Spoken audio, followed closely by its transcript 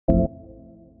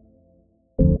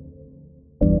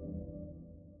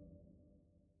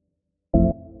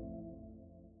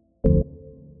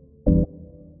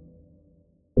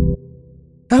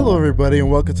Hello, everybody,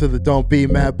 and welcome to the Don't Be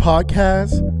Mad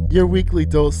podcast, your weekly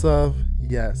dose of,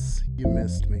 yes, you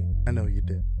missed me. I know you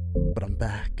did, but I'm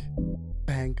back.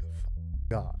 Thank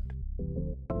God.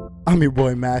 I'm your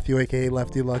boy, Matthew, aka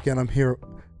Lefty Lucky, and I'm here,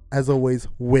 as always,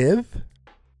 with...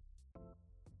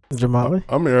 Jamali.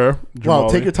 I'm here. Well,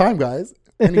 take your time, guys.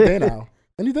 Any day now.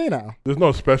 Any day now. There's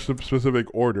no specific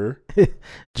order.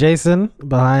 Jason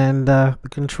behind the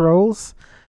controls,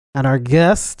 and our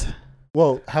guest.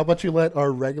 Well, how about you let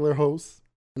our regular host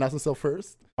announce himself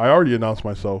first? I already announced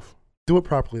myself. Do it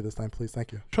properly this time, please.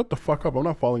 Thank you. Shut the fuck up. I'm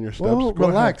not following your steps. Well, Go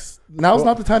relax. Now's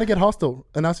not the time to get hostile.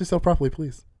 Announce yourself properly,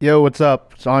 please. Yo, what's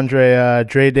up? It's Andre,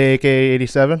 Dre Day, aka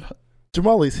 87.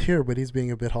 Jamali's here, but he's being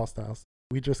a bit hostile.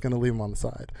 We're just going to leave him on the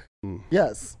side. Mm.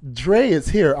 Yes, Dre is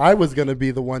here. I was going to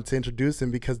be the one to introduce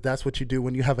him because that's what you do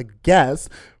when you have a guest,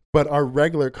 but our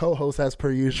regular co-hosts, as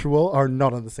per usual, are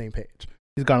not on the same page.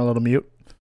 He's gone a little mute.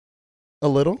 A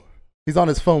little? He's on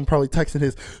his phone probably texting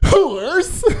his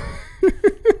whores.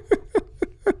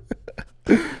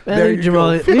 Leave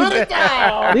Jamali.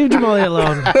 Leave Jamali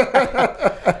alone.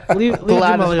 leave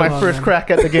Glad Jamali it's my alone, first man. crack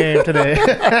at the game today.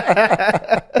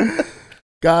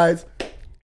 Guys, it's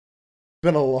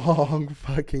been a long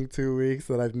fucking 2 weeks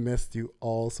that I've missed you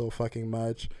all so fucking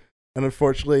much. And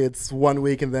unfortunately, it's 1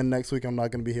 week and then next week I'm not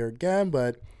going to be here again.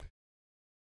 But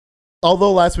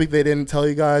although last week they didn't tell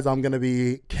you guys, I'm going to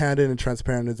be candid and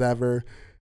transparent as ever.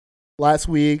 Last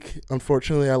week,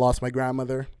 unfortunately, I lost my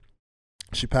grandmother.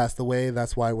 She passed away.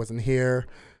 That's why I wasn't here.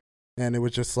 And it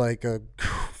was just like a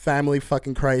family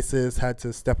fucking crisis. Had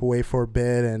to step away for a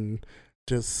bit and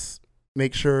just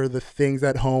make sure the things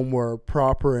at home were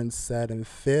proper and set and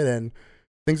fit, and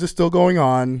things are still going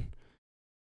on.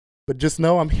 But just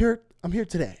know I'm here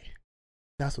today.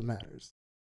 That's what matters.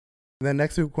 And then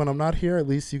next week when I'm not here, at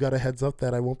least you got a heads up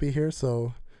that I won't be here,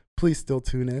 so please still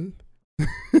tune in.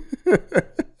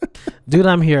 Dude,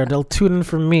 I'm here. They'll tune in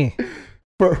for me.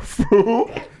 For who?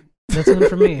 They'll tune in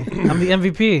for me. I'm the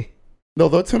MVP. No,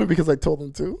 they'll tune in because I told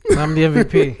them to. I'm the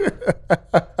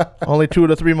MVP. Only 2 of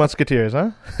the 3 Musketeers,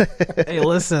 huh? Hey,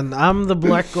 listen, I'm the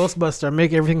Black Ghostbuster. I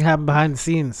make everything happen behind the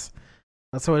scenes.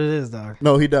 That's what it is, dog.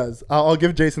 No, he does. I'll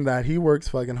give Jason that. He works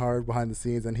fucking hard behind the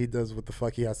scenes, and he does what the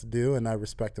fuck he has to do, and I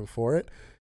respect him for it.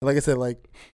 And like I said, like,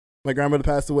 my grandmother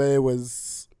passed away.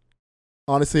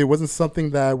 Honestly, it wasn't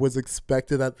something that was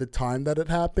expected at the time that it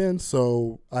happened,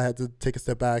 so I had to take a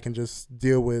step back and just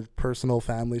deal with personal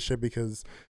family shit because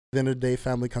at the end of the day,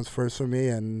 family comes first for me,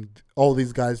 and all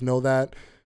these guys know that.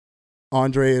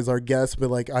 Andre is our guest, but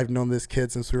like I've known this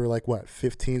kid since we were like, what,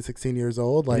 15, 16 years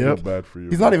old? Like, Yep. Bad for you.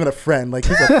 He's not even a friend. Like,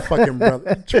 he's a fucking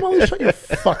brother. Jamali, shut your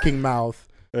fucking mouth.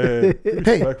 Hey,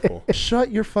 respectful.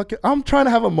 Shut your fucking... I'm trying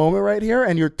to have a moment right here,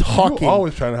 and you're talking You're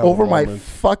always trying to have over a my moment.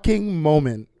 fucking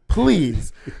moment.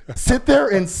 Please, sit there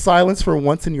in silence for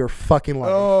once in your fucking life.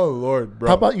 Oh, Lord, bro.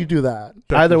 How about you do that?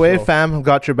 Check Either way, yourself. fam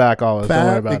got your back always. Don't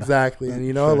worry about Exactly. And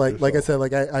you know, Check like I yourself. said,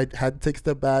 like I had to take a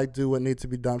step back, do what needs to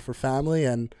be done for family,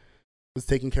 and was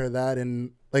taking care of that.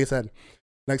 And like I said,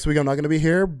 next week I'm not going to be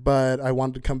here, but I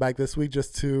wanted to come back this week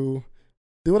just to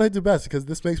do what I do best because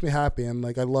this makes me happy. And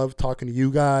like I love talking to you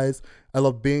guys. I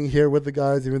love being here with the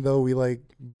guys, even though we like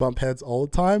bump heads all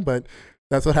the time. But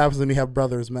that's what happens when you have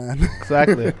brothers, man. it.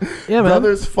 Exactly. Yeah, man.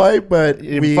 Brothers fight, but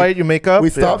You fight, you make up. we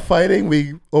stop fighting.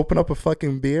 We open up a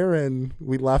fucking beer and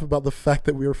we laugh about the fact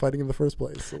that we were fighting in the first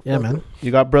place. So Yeah, fuck man. it.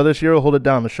 You got brothers here, hold it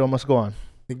down. The show must go on.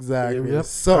 Exactly. Yep.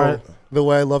 So All right. the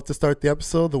way I love to start the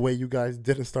episode, the way you guys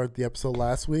didn't start the episode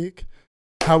last week.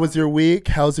 How was your week?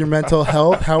 How's your mental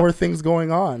health? How are things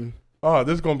going on? Oh,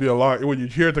 this is going to be a lot. When you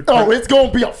hear the... Oh, it's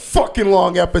going to be a fucking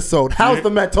long episode. How's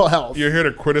the mental health? You're here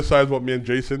to criticize what me and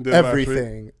Jason did last week.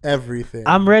 Everything.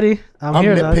 I'm ready. I'm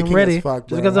here, dog. I'm nitpicking ready. as fuck, Just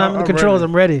bro. because I'm in the I'm controls, ready.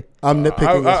 I'm ready. I'm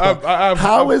nitpicking as fuck.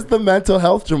 How is the mental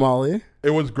health, Jamali? It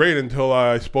was great until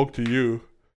I spoke to you.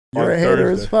 You're on a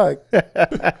hater as Thursday.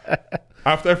 fuck.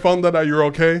 After I found out that you're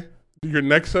okay, your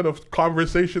next set of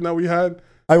conversation that we had,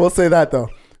 I will say that, though.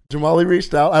 Jamali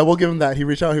reached out. I will give him that. He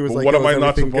reached out. He was like, what "Yo, am I is not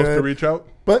everything supposed to good?" reach out?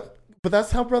 But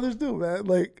that's how brothers do, man.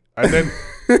 Like, And then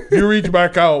you reach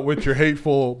back out with your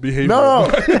hateful behavior. no,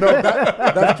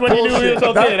 that's when you knew it was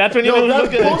okay. That's when you knew it was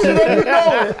okay. Bullshit that you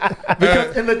know it.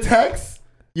 Because in the text,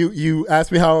 you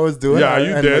asked me how I was doing. Yeah,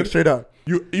 you and did. Like, straight up.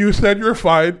 You said you're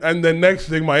fine, and then next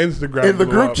thing, my Instagram In the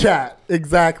blew group up. chat,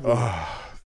 exactly.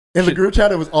 In the group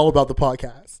chat, it was all about the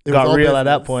podcast. It was Got all real at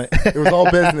business. that point. It was all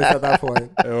business at that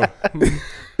point.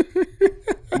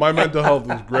 My mental health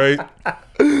is great.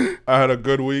 I had a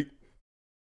good week.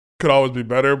 Could always be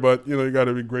better, but you got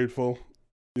to be grateful.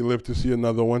 You live to see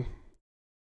another one.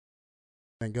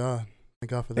 Thank God. Thank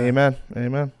God for that. Amen.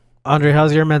 Amen. Andre,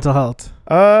 how's your mental health?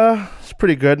 It's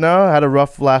pretty good now. I had a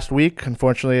rough last week,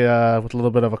 unfortunately, with a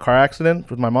little bit of a car accident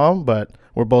with my mom, but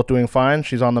we're both doing fine.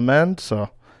 She's on the mend, so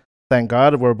thank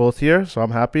God we're both here. So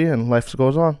I'm happy, and life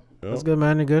goes on. Yep. That's good,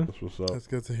 man. You're good. That's what's up. That's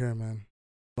good to hear, man.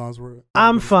 As long as we're,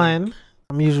 I'm fine.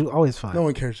 I'm usually always fine. No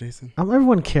one cares, Jason.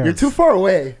 Everyone cares. You're too far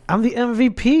away. I'm the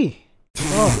MVP.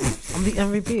 Oh, I'm the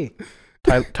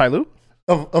MVP. Ty Lue?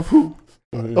 Of who?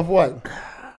 Of what?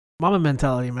 Mama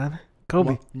mentality, man.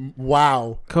 Kobe.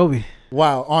 Wow. Kobe.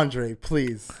 Wow, Andre,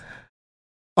 please.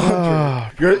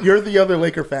 Andre, you're the other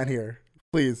Laker fan here.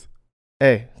 Please.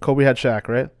 Hey, Kobe had Shaq,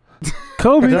 right?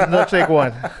 Kobe. Let's take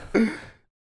one.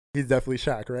 He's definitely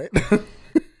Shaq, right?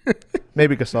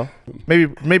 Maybe Gasol.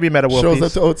 Maybe Meta World Shows Peace.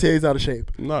 up to OTAs out of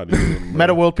shape. Not even.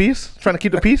 Meta World Peace? Trying to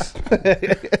keep the peace?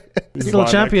 He's Still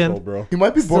Von champion. Exel, bro. He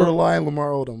might be Still- borderline Lamar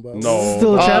Odom, but No.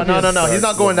 Still a Oh, champion. no. He's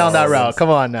not going down that route. Come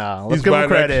on now. Let's He's give him Van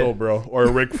credit. Exel, bro, or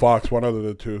Rick Fox, one of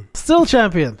the two. Still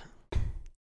champion.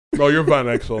 No, you're Van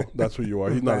Exel. That's who you are.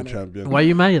 He's not a Van Exel. champion. Why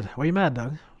you mad? Why you mad,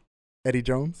 Doug? Eddie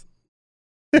Jones.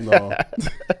 No.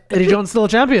 Eddie Jones still a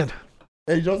champion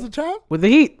Eddie Jones is a champ? with the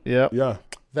Heat. Yep. Yeah.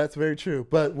 That's very true.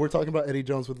 But we're talking about Eddie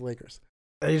Jones with the Lakers.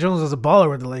 Eddie Jones was a baller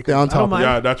with the Lakers. Yeah, on I don't top. mind.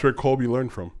 Yeah, that's where Kobe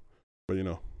learned from. But you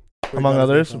know, Where he Among got his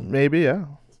others, game from. maybe, yeah.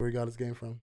 That's where he got his game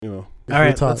from. you know. It's All real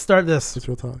right, talk. let's start this. It's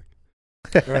real talk.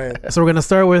 All right. So we're gonna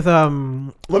start with Let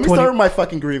me 20 start with my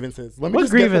fucking grievances. Let me What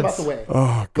just get them grievance? out the way.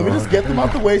 Oh Let me just get them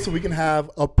out the way so we can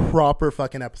have a proper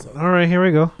fucking episode. All right, here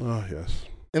we go. Oh yes.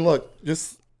 And look,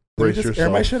 just let me Brace just air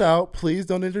my yourself. shit out. Please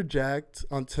don't interject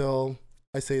until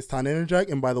I say it's time to interject.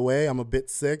 And by the way, I'm a bit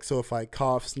sick, so if I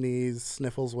cough, sneeze,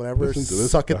 sniffles, whatever, Listen to this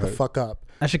suck it the guy. fuck up.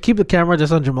 I should keep the camera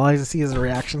just on Jamal to see his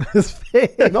reaction on his face.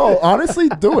 No, honestly,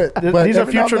 do it. But These are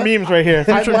every now future and then, memes right here. I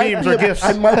Future might memes be or a- gifts.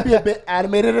 I might be a bit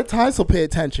animated at times, so pay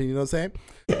attention. You know what I'm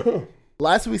saying?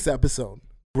 Last week's episode,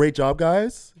 great job,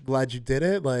 guys. Glad you did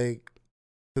it. Like,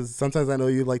 because sometimes I know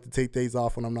you like to take days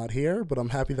off when I'm not here, but I'm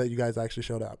happy that you guys actually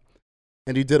showed up,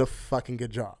 and you did a fucking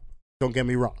good job. Don't get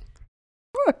me wrong.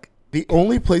 Fuck. The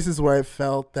only places where I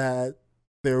felt that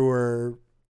there were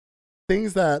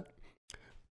things that,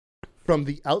 from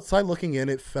the outside looking in,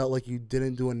 it felt like you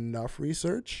didn't do enough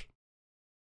research.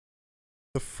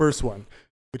 The first one,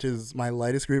 which is my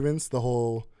lightest grievance, the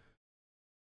whole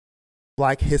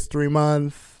Black History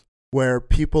Month, where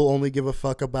people only give a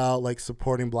fuck about like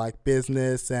supporting black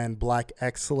business and black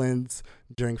excellence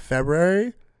during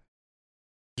February.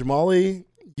 Jamali,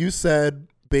 you said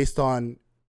based on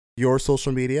your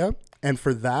social media, and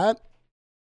for that,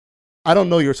 I don't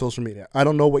know your social media. I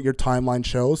don't know what your timeline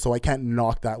shows, so I can't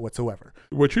knock that whatsoever.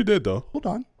 What you did though? Hold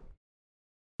on.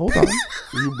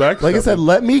 You back? Like I said,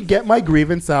 let me get my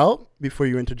grievance out before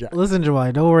you interject. Listen,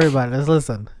 Jamal, don't worry about it. Just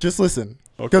listen. Just listen.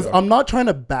 Because okay. I'm not trying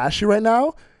to bash you right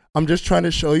now. I'm just trying to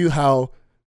show you how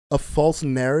a false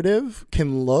narrative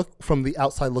can look from the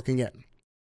outside looking in.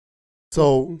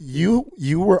 So you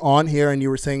were on here and you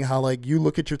were saying how like you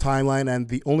look at your timeline and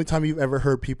the only time you've ever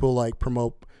heard people like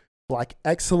promote black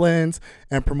excellence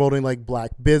and promoting like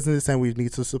black business and we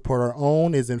need to support our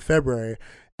own is in February.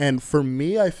 And for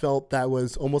me, I felt that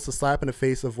was almost a slap in the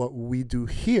face of what we do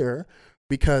here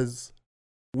because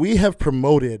we have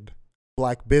promoted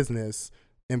black business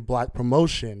and black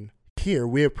promotion here.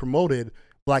 We have promoted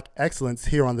black excellence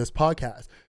here on this podcast.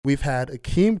 We've had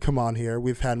Akeem come on here.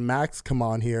 We've had Max come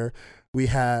on here. We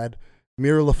had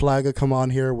Mira LaFlaga come on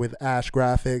here with Ash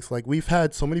Graphics. Like, we've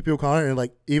had so many people come on here, and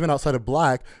like even outside of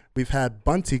black, we've had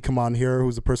Bunty come on here,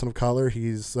 who's a person of color.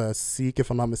 He's Sikh, if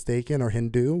I'm not mistaken, or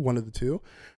Hindu, one of the two.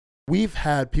 We've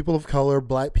had people of color,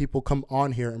 black people come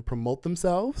on here and promote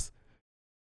themselves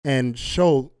and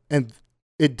show, and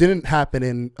it didn't happen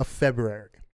in a February.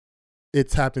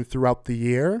 It's happened throughout the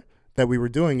year that we were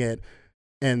doing it,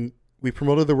 and we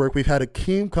promoted the work. We've had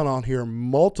Akeem come on here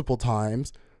multiple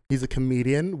times. He's a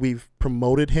comedian. We've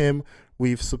promoted him.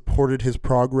 We've supported his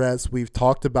progress. We've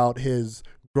talked about his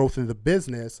growth in the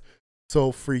business.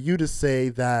 So for you to say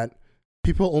that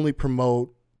people only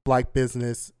promote black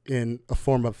business in a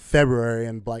form of February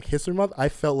and Black History Month, I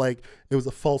felt like it was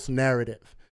a false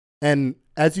narrative. And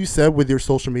as you said with your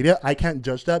social media, I can't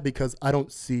judge that because I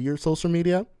don't see your social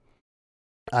media.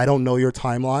 I don't know your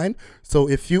timeline. So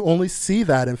if you only see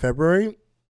that in February,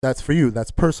 that's for you.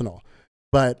 That's personal.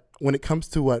 But when it comes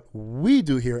to what we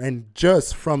do here, and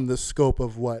just from the scope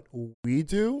of what we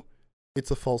do,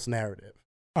 it's a false narrative.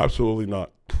 Absolutely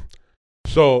not.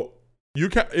 So you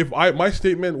can my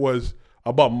statement was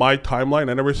about my timeline.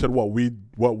 I never said what we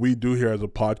do here as a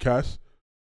podcast.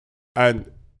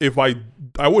 And if I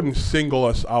wouldn't single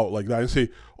us out like that and say,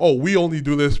 oh, we only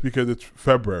do this because it's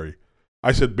February.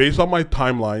 I said, based on my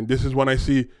timeline, this is when I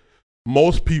see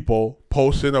most people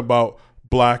posting about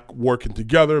black working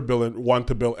together, want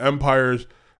to build empires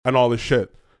and all this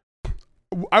shit.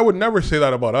 I would never say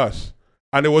that about us.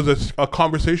 And it was a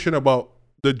conversation about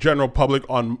the general public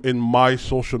in my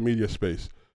social media space.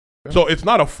 Okay. So it's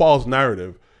not a false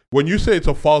narrative. When you say it's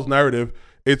a false narrative,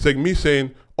 it's like me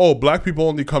saying, oh, black people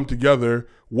only come together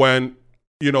when,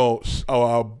 you know,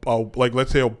 like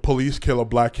let's say a police kill a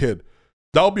black kid.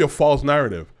 That would be a false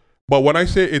narrative. But when I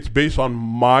say it's based on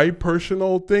my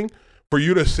personal thing, for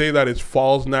you to say that it's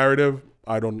false narrative,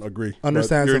 I don't agree.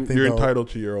 Understand something, you're though. entitled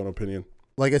to your own opinion.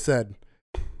 Like I said,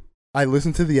 I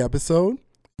listened to the episode.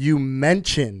 You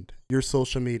mentioned your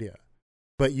social media,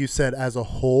 but you said as a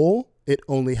whole, it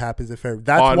only happens in February.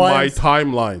 That's on why my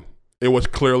timeline, it was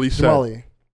clearly said. Jamali,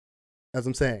 as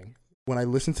I'm saying, when I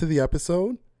listened to the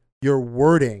episode, your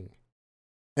wording,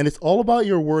 and it's all about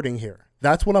your wording here.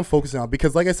 That's what I'm focusing on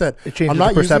because, like I said, I'm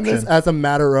not using this as a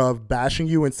matter of bashing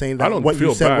you and saying that what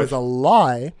you said was a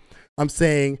lie. I'm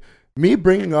saying me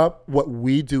bringing up what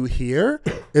we do here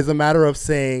is a matter of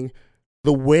saying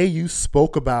the way you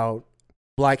spoke about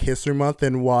Black History Month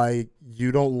and why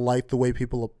you don't like the way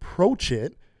people approach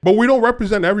it. But we don't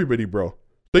represent everybody, bro.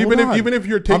 So even if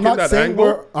you're taking that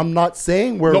angle, I'm not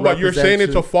saying we're. No, but you're saying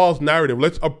it's a false narrative.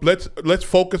 Let's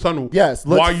focus on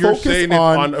why you're saying it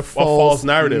on a false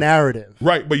narrative.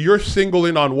 Right, but you're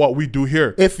singling on what we do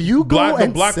here. If you go the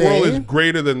black world is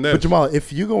greater than this. But Jamal,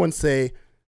 if you go and say,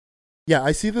 yeah,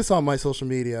 I see this on my social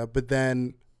media, but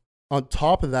then on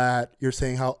top of that, you're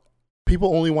saying how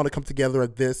people only want to come together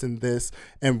at this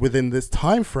and within this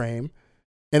time frame,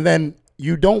 and then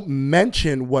you don't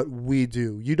mention what we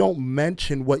do. You don't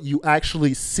mention what you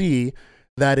actually see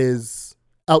that is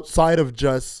outside of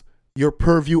just your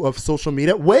purview of social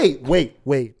media. Wait.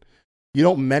 You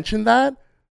don't mention that?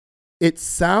 It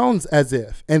sounds as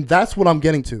if, and that's what I'm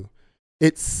getting to.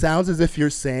 It sounds as if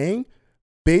you're saying,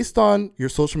 based on your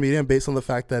social media and based on the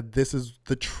fact that this is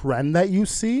the trend that you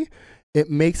see,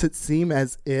 it makes it seem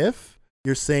as if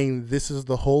you're saying this is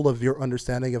the whole of your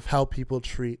understanding of how people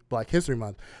treat Black History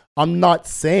Month. I'm not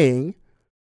saying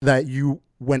that you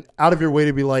went out of your way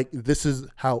to be like, this is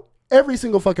how every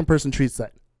single fucking person treats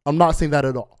that. I'm not saying that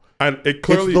at all. And it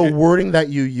clearly, it's the wording that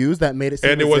you use that made it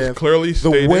seem and it was clearly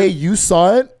stated. The way you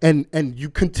saw it, and you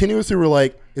continuously were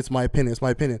like, it's my opinion, it's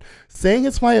my opinion. Saying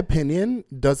it's my opinion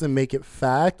doesn't make it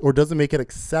fact or doesn't make it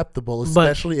acceptable,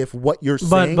 especially if what you're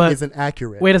saying isn't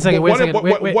accurate. Wait a second,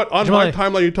 what on my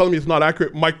timeline you're telling me it's not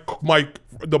accurate?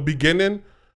 The beginning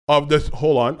of this,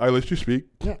 hold on, I let you speak.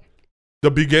 Yeah. The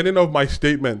beginning of my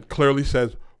statement clearly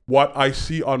says what I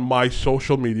see on my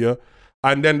social media,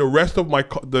 and then the rest of my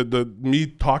me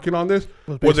talking on this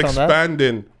was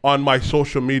expanding on my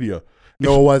social media.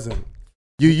 No, it wasn't.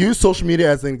 You used social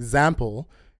media as an example.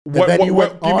 Give me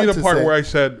the part where I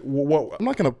said what. I'm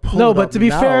not gonna pull. No, it but up to be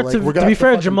now. fair, like, to be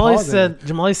fair,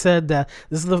 Jamali said that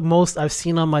this is the most I've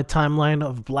seen on my timeline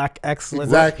of Black excellence.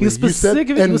 Exactly. He was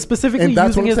specifically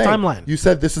using his timeline. You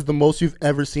said this is the most you've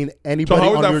ever seen anybody. So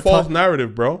how is that a false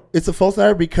narrative, bro? It's a false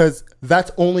narrative because that's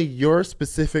only your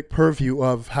specific purview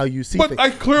of how you see things. But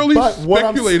I clearly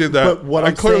speculated that. But what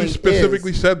I clearly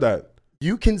specifically said that.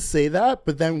 You can say that,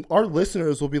 but then our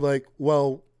listeners will be like,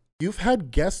 well, you've had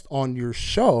guests on your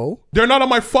show. They're not on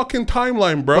my fucking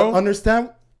timeline, bro. But understand,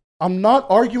 I'm not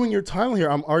arguing your timeline here.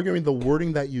 I'm arguing the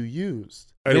wording that you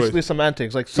used. Anyways. Basically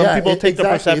semantics. Like some people take the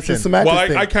perception. It's a semantic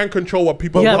thing. I can't control what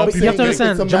people. Yeah, how but people you have to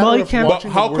understand. Jamali can't. But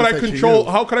how could I control?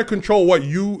 How could I control what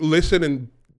you listen and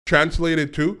translate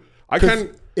it to? I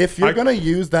can. If you're gonna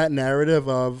use that narrative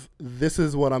of this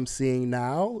is what I'm seeing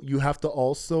now, you have to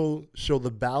also show the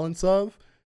balance of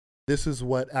this is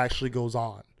what actually goes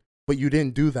on. But you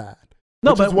didn't do that.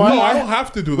 No, but I don't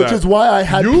have to do that. Which is why I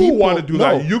had you want to do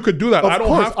that. You could do that. I don't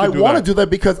have to do that. I want to do that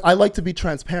because I like to be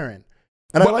transparent.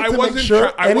 And I like to make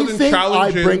sure anything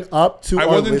I bring up to our listeners. I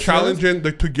wasn't challenging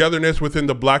the togetherness within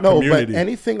the Black community. But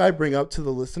anything I bring up to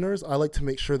the listeners, I like to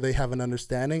make sure they have an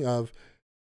understanding of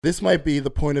this might be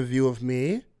the point of view of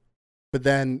me, but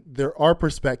then there are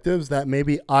perspectives that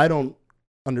maybe I don't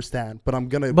understand, but I'm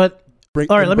going to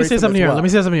all right, let me say something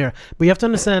here. But you have to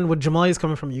understand what Jamali is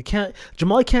coming from.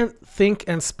 Jamali can't think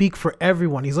and speak for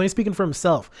everyone. He's only speaking for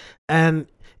himself. And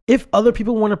if other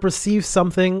people want to perceive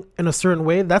something in a certain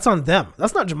way, that's on them.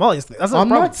 That's not Jamali's thing. I'm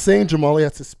not saying Jamali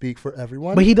has to speak for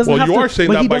everyone. But he doesn't have to. You are saying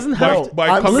that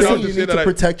by coming out to say that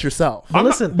protect yourself.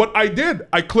 But I did.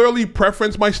 I clearly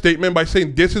preferenced my statement by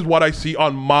saying this is what I see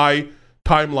on my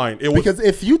timeline. Because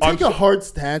if you take a hard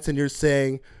stance and you're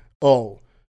saying,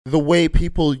 the way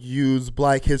people use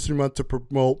Black History Month to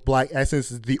promote Black excellence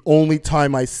is the only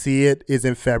time I see it is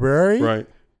in February. Right.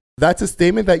 That's a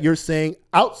statement that you're saying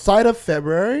outside of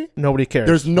February. Nobody cares.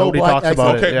 There's no Nobody black talks exit.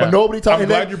 about Okay, it. Yeah. but Nobody talks. I'm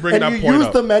glad you bring that you point use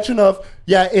up. the mention of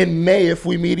in May if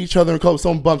we meet each other in a club,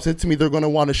 someone bumps into me, they're going to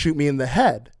want to shoot me in the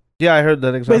head. Yeah, I heard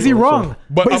that example. But is he also. wrong?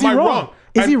 But is am he I wrong? wrong?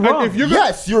 Is he And wrong? if you're gonna-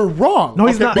 Yes, you're wrong. No,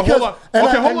 he's Okay, not. but Because hold on. and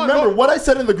Okay, I, hold and on, remember no. what I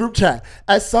said in the group chat.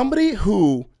 As somebody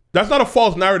who That's not a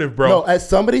false narrative, bro. as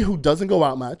somebody who doesn't go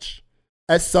out much,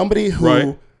 as somebody who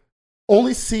Right.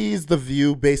 only sees the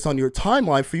view based on your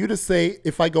timeline, for you to say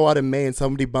if I go out in May and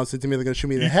somebody bumps into me, they're going to shoot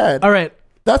me in the head. All right,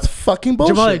 That's fucking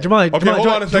bullshit. Jamali. Okay, hold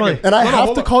on a second. And I No, have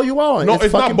hold to on. call you out on it. No,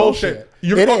 it's not fucking bullshit.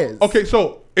 It is. Okay,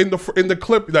 so in the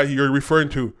clip that you're referring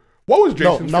to, what was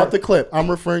No, Jason's not the clip. I'm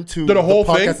referring to the whole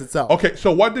podcast thing itself. Okay,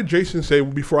 so what did Jason say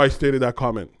before I stated that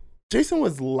comment? Jason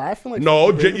was laughing like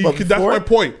No, crazy, but that's before- my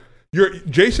point.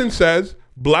 Jason says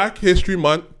Black History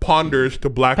Month panders to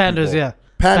black Panders, people. yeah.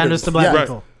 Panders, Panders to black yeah.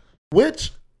 people.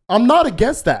 Which I'm not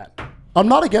against that. I'm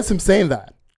not against him saying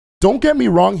that. Don't get me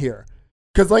wrong here.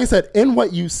 Because like I said, in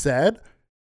what you said,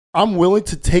 I'm willing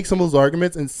to take some of those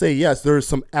arguments and say, yes, there are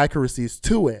some accuracies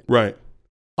to it. Right,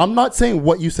 I'm not saying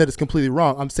what you said is completely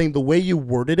wrong. I'm saying the way you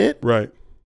worded it right.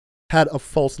 had a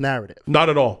false narrative. Not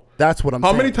at all. That's what I'm How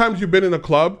saying. many times you been in a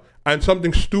club and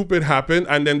something stupid happened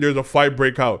and then there's a fight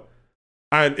break out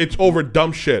and it's over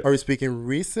dumb shit? Are we speaking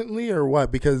recently or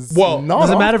what? Because Well, not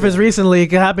Doesn't matter if it's often. recently. It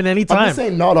can happen I'm anytime. just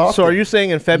saying not often. So are you saying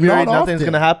in February Not nothing's often.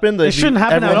 going to happen? It shouldn't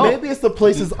happen at all. Maybe it's the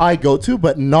places I go to,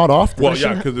 but not often. Well,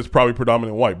 yeah, because it's probably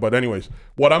predominant white. But anyways,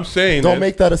 what I'm saying Don't is,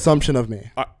 make that assumption of me.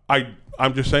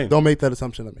 I'm just saying. Don't make that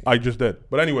assumption of me. I just did.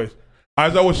 But anyways,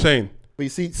 as I was saying, But you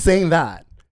see, saying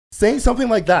something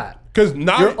like that, because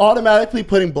now you're automatically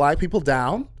putting black people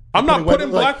down. I'm not putting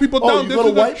black people down. You This go to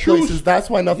is the white truth. places. That's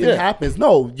why nothing Yeah. happens.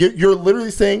 No, you're literally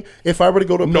saying if I were to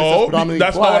go to a place that's no, predominantly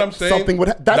that's black, not what I'm saying. something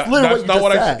would. That's literally what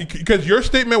you just said. Because your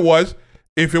statement was,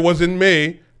 if it was in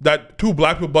May that two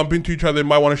black people bump into each other, they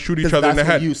might want to shoot each 'Cause other in the that's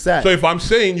what head. you said. So if I'm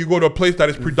saying you go to a place that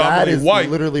is predominantly is white,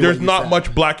 literally there's what you not said.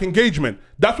 much black engagement.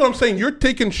 That's what I'm saying. You're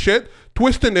taking shit,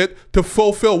 twisting it to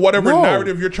fulfill whatever No.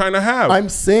 narrative you're trying to have. I'm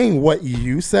saying what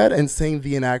you said and saying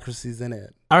the inaccuracies in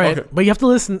it. All right, Okay. but you have to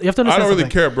listen. You have to I understand don't really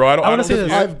something. care, bro. I wanna don't say this.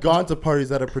 yeah. I've gone to parties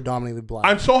that are predominantly black,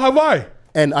 And so have I.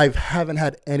 and I haven't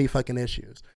had any fucking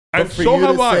issues. And But for so you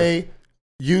have to I. say,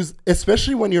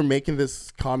 especially when you're making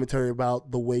this commentary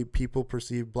about the way people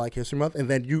perceive Black History Month, and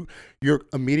then your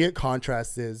immediate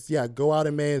contrast is, go out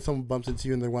in May and someone bumps into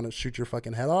you and they want to shoot your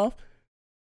fucking head off.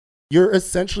 You're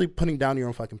essentially putting down your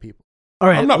own fucking people. All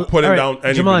right, I'm not putting all right, down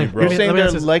anybody, Jamali, bro. You're let me saying they're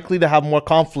answer this. likely to have more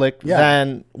conflict Yeah.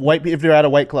 than white if they're at a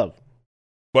white club.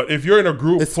 But if you're in a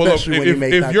group full of, Especially when you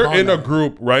make if that you're in a comment.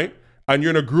 group, right, and you're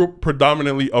in a group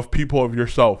predominantly of people of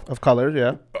yourself, Of colors,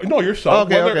 yeah. no, yourself,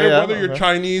 Okay, whether, okay, yeah, whether you're okay.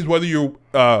 Chinese, whether you're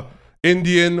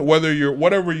Indian, whether you're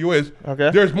whatever you is,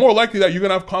 Okay. there's more likely that you're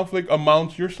gonna have conflict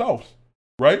amongst yourselves,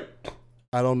 right?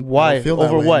 I don't Why? feel that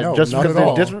Over way. what? No, Just not because at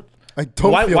all. they're different? I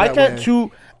don't Why, feel why that can't way.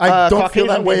 two I don't feel Caucasian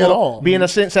that way at people all. be in a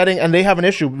setting and they have an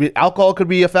issue? Alcohol could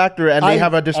be a factor and they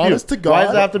have a dispute. honest to Why God,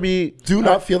 does it have to be? Do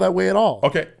not feel that way at all.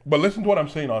 Okay, but listen to what I'm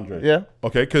saying, Andre. Yeah.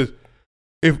 Okay, because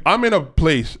if I'm in a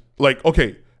place like,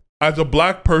 okay, as a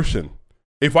black person,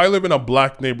 if I live in a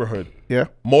black neighborhood, Yeah.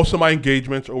 most of my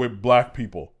engagements are with black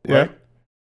people, Yeah. right?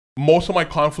 Most of my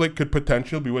conflict could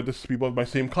potentially be with the people of my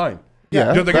same kind.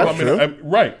 Yeah. Just like that's if I'm in true.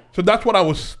 right. So that's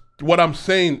what I'm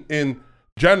saying in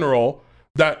general,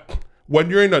 that when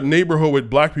you're in a neighborhood with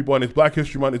black people and it's Black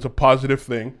History Month, it's a positive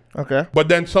thing. Okay. But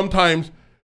then sometimes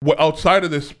outside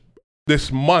of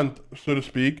this month, so to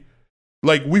speak,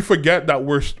 like we forget that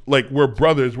we're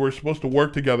brothers, we're supposed to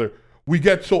work together. We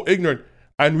get so ignorant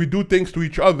and we do things to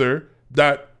each other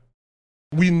that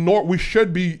we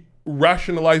should be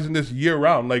rationalizing this year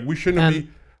round. Like we shouldn't be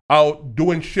out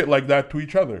doing shit like that to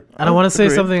each other. And I want to say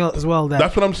Agreed. something as well.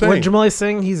 That's what I'm saying. What Jamal is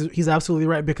saying, he's absolutely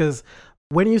right, because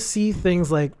when you see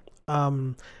things like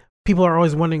people are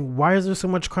always wondering, why is there so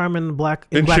much crime in black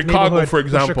Chicago, neighborhood, for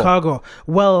example. in Chicago.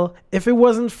 Well, if it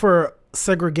wasn't for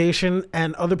segregation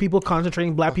and other people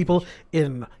concentrating black people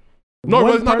in No,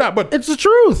 one it's not that, but it's the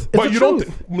truth. It's but the you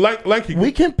truth. don't like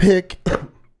We can pick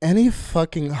any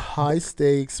fucking high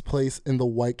stakes place in the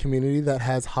white community that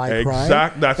has high crime.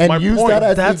 That's and my use point. that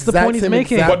as That's the the exact point he's same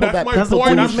making. example But that's my that people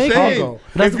point. do I'm in making. Chicago.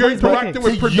 That's If the you're point he's making. interacting To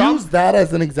with predominant, use that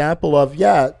as an example of,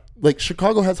 like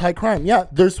Chicago has high crime. Yeah,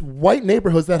 there's white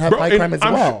neighborhoods that have high crime as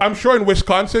well. I'm sure in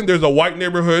Wisconsin there's a white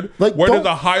neighborhood Like, where there's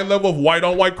don't- a high level of white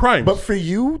on white crime. But for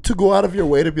you to go out of your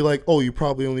way to be like, oh, you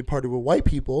probably only party with white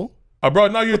people, Bro,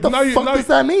 now you what the now you fuck now does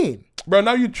that mean? bro,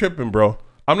 now you tripping, bro.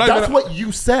 I'm not. That's gonna, what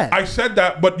you said. I said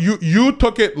that, but you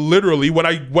took it literally when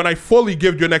I fully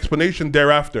give you an explanation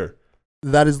thereafter.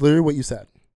 That is literally what you said.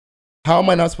 How am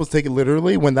I not supposed to take it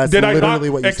literally when that's Did I literally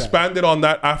not what you expanded on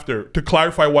that after to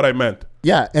clarify what I meant?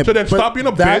 Yeah. So then stop being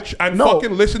a bitch and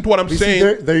fucking listen to what I'm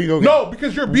saying. There you go. No,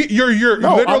 because you're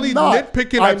No, literally I'm not.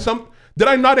 nitpicking at some. Did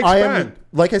I not expand?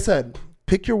 Like I said,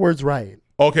 pick your words right.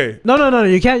 Okay. No.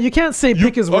 You can't say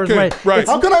pick his words right. Right.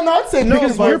 How can I not say pick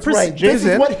his words right? This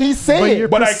is what he's saying.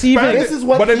 But I expanded. This is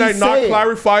what but then he's I not saying.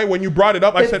 clarify when you brought it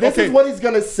up. I said, This okay. is what he's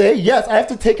gonna say. Yes, I have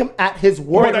to take him at his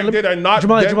word. But did I not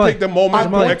Jamali, then Jamali. take the moment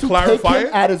I'm going and to clarify take him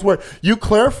it? at his word. You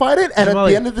clarified it, and at Jamali.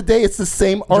 the end of the day, it's the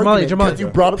same argument because you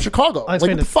brought up Chicago. I'll Like,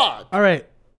 explain what the this. fuck? All right.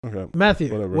 Okay.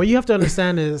 Matthew, Whatever. what you have to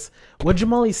understand is what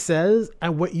Jamali says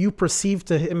and what you perceive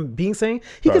to him being saying.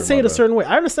 He Sorry, can say my it a bad. certain way.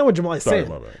 I understand what Jamali's Sorry, saying.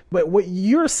 my bad. But what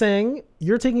you're saying,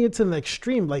 you're taking it to the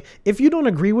extreme. Like, if you don't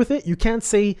agree with it, you can't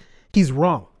say he's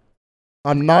wrong.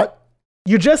 I'm not.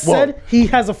 You just said he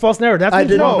has a false narrative. That's I what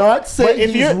did you know. not say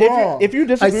if he's you're- wrong. if you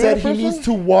disagree I said with a he person- needs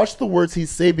to watch the words he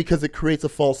say because it creates a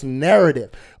false narrative.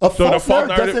 A So the false false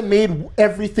narrative doesn't mean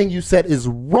everything you said is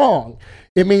wrong.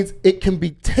 It means it can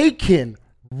be taken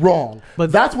wrong.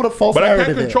 But- that's what a false But I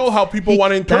narrative can't control is. how people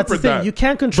want to That's the interpret thing. that. You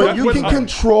can't control. But you That's can what-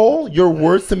 control your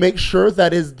words to make sure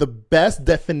that is the best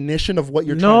definition of what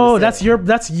you're trying No, to say.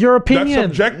 that's your opinion.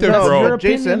 subjective, That's bro. your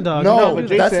Jason, opinion, dog. No, No, but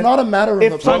that's Jason, not a matter of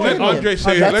if So opinion. let Andre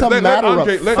say. That's a Let matter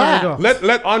Andre. of Let fact.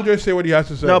 let Andre say what he has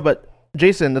to say. No, but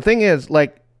Jason, the thing is,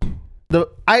 like,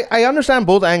 I understand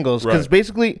both angles because Right.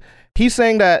 basically he's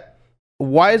saying that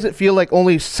why does it feel like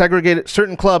only segregated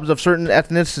certain clubs of certain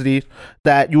ethnicity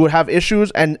that you would have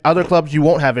issues and other clubs you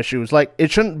won't have issues? Like,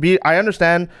 it shouldn't be. I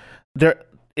understand there.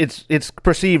 It's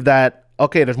perceived that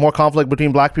okay, there's more conflict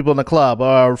between black people in the club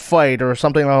or fight or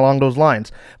something along those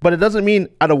lines, but it doesn't mean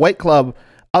at a white club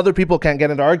other people can't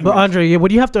get into arguments. But Andre, what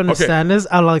you have to understand is,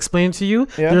 I'll explain to you.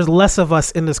 Yeah. There's less of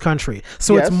us in this country,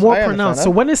 so Yes, it's more I understand pronounced. that. So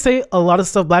when they say a lot of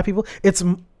stuff, black people, it's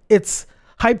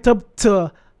hyped up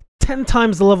to 10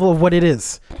 times the level of what it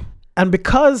is, and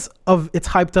because of it's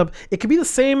hyped up, it could be the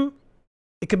same.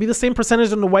 It could be the same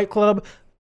percentage in the white club,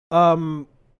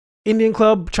 Indian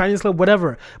club, Chinese club,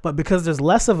 whatever. But because there's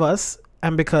less of us,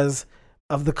 and because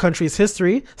of the country's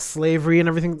history, slavery, and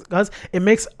everything else, it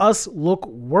makes us look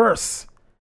worse.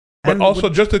 But And also,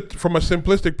 just from a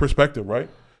simplistic perspective, right?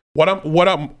 What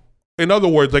I'm, in other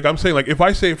words, like I'm saying, like if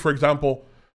I say, for example,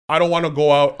 I don't want to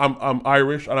go out. I'm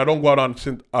Irish, and I don't go out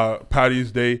on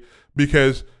Paddy's Day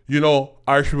because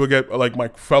Irish people get like my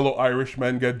fellow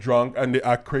Irishmen get drunk and they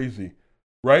act crazy,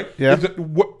 right? Yeah.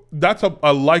 That's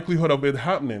a likelihood of it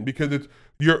happening because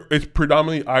it's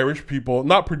predominantly Irish people,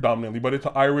 not predominantly, but it's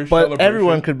an Irish. but celebration.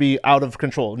 everyone could be out of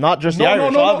control, not just the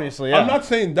Irish, obviously. Yeah. I'm not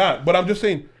saying that, but I'm just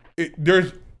saying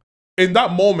there's in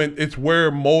that moment it's where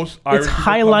most Irish it's people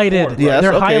come highlighted. forward, Yes,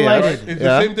 They're okay, yes. highlighted. It's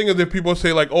Yeah. the same thing as if people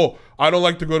say like, "Oh, I don't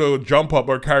like to go to Jump Up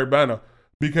or Caribana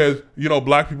because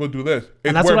black people do this."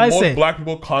 It's that's where what I most say. black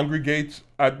people congregates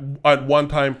at one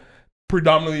time,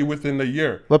 predominantly within the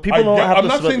year. But people don't have I'm to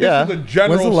not split- saying yeah. this is a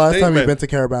general When's the last time statement. you've been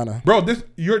to Caribana? Bro, this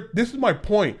is my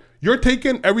point. You're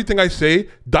taking everything I say,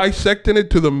 dissecting it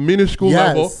to the minuscule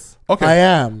level. Yes, Okay, I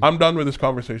am. I'm done with this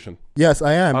conversation. Yes,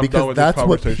 I am I'm done because with this that's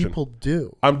what conversation. people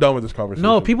do. I'm done with this conversation.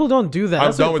 No, people don't do that. I'm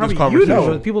That's done what with this probably you do,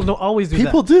 conversation. but people don't always do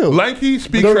People that. do. Lanky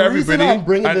speaks The for reason everybody, I'm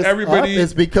bringing and this everybody up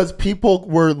is because people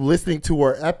were listening to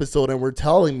our episode and were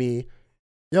telling me,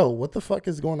 "Yo, what the fuck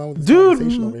is going on with this Dude,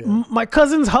 conversation over here?" my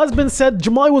cousin's husband said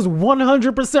Jamali was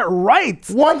 100% right.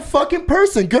 One fucking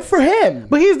person, good for him.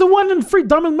 But he's the one in free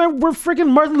dumb man where freaking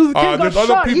Martin Luther King got there's other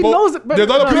shot. people- He knows it. there's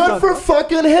other people- Good for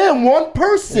fucking him. One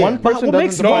person. One person what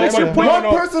makes- doesn't what define makes your it. point- One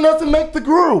No. person doesn't make the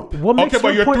group. What makes Okay,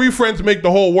 but your point- three friends make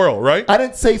the whole world, right? I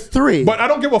didn't say three. But I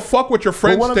don't give a fuck what your But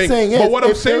friends what I'm think. saying is, but what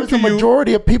I'm if saying there's to a you,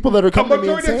 majority of people that are a coming to me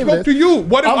and majority that saying spoke this, to you.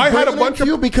 What if I'm I had a bringing it bunch to of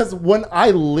you because when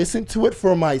I listened to it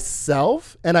for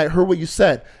myself and I heard what you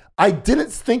said, I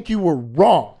didn't think you were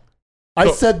wrong. I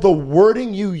So- said the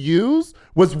wording you used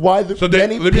was why So then,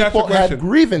 many let me ask you a people had question.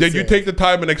 grievances. Did you take the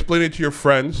time and explain it to your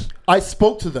friends? I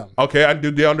spoke to them. Okay, and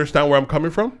did they understand where I'm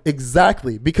coming from?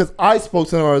 Exactly. Because I spoke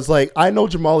to them. I was like, I know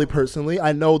Jamali personally.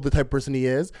 I know the type of person he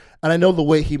is. And I know the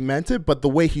way he meant it. But the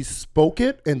way he spoke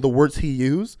it and the words he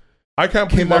used, I can't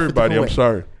please Came off a everybody. I'm different way.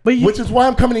 sorry. But you, which is why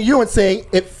I'm coming to you and saying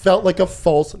it felt like a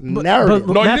false narrative.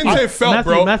 but No, Matthew- you didn't say it felt,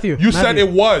 bro. Matthew, you said it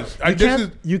was.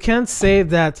 you can't say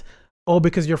that,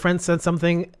 because your friend said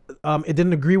something, it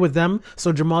didn't agree with them,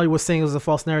 so Jamali was saying it was a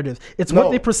false narrative. It's what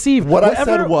they perceive. What I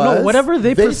said was, whatever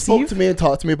they spoke perceive to me and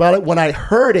talked to me about it. When I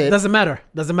heard it, doesn't matter.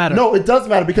 no, it does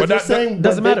matter because But you're that saying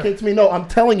doesn't when matter. they came to me. No, I'm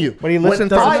telling you. But he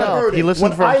listened when for I himself. heard He it, listened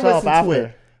when for I himself listened to after.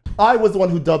 it, I was the one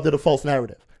who dubbed it a false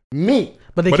narrative. Me.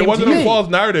 But they But it came wasn't to a you. false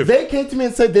narrative. They came to me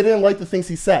and said they didn't like the things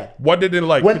he said. What did they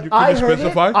like? When Could you I heard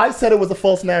specify? it, I said it was a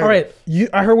false narrative. All right,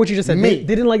 I heard what you just said. Me. They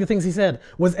didn't like the things he said.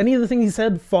 Was any of the things he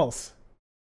said false?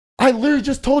 I literally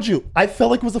just told you. I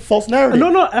felt like it was a false narrative.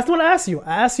 No, that's not what I asked you.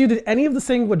 I asked you, did any of the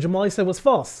thing what Jamali said was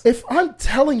false? If I'm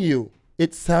telling you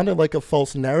it sounded like a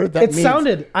false narrative, that It means...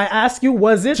 sounded. I asked you,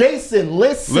 was it? Jason,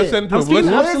 listen. Listen to I'm him. speaking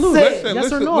Listen, absolute. listen, Yes or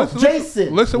listen, no? listen,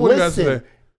 Jason, listen what you guys say.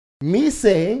 Me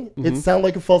saying it sounded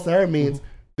like a false narrative means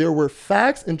there were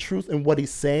facts and truth in what he's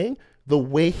saying. The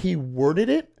way he worded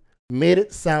it made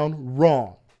it sound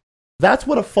wrong. That's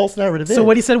what a false narrative is. So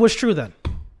what he said was true then?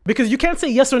 Because you can't say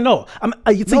yes or no.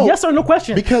 It's No, a yes or no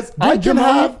question. Because I can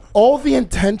have all the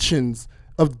intentions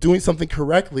of doing something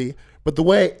correctly, but the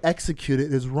way I execute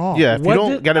it is wrong. Yeah, if you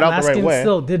don't get it out the right way.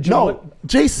 Still, did Jamali? No,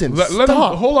 Jason, Let him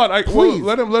stop. hold on. Please.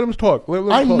 Let him talk. Let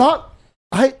him I'm talk. not.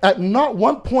 At not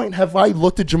one point have I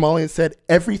looked at Jamali and said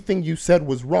everything you said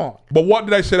was wrong. But what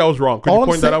did I say that was wrong? Could you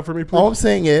point that out for me, please? All I'm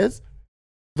saying is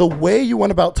the way you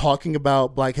went about talking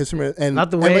about Black History and,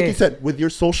 Not the and like way. you said, with your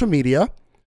social media,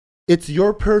 it's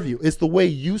your purview. It's the way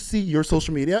you see your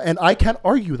social media, and I can't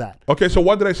argue that. Okay, so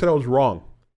what did I say that was wrong,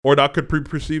 or that could be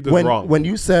perceived as wrong? When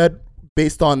you said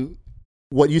based on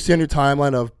what you see on your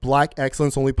timeline of Black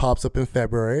excellence only pops up in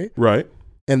February, Right.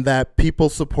 and that people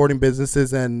supporting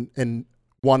businesses and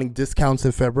wanting discounts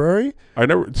in February, I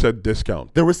never said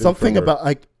discount. there was in something February. about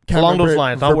I can't Along remember those it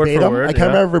lines, not word for verbatim. word, I can't yeah.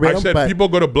 remember verbatim. I said but people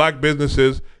go to black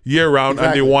businesses year round and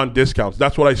Exactly. they want discounts.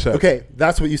 That's what I said. okay,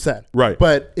 that's what you said. Right.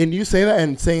 But in you saying that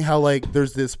and saying how like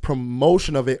there's this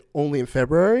promotion of it only in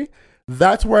February,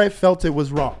 that's where I felt it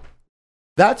was wrong.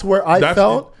 That's where I That's-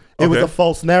 felt it was okay. a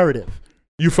false narrative.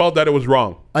 You felt that it was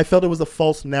wrong. I felt it was a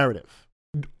false narrative.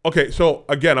 Okay, so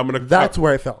again, I'm gonna. That's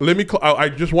where I felt. Let me. I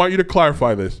just want you to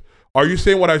clarify this. Are you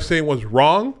saying what I'm saying was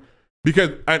wrong? Because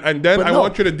and then But I no.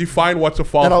 want you to define what's a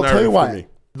false And I'll narrative tell you for why. me.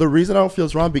 The reason I don't feel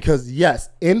it's wrong because yes,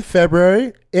 in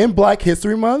February, in Black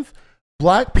History Month,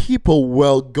 Black people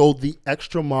will go the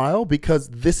extra mile because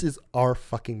this is our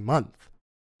fucking month.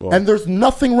 Well, And there's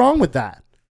nothing wrong with that.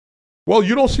 well,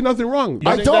 you don't see nothing wrong. You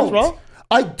I think don't. that's wrong?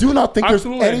 I do not think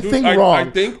Absolutely, I there's do. anything I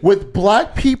wrong think- with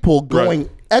Black people going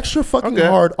extra fucking Okay.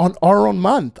 hard on our own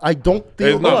month. I don't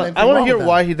feel It's not. there's anything I want to wrong hear with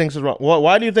why that. he thinks it's wrong.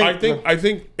 Why do you think? I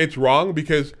think it's wrong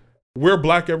because we're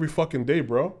black every fucking day,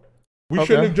 bro. We Okay.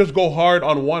 shouldn't just go hard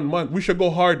on 1 month. We should go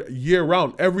hard year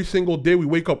round. Every single day we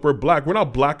wake up, we're black. We're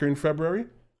not blacker in February.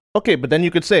 Okay, but then you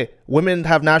could say women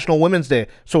have National Women's Day,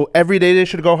 so every day they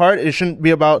should go hard. It shouldn't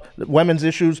be about women's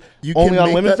issues You only can on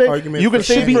make Women's that Day. argument You can for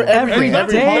say sure. for every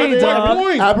Exactly. day, That's my dog.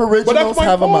 point. Aboriginals But that's my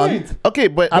have a point. month. Okay,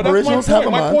 but that's my Aboriginals point. have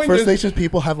a My month. point First is- Nations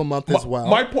people have a month as well.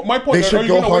 My point They is, should are you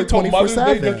go going to hard wait till Mother's Day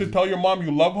 24/7. just to tell your mom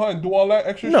you love her and do all that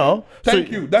extra No. shit? Thank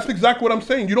So- you. That's exactly what I'm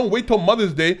saying. You don't wait till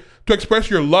Mother's Day to express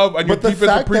your love and But your the deepest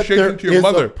fact that there appreciation to your is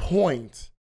mother. a point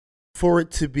for it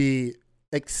to be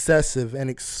excessive and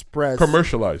expressed.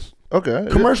 Commercialized. okay,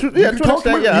 Commercial. Yeah, you to can an call,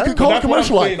 extent, yeah. you can call it That's what I'm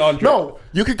commercialized. saying, Andre. No,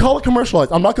 you can call it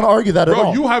commercialized. I'm not going to argue that at Bro,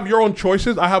 all. you have your own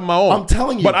choices. I have my own. I'm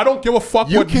telling you. But I don't give a fuck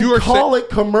You what can you are call saying. it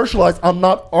commercialized. I'm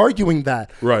not arguing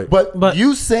that. Right. But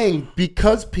you saying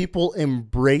because people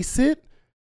embrace it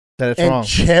that it's and wrong.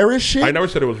 cherish it. I never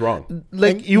said it was wrong.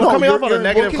 Like and- you were no, coming you're- off on a you're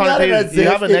negative looking at it connotation. as You if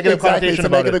have a it- negative exactly, connotation it's a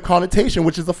about negative it. connotation,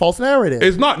 which is a false narrative.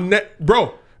 It's not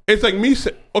bro. It's like me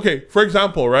say, okay, for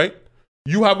example, right?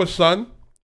 You have a son.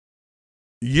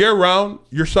 Year round,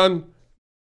 your son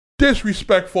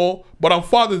disrespectful, but on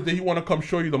Father's Day he want to come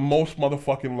show you the most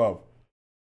motherfucking love.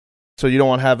 So you don't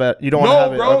want to have it. You don't want to No,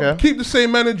 have bro, it. Okay. keep the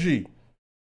same energy.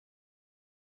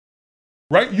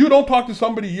 Right? You don't talk to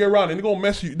somebody year round and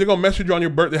they're gonna message you on your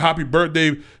birthday, happy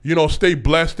birthday, stay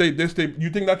blessed, stay this, stay. You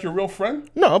think that's your real friend?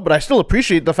 No, but I still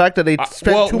appreciate the fact that they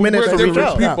spent Well, 2 minutes we're to reach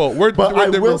different out. people. We're But I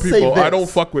different will say people. I this. don't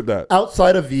fuck with that.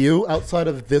 Outside of you, outside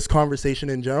of this conversation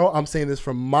in general, I'm saying this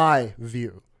from my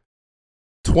view.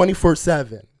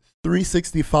 24/7,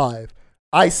 365,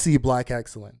 I see Black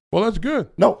excellence. Well, that's good.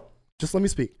 No, just let me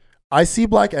speak. I see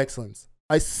Black excellence.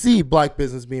 I see Black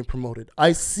business being promoted.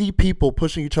 I see people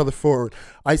pushing each other forward.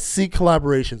 I see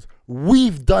collaborations.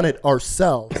 We've done it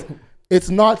ourselves. It's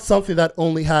not something that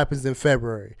only happens in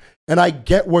February. And I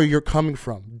get where you're coming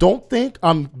from. Don't think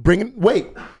I'm bringing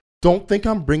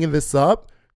this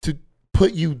up to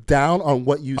put you down on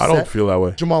what you I said. don't feel that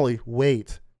way. Jamali,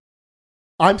 wait.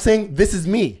 I'm saying this is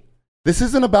me. This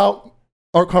isn't about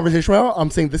our conversation right now. I'm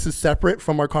saying this is separate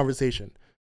from our conversation.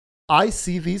 I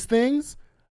see these things.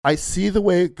 I see the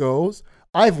way it goes.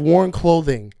 I've worn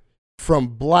clothing from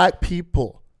Black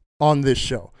people on this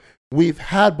show. We've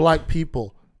had Black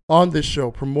people on this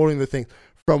show promoting the things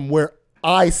from where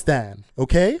I stand,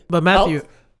 okay? But Matthew,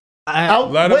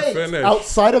 Let him finish.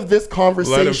 Outside of this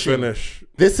conversation, Let him finish.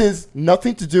 this is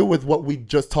nothing to do with what we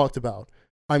just talked about.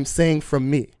 I'm saying from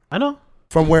me. I know.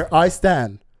 From where I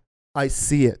stand, I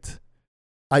see it.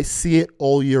 I see it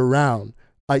all year round.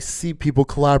 I see people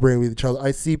collaborating with each other.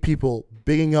 I see people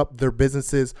bigging up their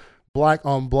businesses, black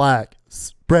on black,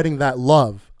 spreading that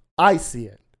love. I see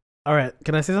it. All right.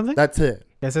 Can I say something? That's it.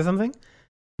 Can I say something?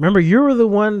 Remember, you were the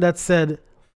one that said,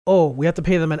 oh, we have to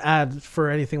pay them an ad for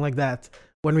anything like that.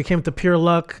 When we came to Pure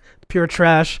Luck, Pure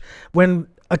Trash, when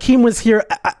Akeem was here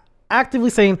actively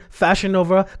saying Fashion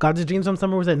Nova, got his jeans from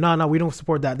somewhere, we said, no, we don't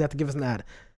support that. They have to give us an ad.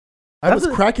 I was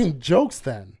cracking jokes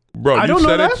then. Bro, I you don't know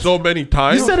said that. it so many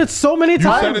times. You said it so many You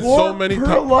times. said it wore so many Pure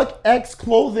times. Luck X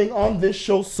clothing on this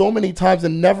show so many times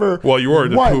and never. Well, you wore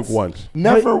the once, Took once.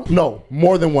 Never, no,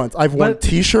 more than once. I've worn But-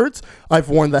 T-shirts. I've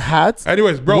worn the hats.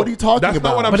 Anyways, bro, what are you talking that's about?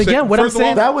 not what I'm But saying. again, what I'm First of all-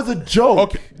 saying- That was a joke.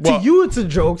 Okay, well, To you, it's a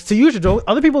joke. To you, it's a joke.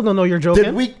 Other people don't know you're joking.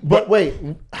 Did we? But wait,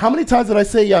 how many times did I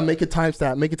say, yeah, make a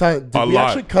timestamp, make a time? Did A we lot.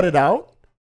 actually cut it out?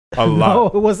 a No,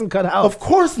 lot. it wasn't cut out. Of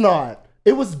course not.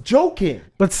 It was joking.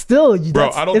 But still, Bro,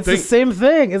 I don't it's the think- same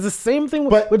thing. It's the same thing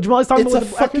But with Jamal's talking it's a about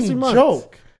with the Accuracy fucking Month.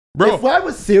 joke. Bro. If I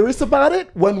was serious about it,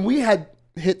 when we had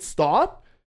hit stop,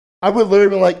 I would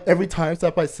literally be like, every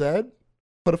timestamp I said,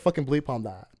 put a fucking bleep on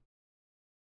that.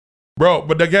 Bro,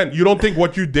 but again, you don't think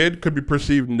what you did could be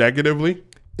perceived negatively?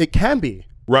 It can be.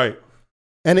 Right.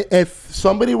 And if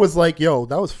somebody was like, yo,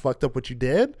 that was fucked up what you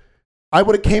did, I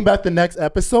would have came back the next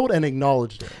episode and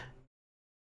acknowledged it.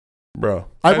 Bro.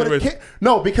 I would Anyways, have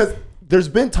no, because there's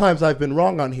been times I've been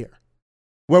wrong on here.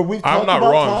 Where we've I'm talked not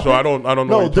about wrong, topics. so I don't know. No, what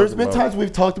you're there's talking been about. times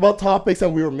we've talked about topics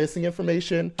and we were missing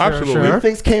information. Absolutely. Sure. When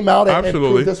things came out and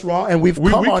Absolutely. proved us wrong, and we've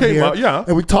We come on came here out, yeah.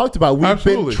 and we talked about. We've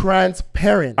Absolutely. been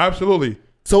transparent. Absolutely.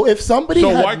 So if somebody, So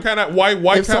had, why can't I? Why if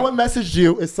can't? someone messaged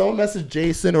you, if someone messaged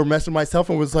Jason or messaged myself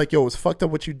and was like, "Yo, it's fucked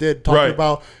up what you did," talking Right.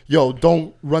 about, "Yo,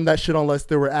 don't run that shit unless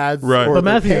there were ads Right. or But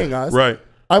they're Matthew- paying us," Right.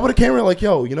 I would have came in like,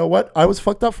 "Yo, you know what? I was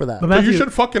fucked up for that." But So Matthew, you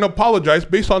should fucking apologize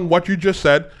based on what you just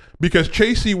said, because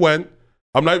Chasey went.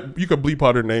 I'm not. You could bleep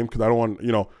out her name because I don't want.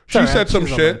 You know, she It's all said right. some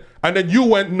She's all shit, right. and then you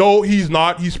went. No, he's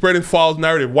not. He's spreading false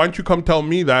narrative. Why don't you come tell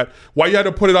me that? Why you had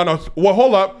to put it on a? Well,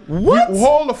 hold up. What?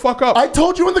 Hold the fuck up. I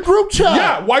told you in the group chat.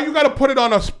 yeah. Why you got to put it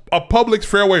on a public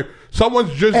fairway?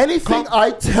 Someone's just Anything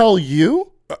I tell you,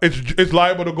 it's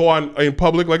liable to go on in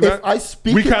public like that. if I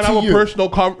speak we it can't to have you, a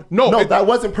personal no, that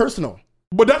wasn't personal.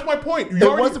 But that's my point. It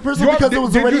wasn't personal because it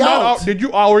was did already you not, out. Did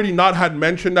you already not had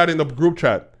mentioned that in the group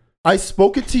chat? I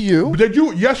spoke it to you Did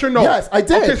you? Yes or no? Yes, I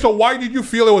did. Okay, so why did you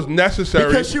feel it was necessary?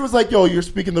 because she was like, "Yo, you're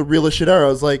speaking the realest shit era." I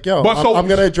was like, "Yo, But so- I'm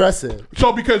gonna address it."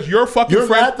 So because your fucking You're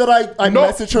friend, mad that I No,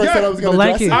 messaged her and yes, said I was gonna but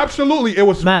address like it. absolutely, it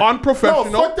was Matt. No, unprofessional.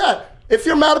 fuck that. If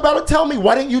you're mad about it, tell me.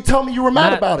 Why didn't you tell me you were mad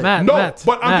Matt, about it? Matt, No, Matt,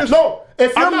 but I'm Matt. just No,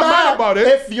 if you're I'm not mad about it.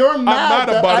 If you're I'm mad,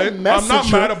 mad about it. I'm not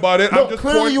messaged mad her- about it. No, I'm just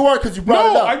clearly pointing- you are because you brought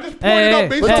it No, up. I just pointed Hey, out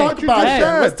based Let's on talk what you about just it.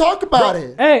 said. Let's talk about Bro,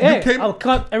 it. Hey, came- I'll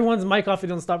cut everyone's mic off if you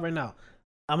don't stop right now.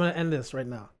 I'm gonna end this right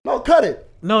now. No, cut it.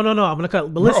 No, I'm gonna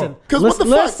cut. But listen, 'cause what the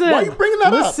fuck? listen, Why are you bringing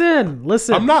that up?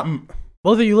 Listen. I'm not.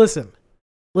 Both of you, listen.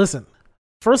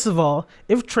 First of all,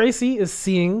 if Tracy is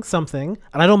seeing something,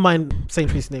 and I don't mind saying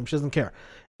Tracy's name, she doesn't care.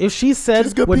 If she said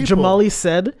She's good what people. Jamali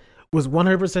said was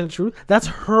 100% true, that's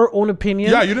her own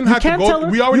opinion. Yeah, you didn't have to can't go- tell her-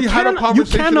 we already you had a cannot-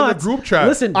 conversation you in the cannot- group chat.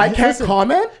 Listen, I can't listen,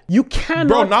 comment. You cannot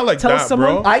Bro, not like tell that,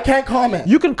 someone. bro. I can't comment.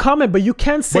 You can comment, but you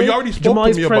can't say you already spoke to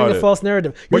Jamali's me spreading about a it. false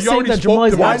narrative. You're But you saying already that spoke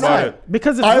Jamali's to me Why about not? it.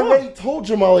 because it's I wrong. already told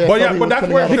Jamali. But yeah, but that's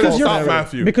where it Because should you're- stop,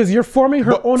 Matthew. Because you're forming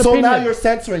her own So opinion. now you're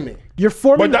censoring me. You're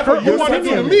forming But that's her what you own wanna do to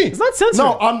opinion. me. It's not censoring.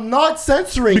 No, I'm not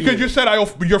censoring Because you said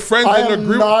your friends I in the am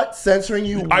group. not censoring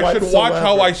you. I should watch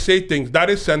how whatsoever. I say things. That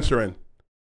is censoring.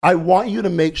 I want you to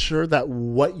make sure that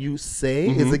what you say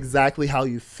is exactly how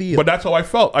you feel. But that's how I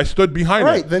felt. I stood behind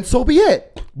right, it. then so be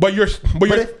it. But you're. But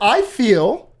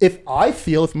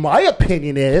if my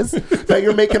opinion is that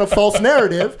you're making a false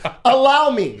narrative, allow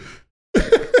me.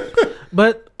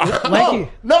 But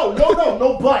Lanky,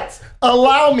 No buts.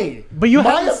 Allow me. But you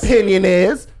my haven't- opinion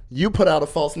is you put out a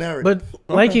false narrative.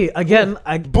 but Lanky, again,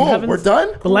 Boom, we're done?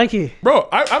 But Lanky, Bro,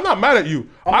 I'm not mad at you.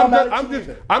 I'm not mad at you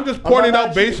either. I'm just I'm pointing not mad out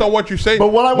at you based either. on what you're saying.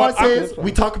 But what I want to say is,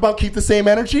 we talk about keep the same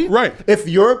energy. Right. If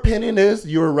your opinion is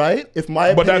you're right, if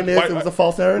my But opinion that- is it was a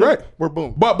false narrative, Right. we're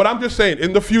boom. But I'm just saying,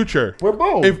 in the future, We're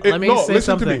boom. Let me say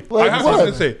listen to me. something. Like I have what?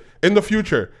 something to say. In the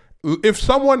future, if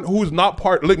someone who's not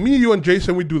part, like me, you, and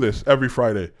Jason, we do this every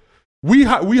Friday. We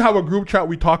have a group chat.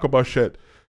 We talk about shit.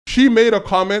 She made a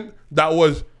comment that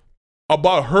was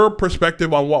about her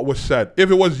perspective on what was said. If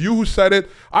it was you who said it,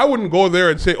 I wouldn't go there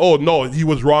and say, "Oh no, he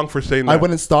was wrong for saying that." I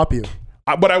wouldn't stop you.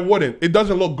 But I wouldn't. It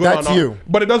doesn't look good That's on you. us.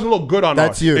 But it doesn't look good on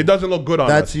That's us. you. It doesn't look good on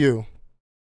us. That's you.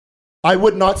 I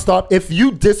would not stop. If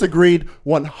you disagreed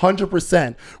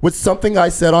 100% with something I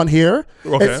said on here,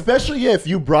 especially if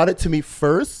you brought it to me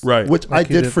first, Right. which Like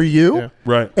I did for you, Yeah.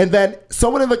 Right. and then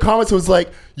someone in the comments was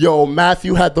like, yo,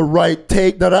 Matthew had the right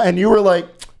take, and you were like,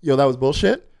 yo, that was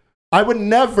bullshit. I would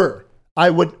never. I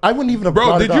wouldn't even have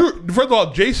brought it up. First of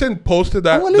all, Jason posted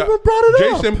that. I wouldn't even brought it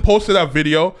up. Jason posted that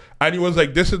video and he was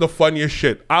like, this is the funniest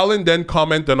shit. Alan then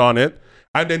commented on it.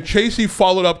 And then Chasey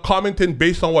followed up commenting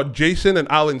based on what Jason and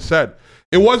Alan said.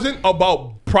 It wasn't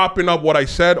about propping up what I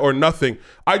said or nothing.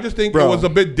 I just think it was a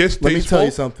bit distasteful. Let me tell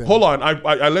you something. Hold on.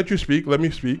 I let you speak. Let me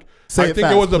speak. Say I it think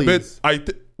fast, it was please. a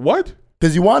bit. What?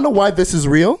 Because you want to know why this is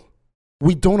real?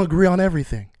 We don't agree on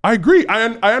everything. I agree.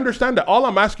 I understand that. All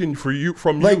I'm asking from you,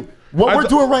 What we're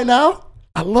doing right now,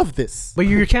 I love this. But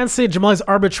you can't say Jamal is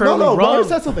arbitrarily No, wrong. Lawrence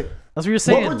said something. That's what you're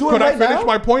saying. What we're doing Could I right finish now,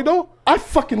 my point though? I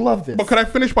fucking love this. But could I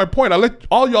finish my point? I let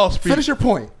all y'all speak. Finish your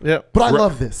point. Yeah. But I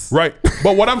love this. Right.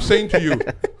 But what I'm saying to you,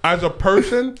 as a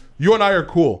person, you and I are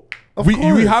cool. Of We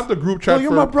course. have the group chat. Oh,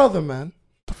 you're my brother, man.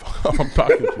 I'm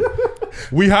talking to you.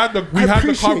 We had the. I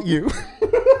appreciate you.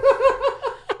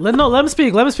 Let him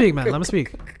speak. Let him speak, man. Let him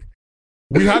speak.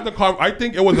 We had the. I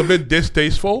think it was a bit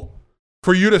distasteful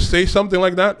for you to say something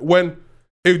like that when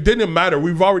it didn't matter.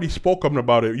 We've already spoken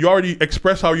about it. You already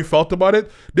expressed how you felt about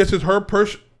it. This is her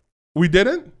person. We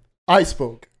didn't. I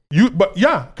spoke. But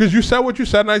yeah, because you said what you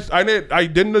said, and I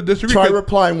didn't disagree. Try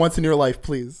replying once in your life,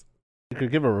 please. You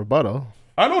could give a rebuttal.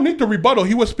 I don't need to rebuttal.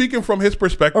 He was speaking from his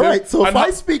perspective. All right, so if And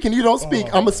I speak and you don't speak,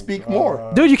 I'm going to speak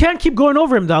more. Dude, you can't keep going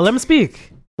over him, dog. Let him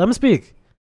speak. Let him speak.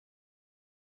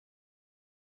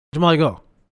 Jamal, go.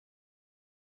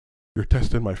 You're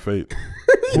testing my fate.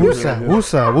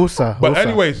 Wusa. But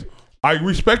anyways, I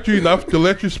respect you enough to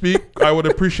let you speak. I would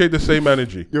appreciate the same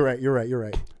energy. You're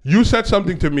right. You said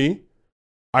something to me.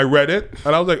 I read it,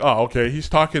 and I was like, oh, okay. He's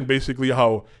talking basically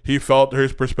how he felt,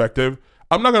 his perspective.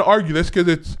 I'm not going to argue this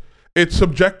because it's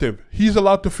subjective. He's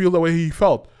allowed to feel the way he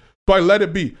felt. So I let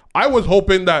it be. I was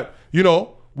hoping that,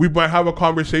 we might have a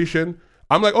conversation.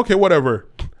 I'm like, okay, whatever.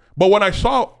 But when I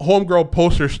saw Homegirl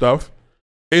post her stuff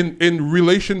in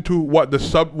relation to what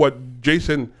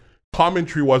Jason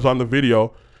commentary was on the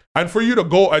video, and for you to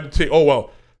go and say, oh,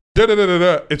 well,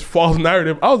 it's false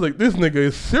narrative. I was like, this nigga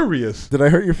is serious. Did I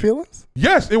hurt your feelings?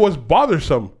 Yes, it was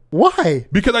bothersome. Why?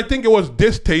 Because I think it was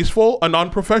distasteful and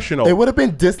unprofessional. It would have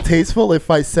been distasteful if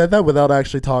I said that without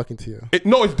actually talking to you.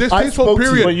 No, it's distasteful, spoke to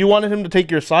period. But you wanted him to take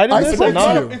your side in I this? spoke or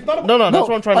not? to you. It's not No, that's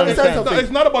what I'm trying to understand.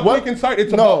 It's not about taking side.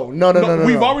 It's No.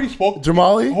 We've already spoken.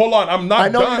 Jamali? Hold on, I'm not I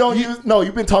know done. you don't use... No,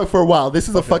 you've been talking for a while. This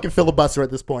is a fucking filibuster at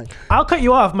this point. I'll cut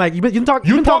you off, Mike. You've been talking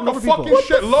You talk over a people. fucking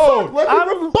shitload. Let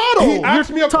me rebuttal. He asked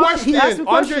me a question. He asked me a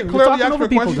question. Andre You're clearly talking asked me over a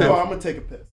people, question. though. I'm going to take a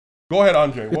piss. Go ahead,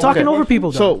 Andre. You're talking over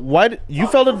people, So dog. why you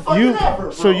felt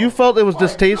it? So you felt it was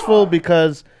distasteful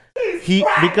because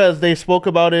they spoke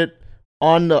about it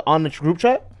on the group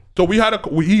chat. So he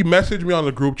messaged me on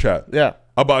the group chat. Yeah.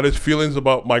 About his feelings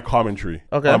about my commentary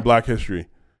on Black History.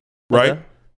 Right? Okay.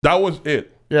 That was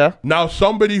it. Yeah. Now,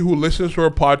 somebody who listens to our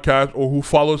podcast or who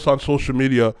follows on social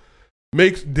media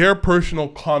makes their personal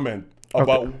comment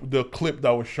about the clip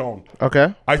that was shown.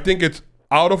 Okay. I think it's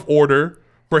out of order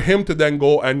for him to then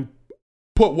go and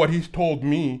put what he's told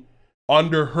me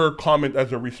under her comment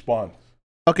as a response.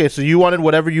 Okay, so you wanted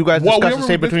whatever you guys discussed to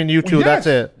say between you two. Yes, that's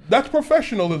it. That's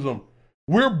professionalism.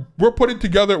 We're putting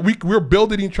together. We're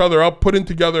building each other up, putting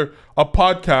together a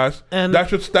podcast that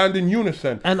should stand in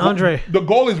unison. And Andre, the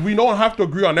goal is we don't have to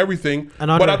agree on everything.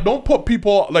 And Andre, but I don't put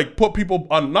people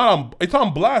on it's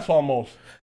on blast almost.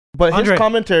 But Andre, his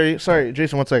commentary, sorry,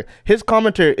 Jason, one second. His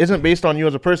commentary isn't based on you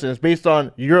as a person. It's based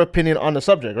on your opinion on the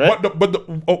subject, right?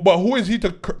 But who is he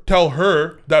to tell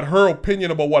her that her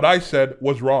opinion about what I said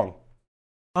was wrong?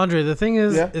 Andre, the thing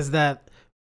is that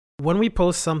when we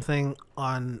post something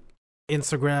on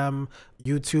Instagram,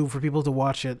 YouTube for people to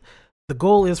watch it, the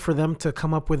goal is for them to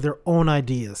come up with their own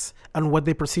ideas and what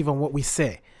they perceive on what we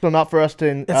say. So not for us to,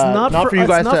 it's not for you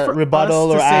guys to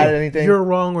rebuttal or add anything, you're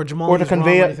wrong or Jamal or to is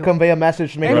wrong convey a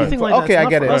message to make anything like that. Okay, I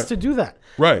get it. It's not for us to do that.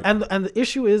 Right. And the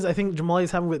issue is, I think Jamali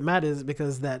is having with Matt is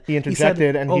because that he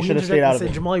interjected and he should have stayed out of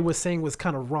it. Jamali was saying was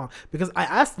kind of wrong because I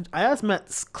asked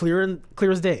Matt clear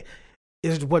as day,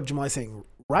 is what Jamali saying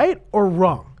right or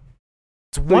wrong?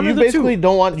 So you basically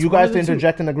don't want you guys to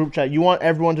interject in the group chat. You want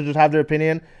everyone to just have their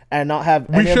opinion and not have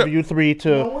any of you three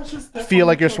to feel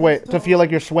like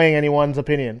you're swaying anyone's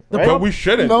opinion. Right? But we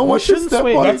shouldn't. No one should step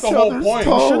on That's the whole point.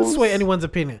 We shouldn't sway anyone's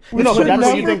opinion. No, but that's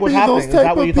what you think was happening. Is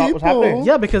that what you thought was happening?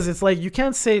 Yeah, because it's like you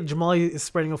can't say Jamali is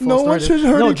spreading a false narrative.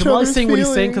 No, Jamali's saying what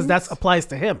he's saying because that applies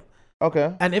to him.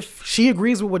 Okay. And if she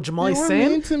agrees with what Jamali's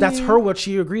saying, that's her what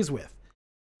she agrees with.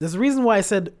 There's a reason why I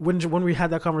said when we had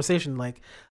that conversation, like,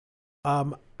 I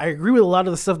agree with a lot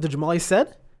of the stuff that Jamali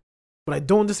said, but I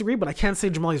don't disagree. But I can't say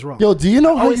Jamali's wrong. Yo, do you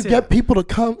know how always you say get that. people to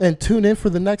come and tune in for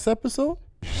the next episode?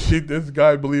 See this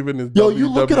guy believing his. Yo, you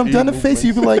look at him WWE down the face,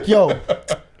 you be movement. like, yo,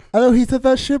 I know he said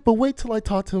that shit, but wait till I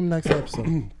talk to him next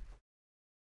episode.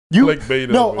 You Clickbait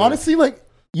no, over honestly, like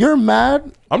you're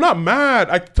mad. I'm not mad.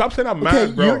 I stop saying I'm Okay,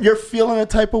 mad, bro. you're feeling a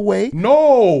type of way.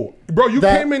 No, bro, you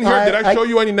That came in here. Did I show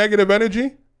you any negative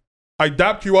energy? I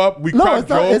dapped you up. We No, cracked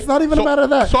jokes. it's not even a matter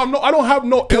of that. So I don't have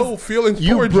no ill feelings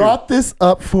You towards brought this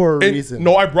up for a you. reason.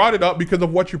 No, I brought it up because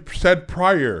of what you said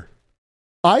prior.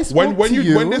 I spoke When to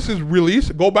you. when this is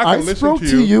released, go back I and listen spoke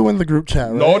to you. in the group chat.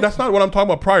 Right? No, that's not what I'm talking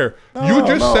about prior. No, you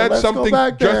just no, said let's go something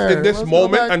back just there. in this Let's go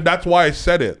moment, back. and that's why I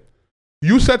said it.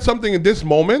 You said something in this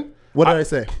moment. What did I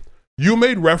say? You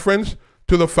made reference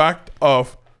to the fact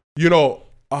of,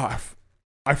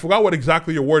 I forgot what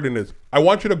exactly your wording is. I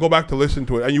want you to go back to listen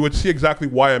to it, and you would see exactly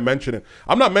why I mentioned it.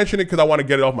 I'm not mentioning it because I want to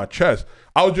get it off my chest.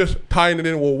 I was just tying it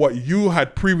in with what you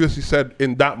had previously said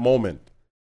in that moment.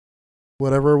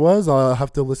 Whatever it was, I'll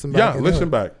have to listen back. Yeah, and listen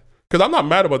do it. back. Because I'm not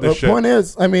mad about this The shit. point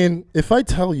is, I mean, if I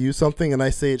tell you something and I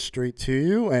say it straight to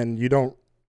you and you don't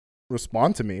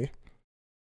respond to me,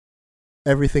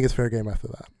 everything is fair game after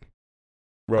that.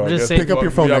 Bro, I'm I just guess saying- Pick up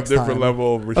your phone we have next different time.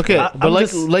 level of respect. Okay, I- but I'm like,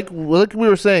 just- like we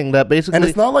were saying that basically. And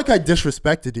it's not like I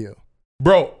disrespected you.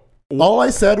 Bro, All I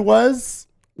said was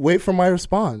wait for my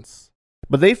response.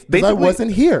 but they 'Cause basically I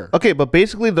wasn't here. Okay, but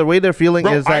basically the way they're feeling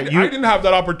bro is I that you. didn't have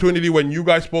that opportunity when you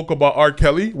guys spoke about R.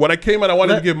 Kelly. When I came and I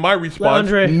wanted Let- to give my Let response.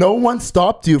 Andre, No one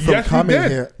stopped you from Yes, you coming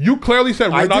did. here. You clearly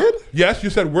said we're I not. did? Yes, you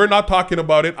said we're not talking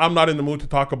about it. I'm not in the mood to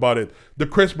talk about it. The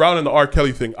Chris Brown and the R.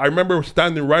 Kelly thing. I remember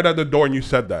standing right at the door and you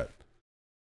said that.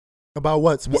 About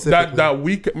what specifically? That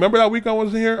week. Remember that week I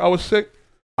wasn't here? I was sick.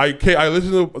 I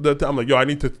listened to I'm like, yo, I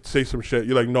need to say some shit.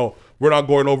 You're like, no, we're not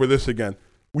going over this again.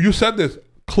 You said this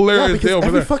clear Yeah, as because day over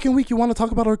every there. fucking week you want to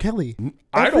talk about R. Kelly.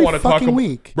 I don't Every want to talk fucking about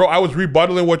week. bro. I was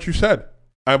rebuttaling what you said,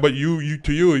 but you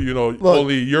Look.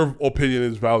 only your opinion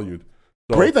is valued.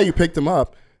 So, Great that you picked him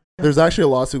up. There's actually a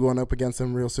lawsuit going up against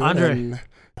him real soon. Andre. And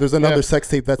there's another Yeah. sex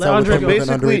tape that's Let out with Andre him go. with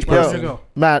an Basically, underage yo, Andre, person. go.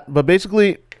 Matt, but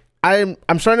basically, I'm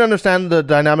starting to understand the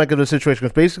dynamic of the situation.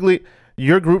 Because basically,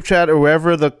 your group chat or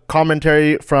wherever the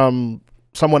commentary from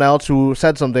someone else who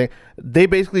said something, they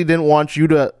basically didn't want you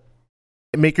to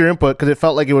make your input because it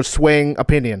felt like it was swaying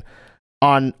opinion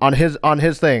on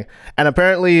his thing. And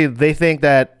apparently, they think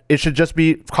that it should just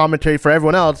be commentary for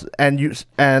everyone else,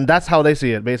 and that's how they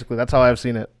see it. Basically, that's how I've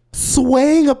seen it.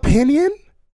 Swaying opinion?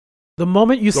 the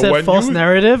moment you So said when false you-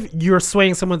 narrative, you're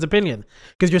swaying someone's opinion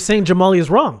because you're saying Jamali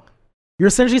is wrong. You're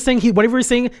essentially saying whatever he's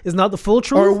saying is not the full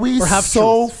truth Are we or half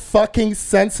so truth. fucking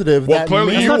sensitive well, that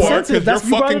clearly me- you not are sensitive. because That's-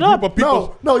 your you brought fucking it up. group of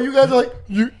people. No, you guys are like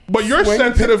you. But you're swaying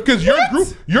sensitive because your What?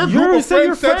 group You of said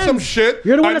your friends said some friends. shit.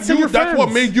 You're the one and that said your that's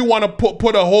what friends. made you want to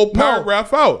put a whole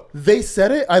paragraph out. They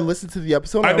said it. I listened to the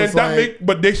episode. And I then was that like, make,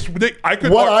 but they I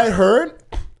could. what I heard,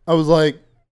 I was like,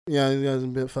 yeah, you guys are a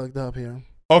bit fucked up here.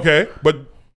 Okay, but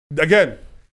again,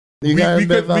 You we guys a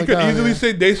bit could fucked up easily here.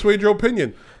 say they swayed your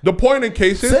opinion. The point in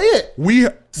case is Say it. we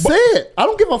Say it. I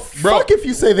don't give a Bro. fuck if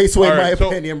you say they swayed All right, my so-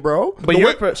 opinion, bro. But The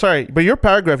your way- but your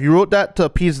paragraph, you wrote that to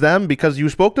appease them because you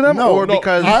spoke to them, No, or no,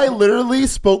 because I literally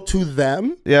spoke to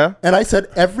them yeah, and I said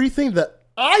everything that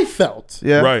I felt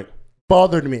yeah, right.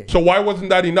 bothered me. So why wasn't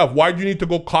that enough? Why do you need to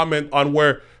go comment on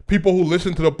where people who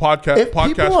listen to the podcast If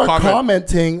people are comment?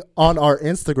 commenting on our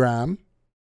Instagram,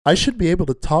 I should be able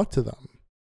to talk to them.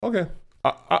 Okay,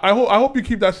 I hope you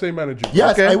keep that same energy.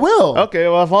 Yes, Okay. I will. Okay,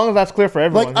 well, as long as that's clear for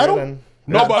everyone. Like, I here, don't- then-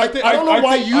 No, but I think I don't know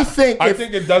why think- you think I if,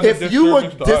 think it does a if you would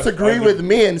disservice to us. disagree I with think-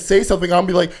 me and say something, I'll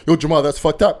be like, yo, Jamal, that's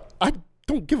fucked up. I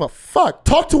don't give a fuck.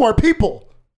 Talk to our people.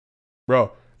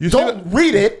 bro. You see that? Don't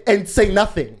read it and say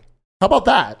nothing. How about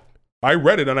that? I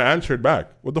read it and I answered back.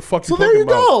 What the fuck? So you there talking you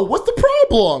about? go. What's the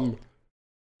problem?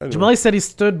 Anyway. Jamali said he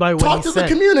stood by what Talk he to said. the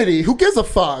community. Who gives a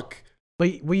fuck? But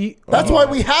we That's why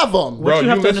we have them. What Bro, you you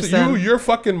have to listen, understand- your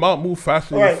fucking mouth move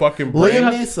faster than All your right, fucking brain. Liam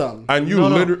have- Neeson. And you No,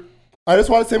 no. literally. I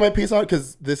just want to say my piece on it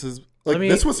because this is like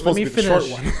this was supposed to be the short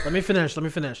one. Let me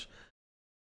finish.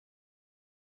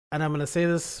 And I'm gonna say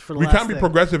this for the We last can't be thing.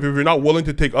 progressive if you're not willing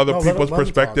to take other No, let him- people's let him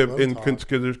perspective talk, let in him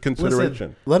talk.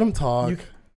 consideration. Let him talk. You-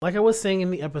 Like I was saying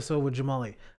in the episode with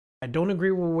Jamali, I don't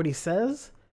agree with what he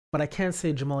says, but I can't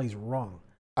say Jamali's wrong.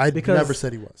 I because- never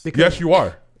said he was. Because Yes, you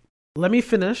are. let me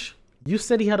finish. You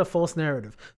said he had a false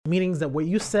narrative, meaning that what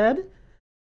you said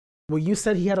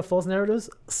he had a false narrative.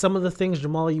 Some of the things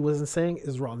Jamali wasn't saying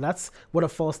is wrong. That's what a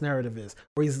false narrative is,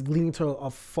 where he's leading to a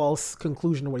false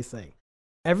conclusion of what he's saying.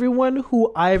 Everyone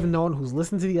who I've known who's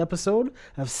listened to the episode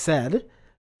have said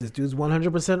this dude's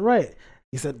 100% right.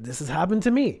 He said, this has happened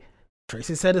to me.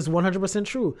 Tracy said it's 100%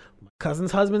 true. My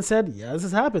cousin's husband said, yeah, this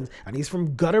has happened. And he's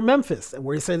from gutter Memphis,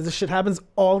 where he said this shit happens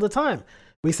all the time.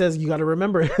 But he says, you got to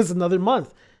remember, it's another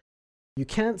month. You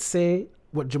can't say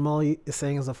what Jamal is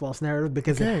saying is a false narrative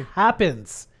because it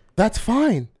happens. That's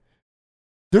fine.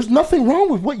 There's nothing wrong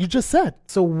with what you just said.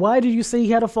 So why did you say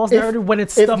he had a false narrative when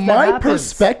it's stuff that happens? If my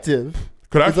perspective...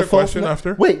 Could I ask a question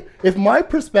after? Wait, if my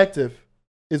perspective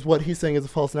is what he's saying is a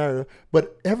false narrative,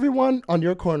 but everyone on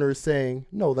your corner is saying,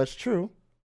 no, that's true,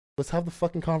 let's have the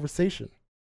fucking conversation.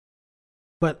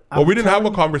 But we didn't have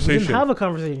a conversation. We didn't have a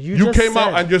conversation. You came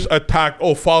out and just attacked,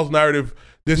 false narrative.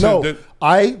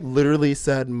 I literally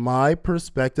said my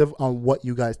perspective on what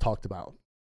you guys talked about.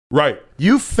 Right.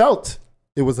 You felt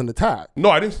it was an attack. No,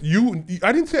 I didn't.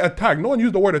 I didn't say attack. No one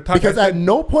used the word attack. Because at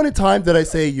no point in time did I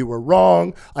say you were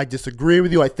wrong. I disagree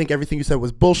with you. I think everything you said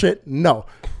was bullshit. No.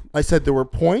 I said there were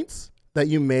points that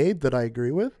you made that I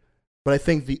agree with, but I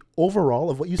think the overall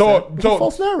of what you said was a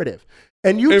false narrative.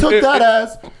 And you took that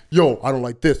as, yo, I don't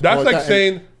like this. That's like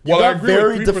saying, well, I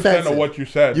agree with 3% of what you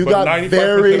said, but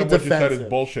 95% of what you said is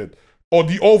bullshit. Or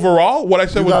the overall, what I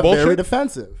said was bullshit. Very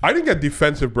defensive. I didn't get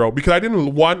defensive, bro, because I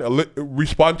didn't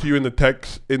respond to you in the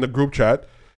text in the group chat.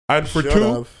 And for two,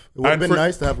 it would have been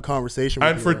nice to have a conversation with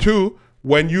you. And for two,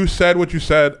 when you said what you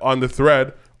said on the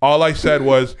thread, all I said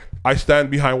was, I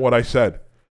stand behind what I said.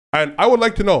 And I would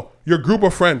like to know, your group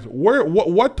of friends,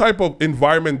 what type of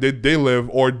environment did they live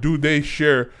or do they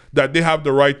share that they have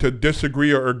the right to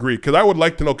disagree or agree? Because I would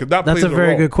like to know, because that's a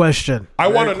very good question. I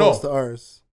want to know. Close to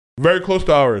ours. Very close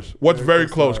to ours. What's very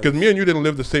close? Because me and you didn't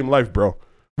live the same life, bro.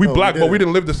 We black, but we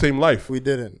didn't live the same life. We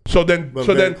didn't. So then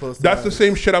that's the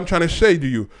same shit I'm trying to say to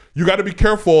you. You got to be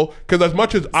careful, because as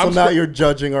much as I'm... So now you're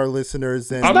judging our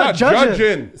listeners. And I'm not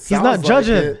judging. He's not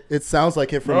judging. It sounds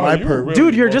like it from my perspective.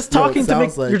 Dude, you're just talking to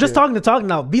make... You're just talking to talk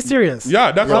now. Be serious.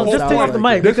 Yeah, that's the whole just take off the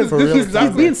mic.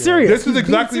 He's being serious. This is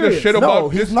exactly the shit about... No,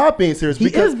 he's not being serious. He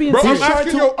is being serious. He's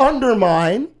trying to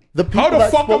undermine the people. How the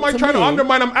fuck am I trying to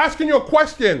undermine? I'm asking you a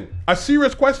question. A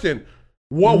serious question.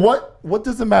 What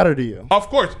does it matter to you? Of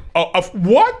course.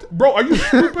 What? Bro, are you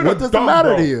stupid What does it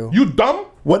matter to you? You dumb?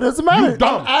 What does it matter? You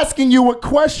dumb. I'm asking you a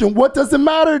question. What does it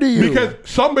matter to you? Because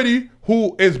somebody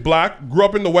who is black, grew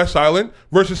up in the West Island,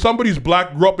 versus somebody who's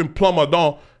black, grew up in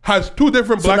Plumadon, has two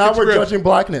different black experiences. So now we're judging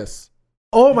blackness.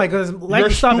 Oh my goodness! You're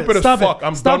stupid as fuck.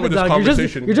 I'm done with this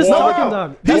conversation. You're just talking,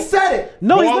 dog. He said it.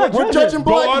 No, he's not. We're judging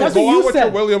blackness. Go on with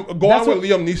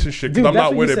Liam Neeson shit, because I'm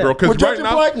not with it, bro. We're judging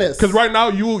blackness. Because right now,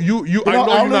 you I know you're not that stupid.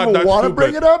 I don't even want to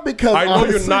bring it up because I know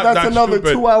you're not that's another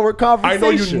 2-hour conversation. I know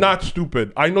you're not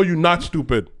stupid. I know you're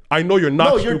not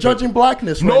stupid. No, you're judging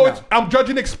blackness right now. I'm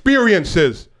judging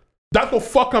experiences. That's the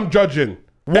fuck I'm judging.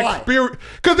 Why?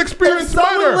 Because experience matter.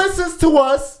 If someone listens to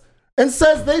us and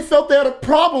says they felt they had a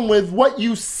problem with what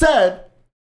you said,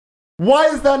 why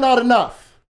is that not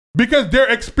enough? Because their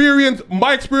experience,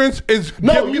 my experience is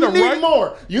no, you need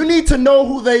more. You need to know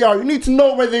who they are. You need to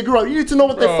know where they grew up. You need to know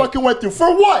what they fucking went through.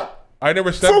 For what? I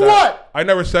never said that. For what? I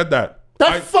never said that.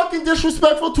 That's fucking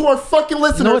disrespectful to our fucking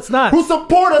listeners. No, it's not. Who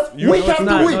support us week after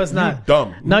week. No, it's not. You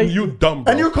dumb. You dumb,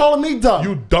 bro. And you're calling me dumb.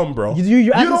 You dumb, bro.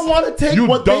 You don't want to take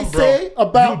what they say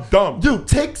about... You dumb. Dude,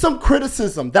 take some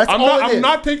criticism. That's all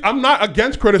it is. I'm not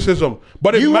against criticism,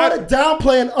 but you want to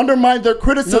downplay and undermine their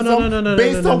criticism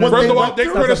based on what they went through.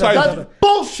 They criticize. That's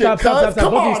bullshit, cuz.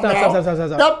 Come on now.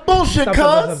 That bullshit,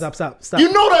 cuz. Stop.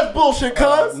 You know that's bullshit,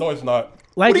 cuz. No, it's not.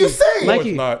 What are you saying?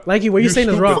 Likey, what you saying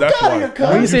is wrong. Get out of here, cuz.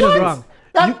 What you saying is wrong.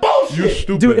 That's bullshit. You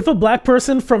stupid. Dude, if a black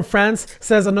person from France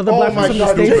says another black person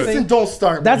from the States... Jason, don't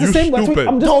start. That's the same...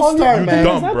 Stupid. Don't start, man.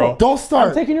 Dumb, bro. Don't start.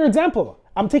 I'm taking your example.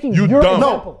 I'm taking your dumb.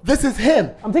 example. No, this is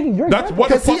him. I'm taking your That's example. what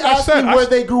the Because he fuck I asked said. me where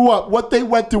they grew up, what they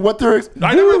went through, what their...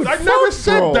 I never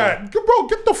said that. Bro,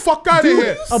 get the fuck out of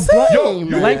here. Yo, you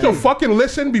need to fucking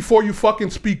listen before you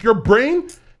fucking speak. Your brain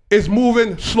is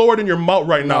moving slower than your mouth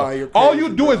right now. All you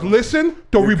do is listen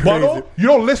to rebuttal. You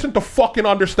don't listen to fucking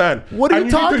understand. What are you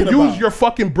talking about? You need to use your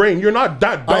fucking brain. You're not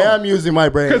that dumb. I am using my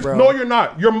brain, bro. No, you're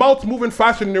not. Your mouth's moving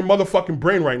faster than your motherfucking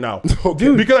brain right now.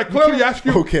 Okay. Because I clearly asked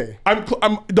you. Okay.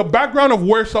 The background of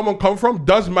where someone comes from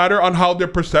does matter on how their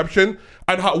perception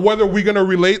and whether we're going to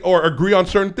relate or agree on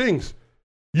certain things.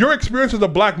 Your experience as a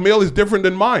black male is different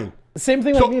than mine. The same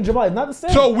thing like me and Jamal. It's not the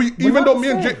same. So even though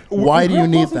me and Jay... Why do you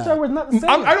need that?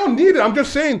 I don't need it. I'm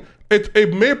just saying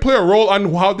it may play a role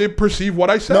on how they perceive what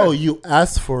I said. No, you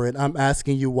asked for it. I'm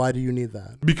asking you, why do you need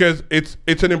that? Because it's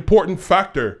an important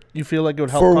factor. You feel like it would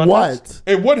help for context?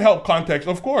 what? It would help context,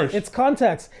 of course. It's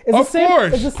context. It's Of the same,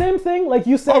 course. It's the same thing like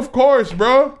you said. Of course,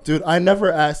 bro. Dude, I never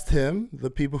asked him, the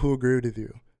people who agreed with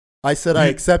you. I said I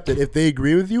accept it. If they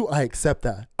agree with you, I accept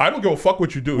that. I don't give a fuck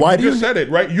what you do. Why you do just you- said it,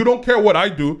 right? You don't care what I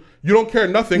do. You don't care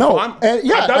nothing. No, So I'm,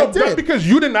 yeah, I did. That's because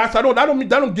you didn't ask. That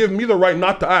don't give me the right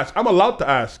not to ask. I'm allowed to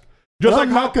ask. Just But like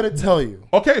I'm not going to tell you.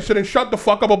 Okay, so then shut the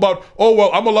fuck up about, oh, well,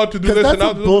 I'm allowed to do 'Cause this. that's and a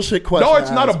I'll do bullshit question No, to it's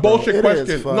not ask, a bro. bullshit It is,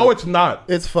 question. fuck. No, it's not.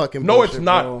 It's fucking No, bullshit, it's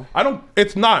not. bro. I don't,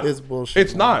 it's not. It's bullshit,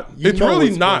 It's bro. not. You It's know really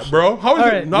it's not, bullshit. bro. How is All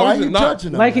it? right. How Why is are it you not?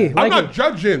 judging them? Mikey, man? I'm not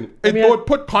judging. It mean, would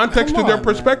put context Come to their on,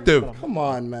 perspective. man. Come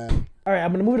on, man. All right,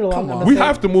 I'm gonna move it along. Come I'm on. gonna We say-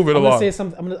 have to move it I'm gonna along. say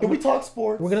something. Can we talk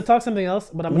sports? We're gonna talk something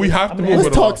else, but We have to move Let's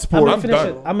it talk along. I'm sports. gonna I'm finish done.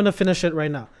 it. I'm gonna finish it right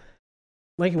now.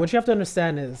 Like, what you have to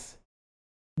understand is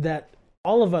that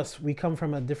all of us, we come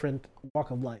from a different walk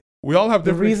of life. We all have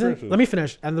The different reason, experiences. let me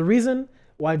finish. And the reason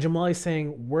why Jamal is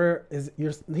saying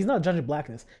he's not judging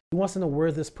blackness. He wants to know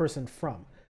where this person from.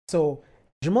 So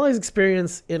Jamal's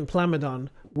experience in Plamadon,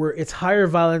 where it's higher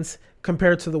violence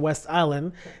compared to the West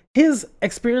Island, his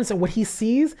experience and what he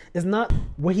sees is not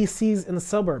what he sees in the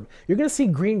suburb. You're gonna see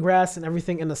green grass and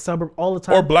everything in the suburb all the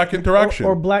time, Or black interaction.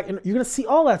 or black. You're gonna see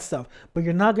all that stuff, but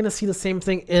you're not gonna see the same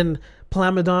thing in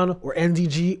Plamadon or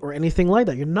NDG or anything like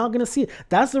that. You're not gonna see it.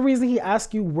 That's the reason he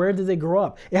asked you where did they grow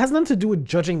up. It has nothing to do with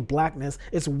judging blackness.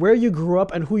 It's where you grew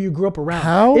up and who you grew up around.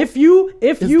 How If you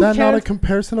Is that can't, not a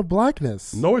comparison of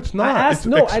blackness? No, it's not. I asked, it's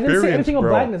no, I experience, didn't say anything about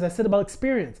bro. blackness. I said about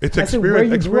experience. It's I said where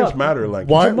experience. you grew Experience up. matter. Like,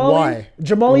 Why?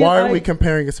 Jamali Why and are we I-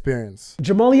 comparing experience?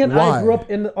 Jamali and Why? I grew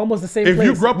up in almost the same if place.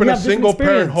 you grew up We in a have different single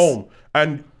parent experience. home,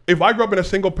 and if I grew up in a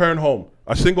single parent home,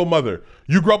 a single mother,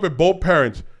 you grew up with both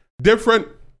parents, different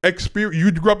experience.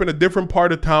 You grew up in a different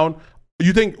part of town.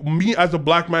 You think me as a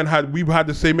black man we've had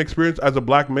the same experience as a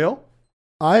black male?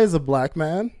 I, as a black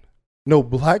man, no,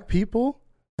 black people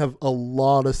have a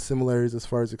lot of similarities as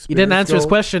far as experience. You didn't answer his goes.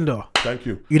 question though. Thank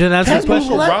you. You didn't answer his Can you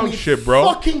question. let around me shit, bro.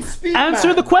 Fucking speak, Answer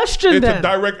man? the question It's then. a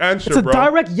direct answer, It's a bro.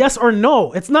 direct yes or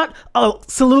no. It's not a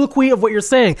soliloquy of what you're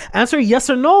saying. Answer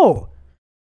yes or no.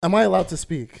 Am I allowed to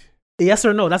speak? Yes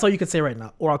or no. That's all you can say right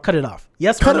now. Or I'll cut it off.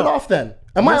 Yes Cut or it no. off then.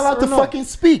 Am I Yes allowed or to no? fucking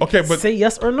speak? Okay, but Say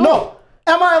yes or no. No.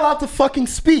 Am I allowed to fucking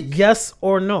speak? Yes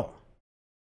or no.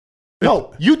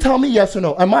 No. You tell me yes or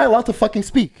no. Am I allowed to fucking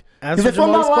speak? Answer Because if I'm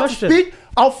not Jamal's allowed question. to speak,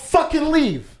 I'll fucking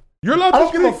leave. you're allowed I to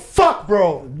don't give a speak. fuck,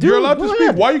 bro. You're allowed to go speak.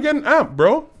 ahead. Why are you getting amped,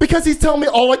 bro? Because he's telling me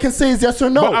all I can say is yes or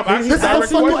no. But I'm asking This is a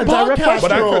direct fucking question. podcast,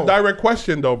 But bro. that's a direct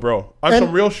question, though, bro. On And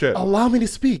some real shit. Allow me to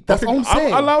speak. That's Okay, all I'm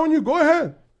saying. allowing you. Go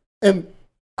ahead. And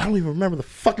I don't even remember the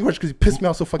fucking question because you pissed me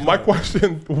off so fucking My hard.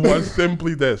 question was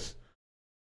simply this: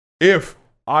 if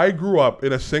I grew up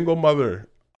in a single mother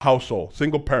household,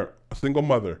 single parent, a single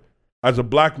mother, as a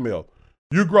black male,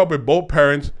 you grew up with both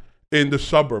parents in the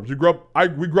suburbs. We grew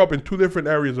up in two different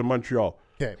areas of Montreal.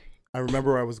 Okay. I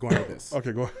remember where I was going with this.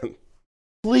 Okay, go ahead.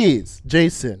 Please,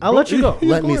 Jason. I'll let you go.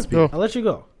 Let go me ahead. speak. I'll let you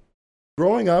go.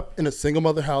 Growing up in a single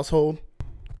mother household,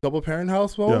 double parent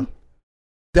household, Yeah.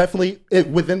 definitely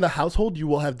within the household, you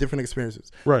will have different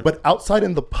experiences. Right. But outside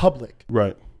in the public,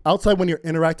 Right. outside when you're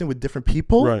interacting with different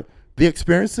people, Right. the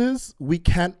experiences, we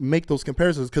can't make those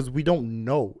comparisons because we don't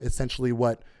know essentially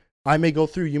what I may go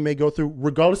through, you may go through,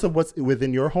 regardless of what's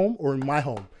within your home or in my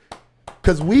home.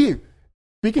 Because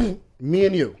speaking me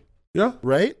and you, Yeah.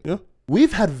 right? Yeah.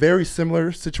 We've had very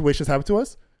similar situations happen to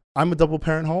us. I'm a double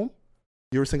parent home.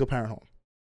 You're a single parent home.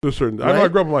 To a certain. I know I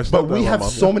Right? grew up with my stepdad. But we and my have mom,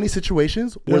 so yeah. many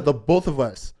situations Yeah. where the both of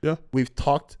us, Yeah. we've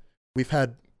talked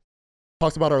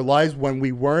about our lives when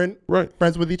we weren't Right.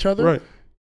 friends with each other, Right.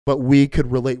 but we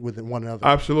could relate with one another.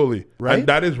 Absolutely. Right? And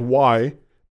that is why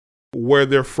where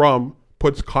they're from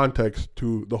puts context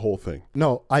to the whole thing.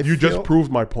 No, You just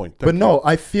proved my point. But no,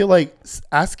 I feel like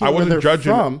asking I where wasn't they're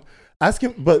judging. from,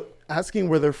 asking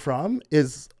where they're from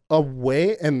is a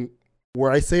way, and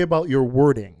where I say about your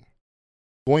wording,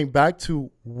 going back to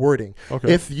wording.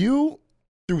 Okay. If you,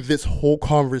 through this whole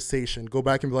conversation, go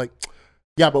back and be like,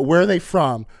 yeah, but where are they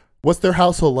from? What's their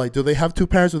household like? Do they have two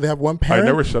parents? Do they have one I parent?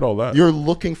 never said all that. You're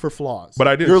looking for flaws. But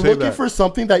I didn't You're say looking that. for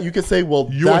something that you can say, well,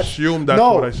 You assume that's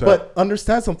no, what I said. but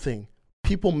understand something.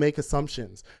 People make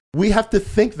assumptions. We have to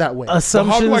think that way. So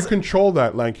how do I Assumptions. control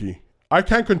that, Lanky? I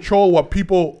can't control what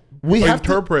people We have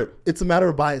to- interpret. It's a matter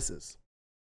of biases.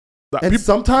 That And people,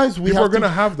 sometimes we people have are going to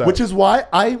have that. Which is why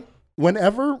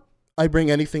whenever I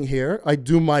bring anything here, I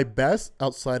do my best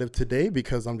outside of today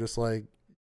because I'm just like,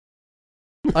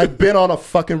 I've been on a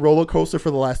fucking roller coaster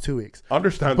for the last 2 weeks.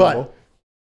 understandable.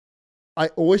 I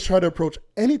always try to approach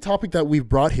any topic that we've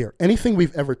brought here, anything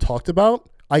we've ever talked about,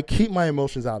 I keep my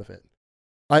emotions out of it.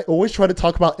 I always try to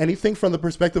talk about anything from the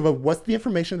perspective of what's the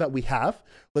information that we have.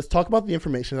 Let's talk about the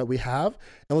information that we have,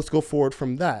 and let's go forward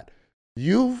from that.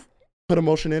 You've put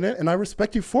emotion in it, and I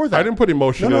respect you for that. I didn't put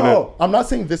emotion in it. No. I'm not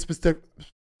saying this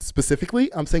specifically.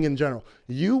 I'm saying in general.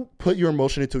 You put your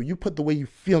emotion into it. You put the way you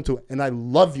feel into it. And I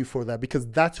love you for that because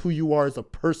that's who you are as a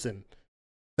person.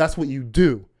 That's what you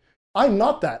do. I'm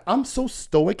not that. I'm so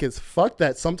stoic as fuck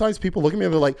that sometimes people look at me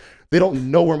and they're like, they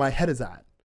don't know where my head is at.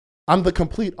 I'm the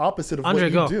complete opposite of Andre,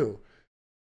 what you do.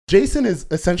 Jason is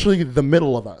essentially the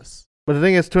middle of us. But the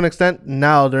thing is, to an extent,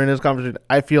 now during this conversation,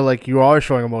 I feel like you are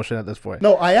showing emotion at this point.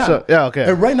 No, I am. So, yeah, okay.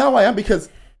 And right now I am because,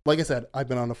 like I said, I've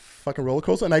been on a fucking roller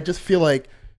coaster and I just feel like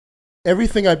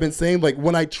everything I've been saying, like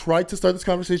when I tried to start this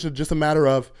conversation, it's just a matter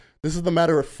of, this is the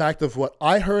matter of fact of what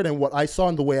I heard and what I saw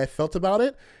and the way I felt about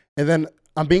it. And then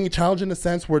I'm being challenged in a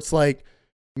sense where it's like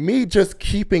me just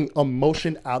keeping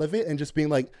emotion out of it and just being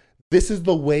like, this is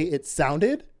the way it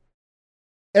sounded.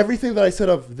 Everything that I said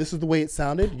of this is the way it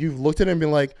sounded, you've looked at it and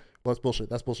been like, well, that's bullshit.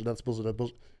 That's bullshit. That's bullshit. That's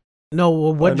bullshit. No,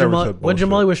 well, what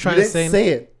Jamali was trying You to didn't say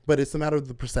it, but it's a matter of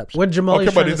the perception. What Jamali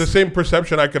Okay, but it's the same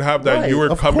perception I could have that Right, you were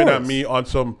of coming at course. me on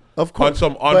some Of course. on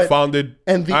some But- unfounded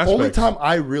And the only aspects. time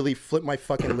I really flip my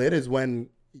fucking lid is when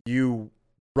you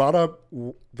brought up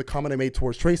the comment I made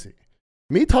towards Tracy.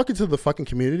 Me talking to the fucking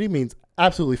community means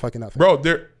absolutely fucking nothing. Bro,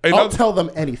 there I'll tell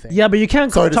them anything. Yeah, but you can't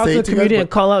Sorry to talk say to it the to you community guys, and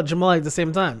call out Jamali at the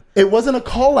same time. It wasn't a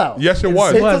call out. Yes, it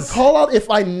was. It's was. a call out if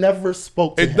I never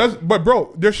spoke to It him. does, but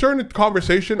bro, there's certain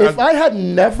conversation. If I had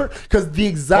never, because the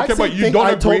exact Okay, but same you thing don't I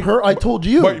agree- told her, I told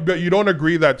you. but you don't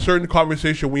agree that certain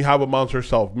conversation we have amongst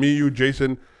ourselves, me, you,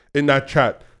 Jason, in that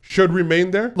chat, should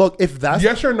remain there. Look, if that's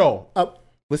Yes or no?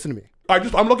 listen to me.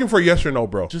 I'm looking for a yes or no,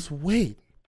 bro. Just wait.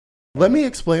 Let me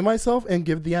explain myself and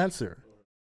give the answer.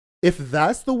 If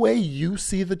that's the way you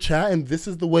see the chat and this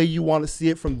is the way you want to see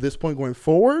it from this point going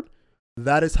forward,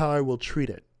 that is how I will treat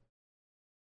it.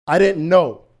 I didn't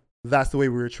know that's the way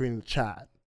we were treating the chat.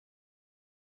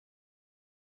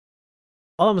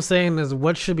 All I'm saying is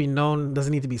what should be known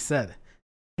doesn't need to be said.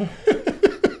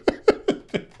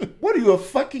 What are you, a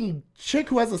fucking chick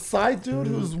who has a side dude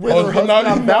who's with Oh, her so now husband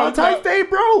on he's- Valentine's Day,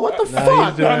 bro? What the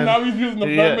fuck? Now he's using the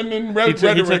feminine He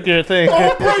took your thing.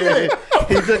 Oh, bring it.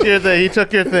 He took your thing. He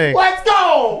took your thing. Let's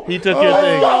go. He took your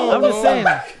thing.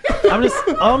 I'm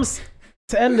just saying.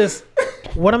 To end this,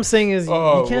 what I'm saying is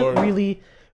Oh, you can't Lord. really.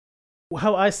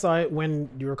 How I saw it when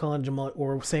you were calling Jamali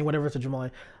or saying whatever to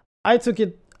Jamali, I took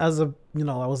it as a,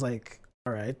 I was like,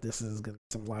 all right, this is gonna be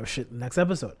some live shit in the next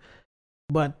episode.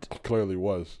 But Clearly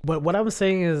was. what I'm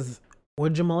saying is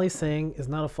what Jamali's saying is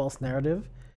not a false narrative.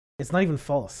 It's not even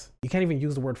false. You can't even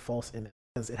use the word false in it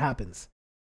because it happens.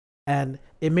 And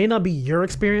it may not be your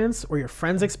experience or your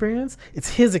friend's experience. It's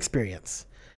his experience.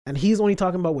 And he's only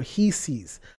talking about what he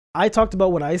sees. I talked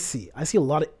about what I see. I see a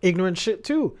lot of ignorant shit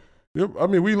too. I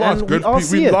mean, we lost And good we all people.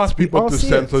 see We it. lost We people all to see it.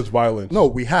 senseless violence. No,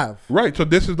 we have. Right. So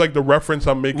this is like the reference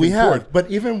I'm making We toward. have.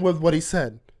 But even with what he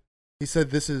said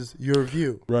this is your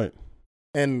view. Right.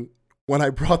 And when I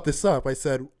brought this up, I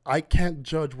said, I can't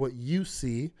judge what you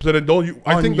see. So then don't you?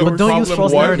 I On think the your- But don't use problem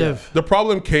false was narrative. the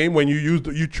problem came when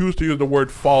you choose to use the word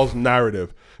false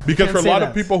narrative, because can't for a say lot of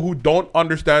that. people who don't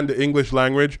understand the English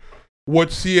language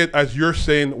would see it as you're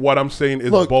saying what I'm saying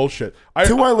is Look, bullshit.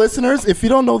 To our listeners, if you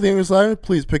don't know the English language,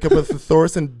 please pick up a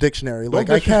thesaurus and dictionary. Don't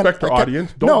disrespect the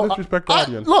audience. Don't disrespect the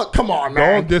audience. Look, come on,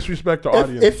 man. Don't disrespect the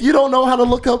audience. If you don't know how to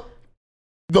look up,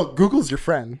 look, Google's your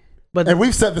friend. But And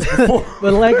we've said this before.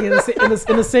 but like in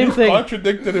the same He thing,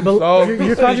 contradicted but himself.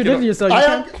 you're contradicting yourself. You I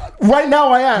am, can't, right now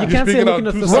I am. you can't say speaking looking out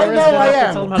at two thesaurus. Right now and I have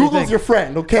to tell am. them how to Google's think. your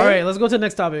friend, okay? All right, let's go to the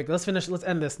next topic. Let's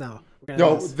end this now. We're gonna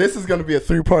Yo, end this. this is going to be a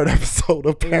 3-part episode,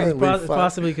 apparently. It Fuck.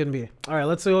 possibly couldn't be. All right,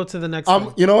 let's go to the next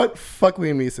one. You know what? Fuck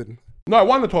Liam Neeson. No, I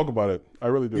want to talk about it. I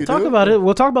really do. You Talk do? about it.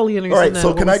 We'll talk about Liam Neeson. All right, and so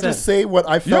what can we I said. just say what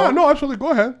I felt? Yeah, no, absolutely.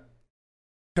 Go ahead.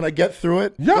 Can I get through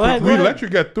it? Yeah, Go ahead, we go ahead. let you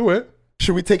get through it.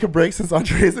 Should we take a break since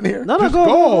Andre isn't here? No, Just go,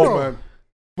 go, man.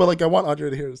 But like, I want Andre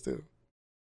to hear this too.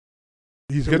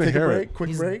 He's Should we gonna take a hear break? it. Quick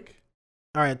He's- break.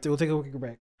 All right, we'll take a quick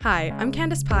break. Hi, I'm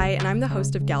Candace Pye, and I'm the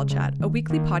host of Gal Chat, a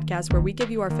weekly podcast where we give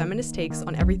you our feminist takes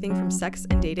on everything from sex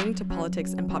and dating to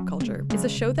politics and pop culture. It's a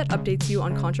show that updates you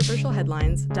on controversial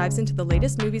headlines, dives into the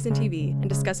latest movies and TV, and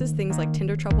discusses things like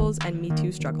Tinder troubles and Me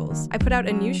Too struggles. I put out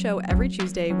a new show every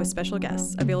Tuesday with special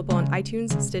guests, available on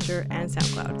iTunes, Stitcher, and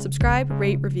SoundCloud. Subscribe,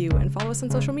 rate, review, and follow us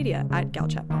on social media at Gal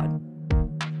Chat Pod.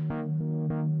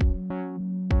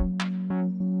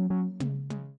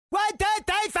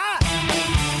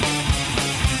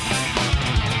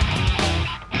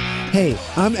 Hey,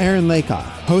 I'm Aaron Lakoff,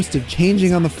 host of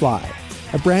Changing on the Fly,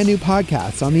 a brand new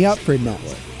podcast on the Upford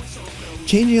Network.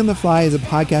 Changing on the Fly is a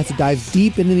podcast that dives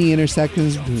deep into the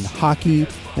intersections between hockey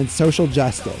and social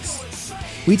justice.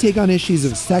 We take on issues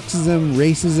of sexism,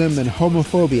 racism, and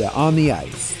homophobia on the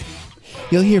ice.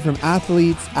 You'll hear from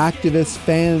athletes, activists,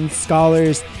 fans,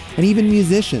 scholars, and even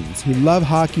musicians who love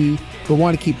hockey but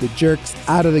want to keep the jerks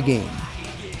out of the game.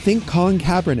 Think Colin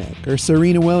Kaepernick or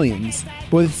Serena Williams,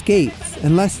 but with skates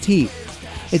and less teeth.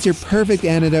 It's your perfect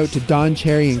antidote to Don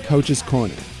Cherry and Coach's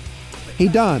Corner. Hey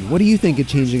Don, what do you think of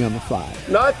Changing on the Fly?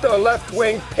 Not the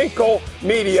left-wing pinko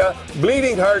media,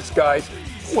 bleeding hearts guys.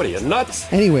 What are you,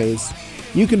 nuts? Anyways,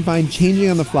 you can find Changing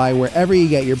on the Fly wherever you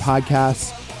get your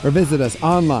podcasts or visit us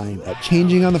online at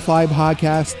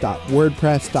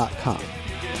changingontheflypodcast.wordpress.com.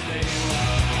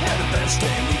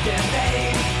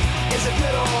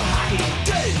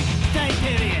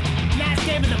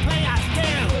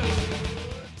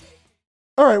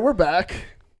 All right, we're back.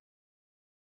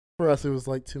 For us, it was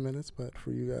like 2 minutes, but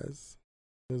for you guys,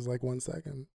 it was like 1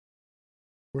 second.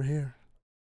 We're here.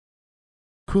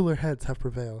 Cooler heads have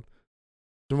prevailed.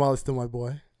 Jamal is still my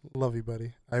boy. Love you,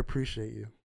 buddy. I appreciate you.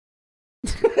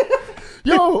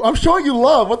 Yo, I'm showing you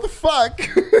love. What the fuck?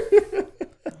 All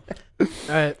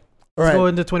right. All Let's right. go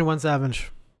into 21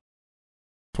 Savage.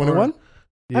 21?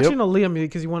 Actually, no, Liam,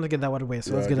 because you wanted to get that out of the way,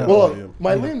 so let's get that go. out. Well, Liam.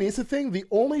 my Yeah. Liam Neeson thing, the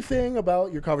only thing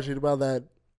about your conversation about that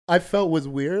I felt was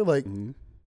weird. Like, Mhm.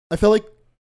 I felt like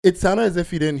it sounded as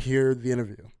if you didn't hear the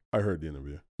interview. I heard the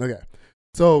interview. Okay.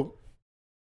 So,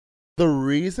 the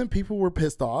reason people were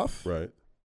pissed off, Right.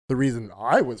 the reason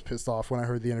I was pissed off when I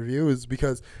heard the interview is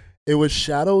because it was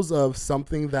shadows of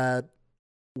something that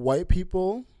white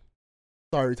people,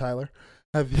 sorry, Tyler,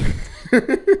 have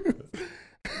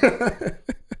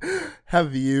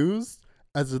have used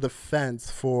as a defense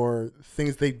for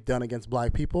things they've done against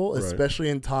black people, Right. especially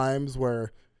in times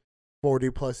where 40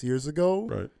 plus years ago,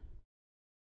 Right.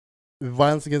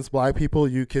 violence against black people,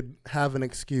 you could have an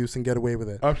excuse and get away with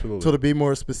it. Absolutely. So to be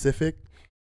more specific,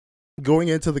 going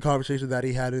into the conversation that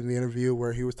he had in the interview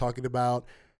where he was talking about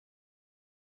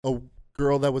a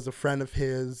girl that was a friend of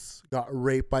his got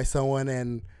raped by someone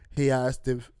and he asked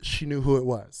if she knew who it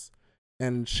was.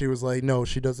 And she was like, no,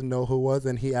 she doesn't know who it was.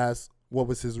 And he asked what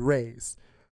was his race.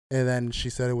 And then she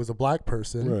said it was a black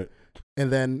person. Right.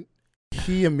 And then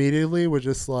he immediately was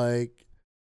just like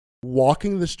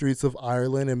walking the streets of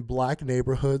Ireland in black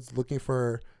neighborhoods looking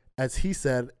for, as he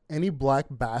said, any black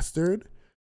bastard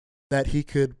that he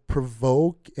could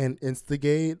provoke and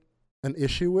instigate an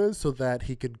issue with so that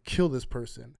he could kill this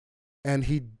person. And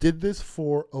he did this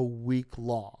for a week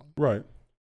long. Right.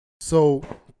 So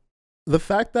the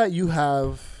fact that you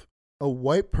have a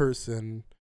white person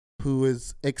who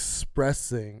is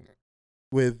expressing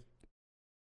with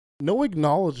no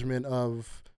acknowledgement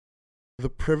of the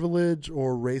privilege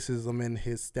or racism in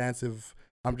his stance of,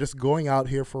 I'm just going out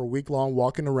here for a week long,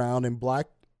 walking around in black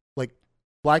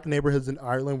neighborhoods in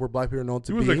Ireland where black people are known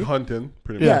to He was be. like hunting,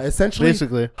 pretty Yeah, much. essentially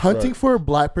Basically. hunting Right. for a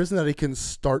black person that he can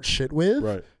start shit with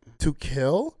Right. to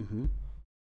kill. Mm-hmm.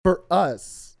 For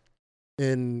us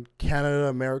in Canada,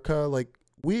 America, like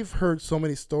we've heard so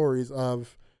many stories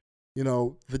of, you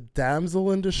know, the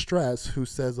damsel in distress who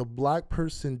says a black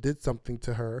person did something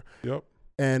to her, Yep.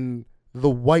 and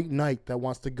the white knight that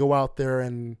wants to go out there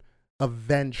and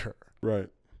avenge her. Right.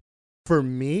 For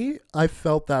me, I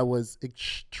felt that was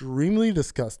extremely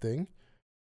disgusting,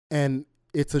 and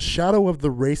it's a shadow of the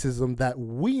racism that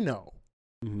we know.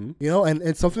 Mm-hmm. You know, and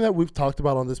it's something that we've talked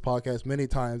about on this podcast many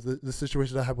times, the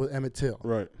situation that happened with Emmett Till.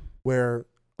 Right. Where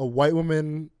a white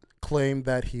woman claimed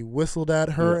that he whistled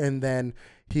at her Yeah. and then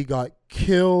he got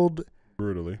killed,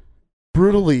 Brutally.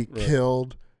 brutally Right.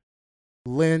 killed,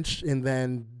 lynched, and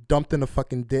then dumped in a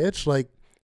fucking ditch. Like,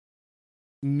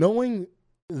 knowing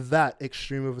that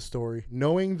extreme of a story,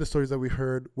 knowing the stories that we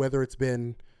heard, whether it's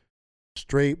been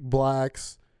straight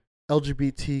blacks,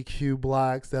 LGBTQ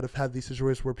blacks that have had these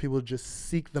situations where people just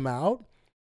seek them out,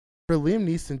 for Liam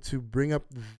Neeson to bring up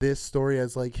this story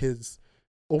as like his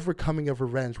overcoming of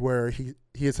revenge, where he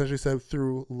essentially said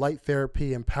through light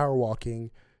therapy and power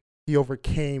walking, he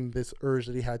overcame this urge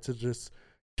that he had to just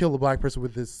kill a black person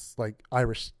with this like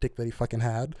Irish stick that he fucking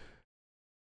had.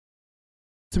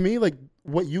 To me, like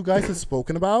what you guys have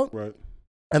spoken about, Right.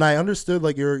 and I understood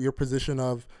like your position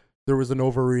of there was an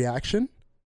overreaction,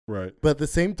 Right. but at the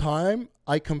same time,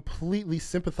 I completely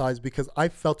sympathize because I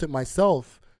felt it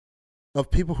myself. Of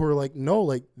people who are like, no,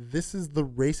 like this is the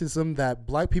racism that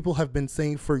black people have been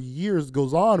saying for years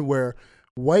goes on, where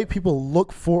white people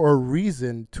look for a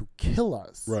reason to kill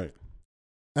us. Right.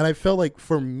 And I felt like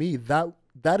for me, that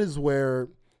is where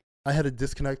I had a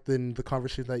disconnect in the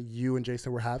conversation that you and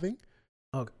Jason were having.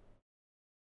 Okay.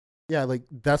 Yeah, like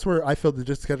that's where I felt the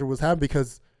disconnect was happening,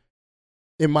 because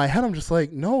in my head I'm just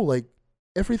like, no, like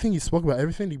everything you spoke about,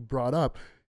 everything you brought up,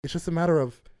 it's just a matter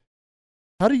of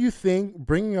how do you think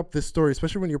bringing up this story,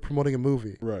 especially when you're promoting a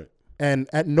movie, Right. and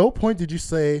at no point did you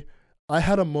say, I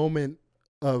had a moment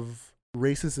of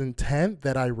racist intent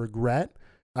that I regret.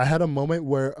 I had a moment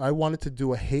where I wanted to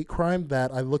do a hate crime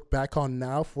that I look back on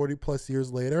now, 40 plus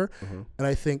years later, and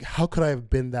I think, how could I have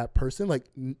been that person? Like,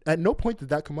 at no point did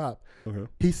that come up.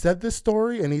 He said this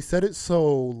story, and he said it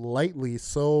so lightly,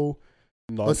 so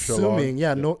assuming,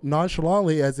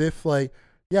 nonchalantly, as if like,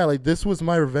 yeah, like this was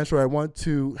my revenge, or I want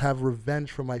to have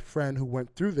revenge for my friend who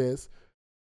went through this.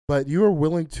 But you are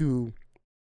willing to,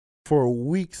 for a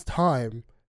week's time,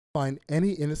 find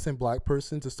any innocent black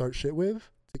person to start shit with,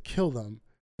 to kill them,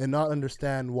 and not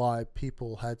understand why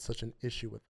people had such an issue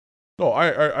with it. No,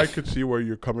 I could see where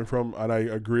you're coming from, and I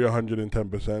agree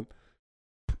 110%.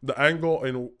 The angle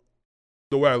and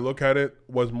the way I look at it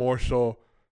was more so,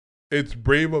 it's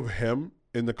brave of him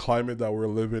in the climate that we're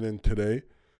living in today,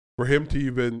 for him to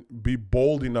even be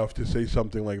bold enough to say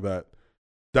something like that.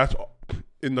 That's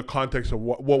in the context of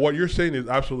what you're saying is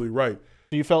absolutely right.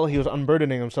 So you felt he was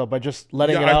unburdening himself by just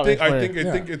letting it out? I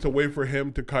think it's a way for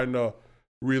him to kind of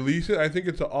release it. I think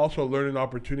it's also a learning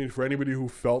opportunity for anybody who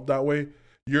felt that way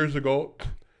years ago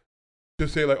to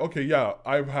say like, okay, yeah,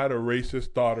 I've had a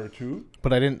racist thought or two,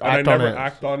 but I didn't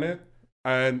act on it.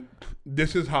 And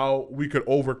this is how we could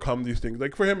overcome these things.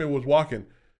 Like for him, it was walking.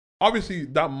 Obviously,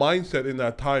 that mindset in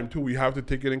that time too, we have to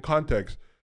take it in context.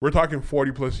 We're talking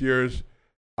 40 plus years,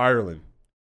 Ireland,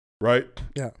 right?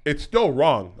 Yeah. It's still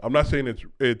wrong. I'm not saying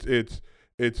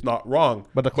it's not wrong.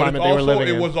 But the climate they were living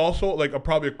in. It was also like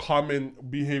probably a common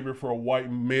behavior for a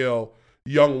white male,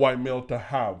 young white male to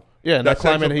have. Yeah, in that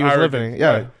climate he was living in.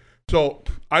 Yeah. Right? So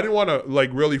I didn't want to like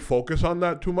really focus on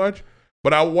that too much.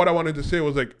 But what I wanted to say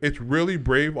was like, it's really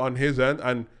brave on his end.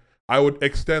 And I would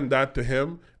extend that to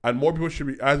him. And more people should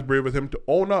be as brave as him to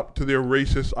own up to their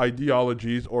racist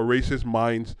ideologies or racist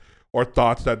minds or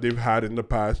thoughts that they've had in the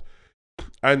past.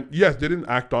 And yes, they didn't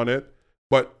act on it.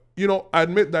 But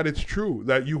admit that it's true,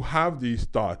 that you have these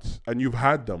thoughts and you've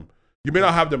had them. You may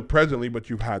not have them presently,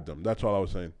 but you've had them. That's all I was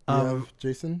saying.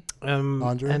 Jason?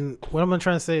 Andre? And what I'm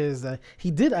trying to say is that he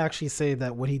did actually say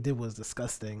that what he did was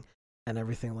disgusting and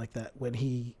everything like that, when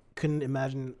he couldn't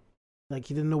imagine, like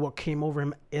he didn't know what came over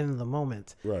him in the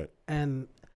moment. Right. And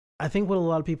I think what a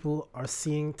lot of people are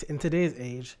seeing in today's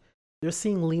age, they're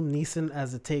seeing Liam Neeson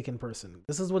as a taken person.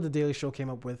 This is what the Daily Show came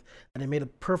up with, and they made a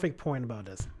perfect point about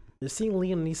this. They're seeing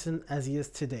Liam Neeson as he is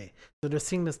today. So they're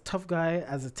seeing this tough guy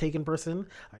as a taken person.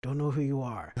 I don't know who you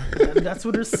are. And that's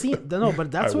what they're seeing. No, but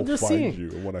that's what they're seeing.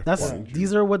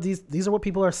 These are what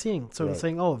people are seeing. So they're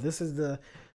saying, oh, this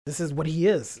is what he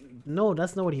is. No,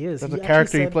 that's not what he is. That's a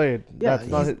character he played. Yeah, that's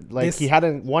not he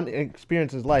hadn't one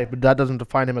experience in his life, but that doesn't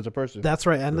define him as a person. That's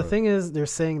right. And the thing is, they're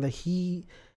saying that he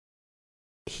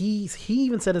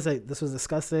even said this was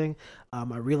disgusting.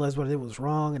 I realized what I did was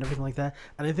wrong and everything like that.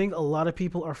 And I think a lot of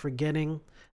people are forgetting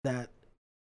that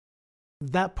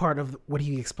part of what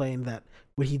he explained, that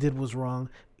what he did was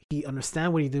wrong. He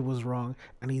understand what he did was wrong,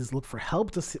 and he's looked for help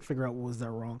to figure out what was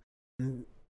that wrong. And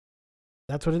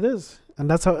that's what it is. And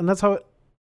that's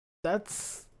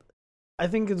I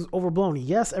think it's overblown.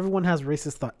 Yes, everyone has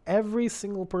racist thought. Every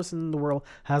single person in the world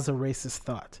has a racist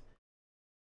thought.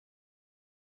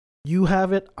 You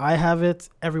have it, I have it,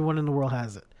 everyone in the world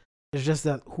has it. It's just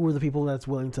that who are the people that's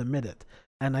willing to admit it?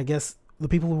 And I guess the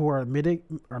people who are admitting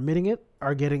it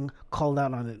are getting called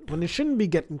out on it. When they shouldn't be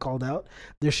getting called out,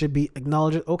 there should be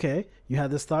acknowledged, okay, you had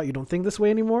this thought, you don't think this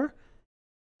way anymore?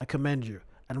 I commend you.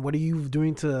 And what are you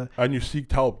doing to... And you seek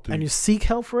help. And you seek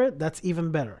help for it? That's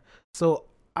even better. So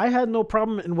I had no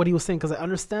problem in what he was saying because I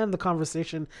understand the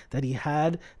conversation that he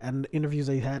had and the interviews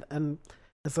that he had. And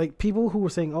it's like people who were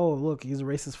saying, oh, look, he's a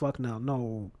racist fuck now.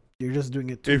 No, you're just doing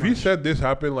it too much. If he said this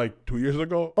happened like 2 years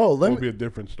ago, it would be a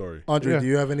different story. Andre, do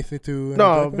you have anything to...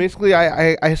 No, basically,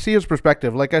 I see his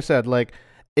perspective. Like I said, like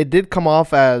it did come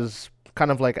off as kind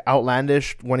of like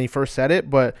outlandish when he first said it,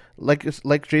 but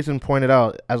like Jason pointed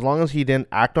out, as long as he didn't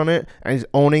act on it and he's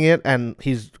owning it and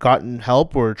he's gotten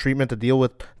help or treatment to deal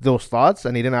with those thoughts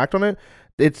and he didn't act on it,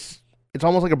 it's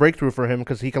almost like a breakthrough for him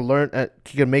because he can learn,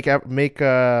 he can make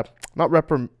not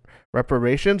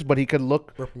reparations, but he could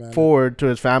look forward to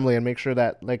his family and make sure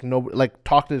that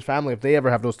talk to his family if they ever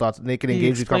have those thoughts and they can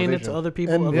engage these conversations. Explain it to other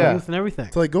people of youth and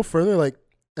everything. So like go further, like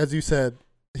as you said,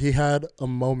 he had a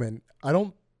moment.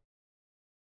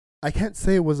 I can't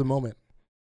say it was a moment.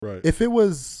 Right. If it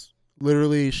was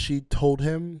literally she told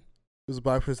him it was a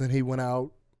black person, he went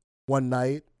out one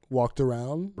night, walked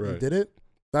around, and did it,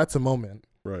 that's a moment.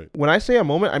 Right. When I say a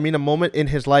moment, I mean a moment in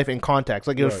his life in context.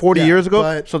 Like it was 40 years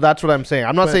ago, so that's what I'm saying.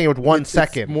 I'm not saying it was 1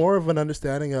 second. It's more of an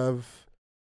understanding of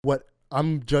what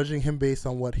I'm judging him based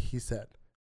on what he said.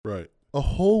 Right. A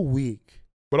whole week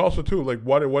But also too, like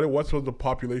what was the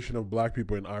population of black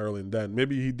people in Ireland then?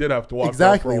 Maybe he did have to walk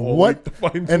Exactly. around for a whole What- week to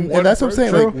find And one that's what I'm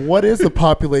saying. person. Like, what is the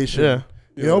population? Yeah.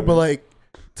 You know, Yeah. but like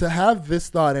to have this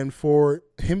thought and for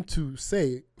him to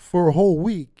say for a whole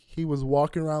week he was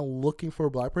walking around looking for a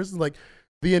black person, like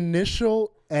the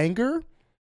initial anger,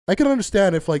 I can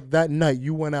understand if like that night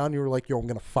you went out and you were like, yo, I'm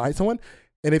gonna find someone.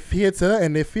 And if he had said that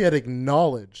and if he had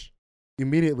acknowledged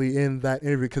immediately in that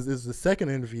interview, because this is the second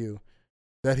interview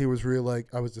that he was really like,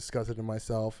 I was disgusted in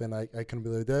myself and I couldn't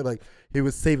believe that. Like he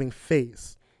was saving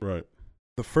face. Right.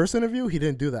 The first interview, he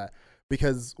didn't do that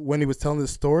because when he was telling this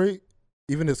story,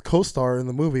 even his co-star in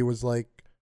the movie was like,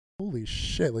 holy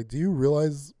shit, like, do you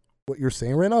realize what you're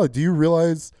saying right now? Like, do you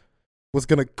realize what's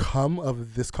going to come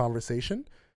of this conversation?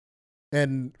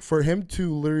 And for him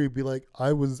to literally be like,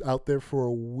 I was out there for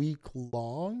a week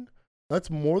long, that's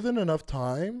more than enough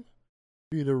time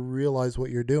for you to realize what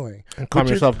you're doing. And calm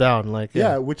Which is- yourself down. Like,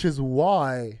 Yeah, which is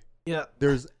why Yeah.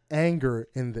 there's anger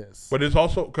in this. But it's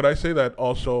also, could I say that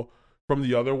also from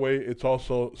the other way, it's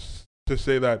also to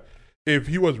say that if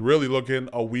he was really looking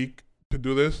a week to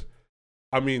do this,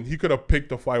 I mean, he could have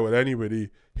picked a fight with anybody.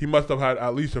 He must have had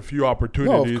at least a few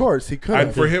opportunities. No, of course, he could.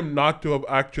 And for him not to have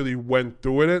actually went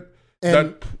through with it, And,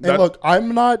 that- and look,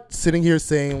 I'm not sitting here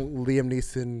saying Liam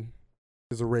Neeson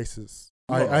is a racist.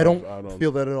 No, I don't I don't.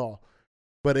 feel that at all.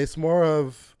 But it's more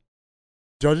of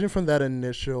judging from that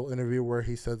initial interview where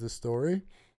he says this story,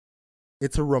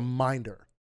 it's a reminder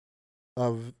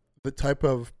of the type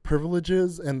of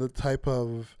privileges and the type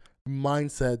of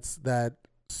mindsets that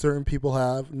certain people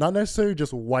have, not necessarily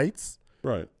just whites.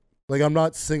 Right. Like, I'm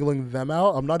not singling them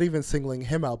out. I'm not even singling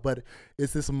him out, but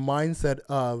it's this mindset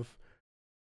of,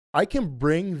 I can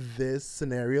bring this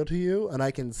scenario to you and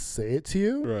I can say it to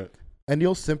you Right. and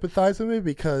you'll sympathize with me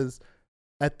because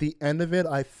at the end of it,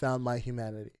 I found my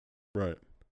humanity. Right.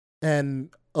 And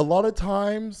a lot of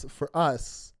times for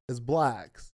us as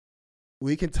blacks,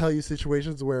 we can tell you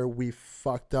situations where we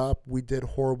fucked up, we did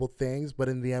horrible things, but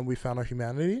in the end, we found our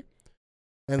humanity.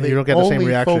 And they you don't get the only same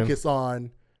reaction. focus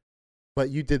on, but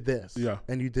you did this, Yeah.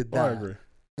 and you did Oh, I that. agree.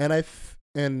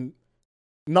 And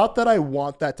not that I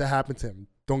want that to happen to him.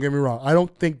 Don't get me wrong. I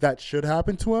don't think that should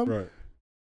happen to him. Right.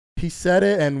 He said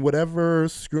it, and whatever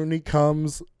scrutiny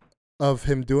comes of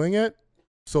him doing it,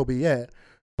 so be it.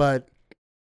 But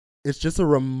it's just a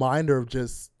reminder of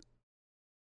just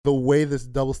the way this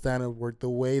double standard worked, the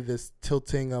way this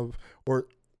tilting of, or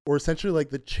essentially like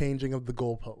the changing of the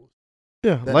goalpost.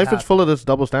 Yeah, that life is happened. full of this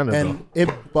double standard. And though.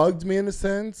 it bugged me in a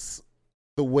sense,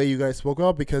 the way you guys spoke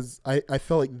about, because I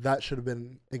felt like that should have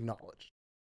been acknowledged.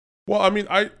 Well, I mean,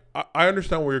 I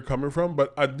understand where you're coming from,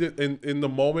 but I did in the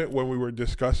moment when we were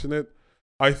discussing it,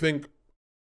 I think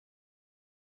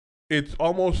it's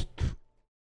almost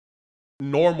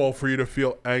normal for you to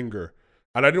feel anger.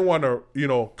 And I didn't want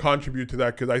to, contribute to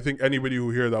that because I think anybody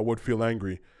who hear that would feel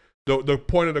angry. The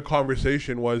point of the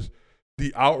conversation was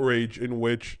the outrage in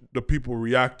which the people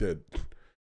reacted.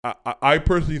 I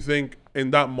personally think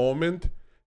in that moment,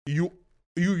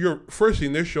 your first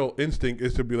initial instinct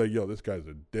is to be like, yo, this guy's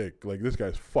a dick. Like, this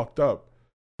guy's fucked up.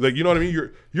 Like, you know what I mean?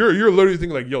 You're literally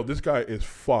thinking like, yo, this guy is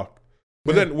fucked.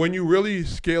 But then when you really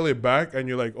scale it back and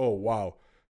you're like, oh, wow.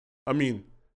 I mean,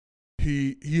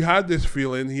 he had this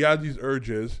feeling. He had these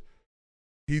urges.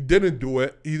 He didn't do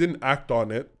it. He didn't act on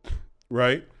it,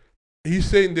 right? He's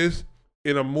saying this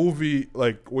in a movie,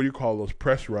 like, what do you call those,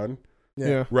 press run,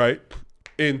 Yeah. right?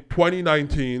 In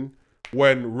 2019,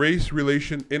 when race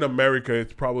relation in America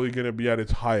is probably going to be at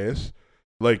its highest,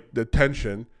 like the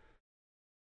tension,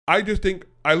 I just think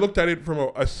I looked at it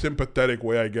from a sympathetic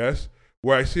way, I guess,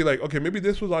 where I see like, okay, maybe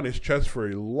this was on his chest for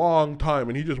a long time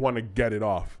and he just wanted to get it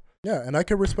off. Yeah, and I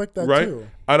can respect that Right? too.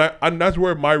 And that's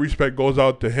where my respect goes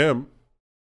out to him,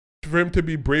 for him to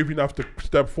be brave enough to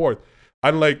step forth.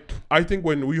 And like, I think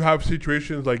when we have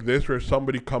situations like this where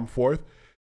somebody come forth,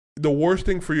 the worst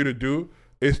thing for you to do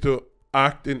is to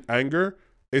act in anger,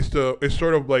 is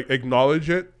sort of like acknowledge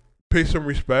it, pay some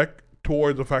respect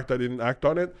towards the fact that I didn't act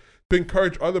on it, to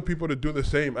encourage other people to do the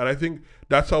same. And I think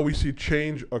that's how we see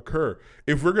change occur.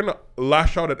 If we're gonna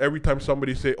lash out at every time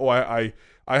somebody say, oh, I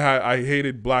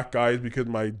hated black guys because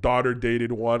my daughter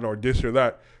dated one or this or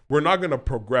that, we're not gonna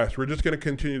progress. We're just gonna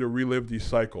continue to relive these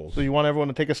cycles. So you want everyone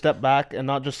to take a step back and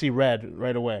not just see red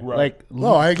right away. Right. Like,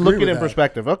 No, I agree look at with it in that.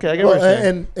 perspective. Okay, I get Well, what you're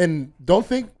saying. and don't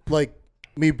think like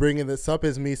me bringing this up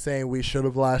is me saying we should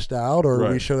have lashed out or we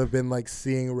Right. should have been like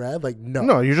seeing red. Like, no.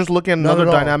 No, you're just looking at Not another at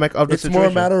all. dynamic of the It's situation. more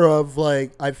a matter of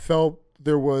like, I felt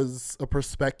there was a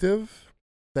perspective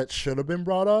that should have been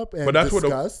brought up and but that's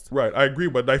discussed. Right, I agree,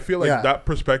 but I feel like that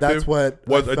perspective that's what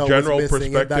was I a felt general was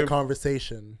missing perspective. in that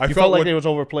conversation. I You felt like what- it was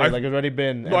overplayed, I- like it's already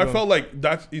been. No, I felt like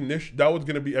that's initial. That was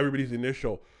going to be everybody's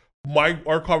initial.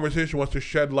 Our conversation was to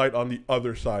shed light on the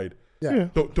other side. Yeah.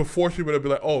 To force people to be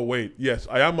like, oh wait, yes,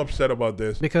 I am upset about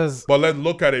this, Because but let's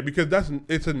look at it because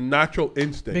it's a natural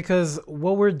instinct. Because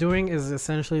what we're doing is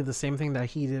essentially the same thing that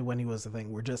he did when he was the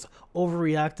thing. We're just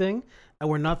overreacting, and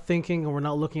we're not thinking, and we're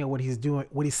not looking at what he's doing,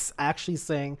 what he's actually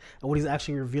saying, and what he's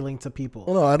actually revealing to people.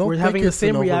 Well, no, I don't We're think having the it's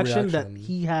an same reaction that overreaction.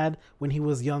 he had when he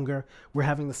was younger. We're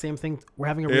having the same thing. We're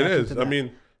having a It reaction is. to I that.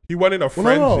 mean, he went in a Well,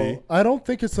 frenzy. no, I don't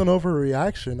think it's an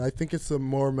overreaction. I think it's a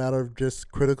more matter of just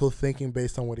critical thinking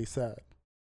based on what he said.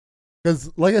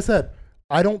 Because, like I said,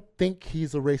 I don't think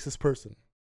he's a racist person.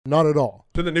 Not at all.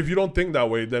 So then, if you don't think that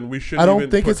way, then we shouldn't I don't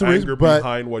even think put it's a anger reason, but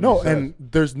behind what no, he says. and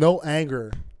there's no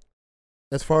anger.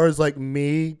 As far as like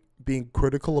me being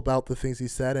critical about the things he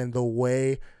said and the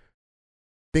way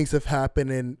things have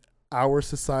happened in our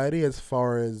society, as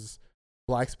far as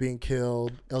blacks being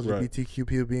killed, LGBTQ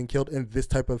people being killed in this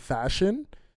type of fashion,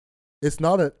 it's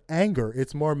not an anger.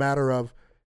 It's more a matter of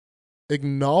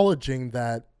acknowledging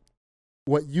that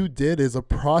what you did is a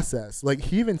process. Like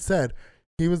he even said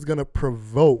he was going to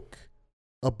provoke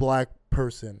a black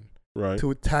person Right.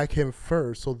 to attack him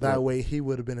first, so that Right. way he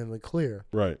would have been in the clear.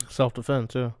 Right.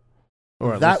 self-defense, yeah.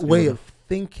 Or at That least, you way know, of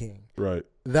thinking, Right.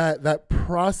 that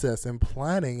process and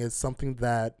planning is something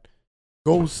that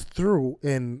goes through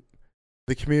in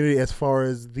the community as far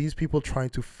as these people trying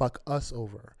to fuck us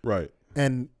over. Right.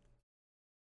 And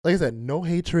like I said, no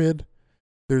hatred.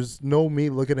 There's no me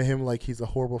looking at him like he's a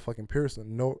horrible fucking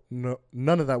person. No,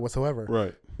 none of that whatsoever.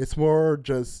 Right. It's more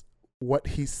just what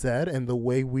he said and the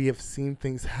way we have seen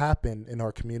things happen in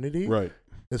our community. Right.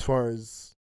 As far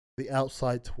as the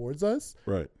outside towards us,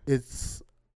 Right. it's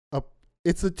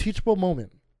a teachable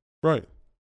moment. Right.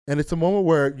 And it's a moment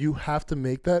where you have to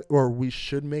make that, or we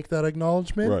should make that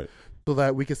acknowledgement, Right. so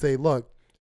that we can say, look,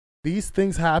 these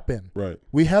things happen. Right.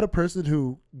 We had a person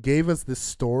who gave us this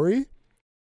story,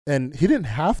 and he didn't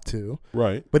have to,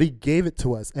 Right. but he gave it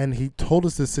to us, and he told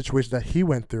us this situation that he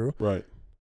went through. Right.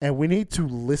 And we need to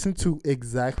listen to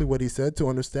exactly what he said to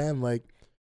understand, like,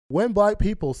 when black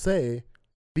people say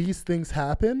these things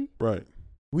happen, Right.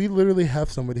 we literally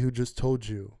have somebody who just told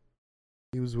you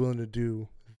he was willing to do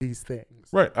these things.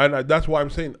 Right. And that's why I'm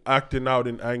saying acting out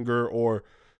in anger or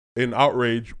in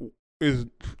outrage is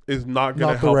not going to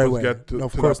Not the help right us way. get to, No,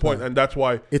 of to that course point. not. And that's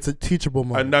why It's a teachable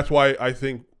moment. and that's why I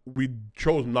think we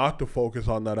chose not to focus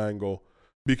on that angle,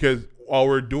 because all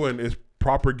we're doing is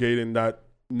propagating that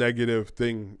negative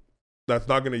thing that's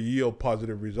not going to yield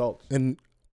positive results. And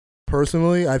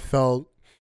personally, I felt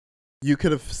you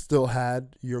could have still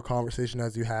had your conversation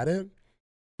as you had it.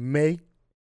 Make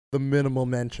the minimal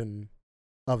mention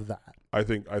of that. I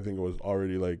think it was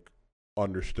already like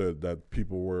understood that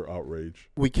people were outraged.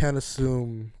 We can't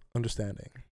assume understanding.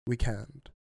 We can't.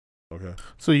 Okay.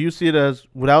 So you see it as,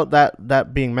 without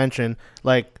that being mentioned,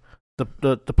 like the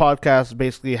podcast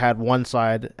basically had one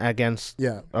side against.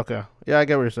 Yeah. Okay. Yeah, I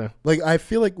get what you're saying. Like, I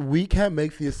feel like we can't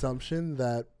make the assumption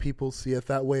that people see it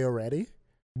that way already.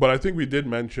 But I think we did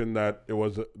mention that it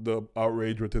was the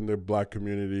outrage within the black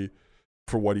community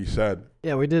for what he said.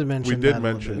 Yeah, we did mention. We did that a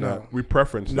little mention bit. that. No. We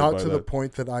preferenced Not it by to the that.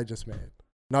 point that I just made.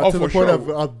 Not Oh, to the for point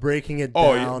sure. of breaking it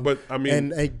Oh, down yeah, but I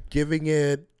mean, and giving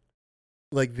it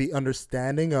like the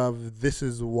understanding of this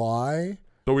is why.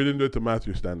 so we didn't do it to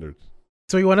Matthew standards.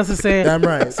 So you want us to say? Damn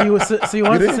right. So you want You us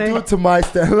to didn't say? do it to my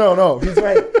standard. No, he's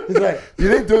right. He's right. You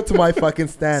didn't do it to my fucking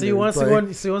standard. So you want us to go on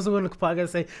the podcast and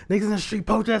say niggas in the street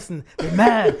protesting? They're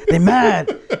mad. They're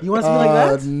mad. You want us to be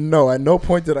like that? No, at no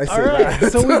point did I say All right.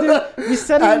 that. So we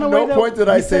said it At in a way no that point did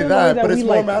I we said say it in a way that, but we it's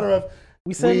more a liked it. matter of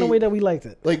We said it in a way that we liked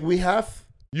it. like we have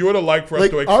You would have liked for us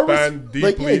like to our expand deeply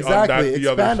like, yeah, exactly on that the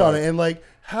other expand side. on it and like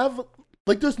have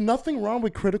like there's nothing wrong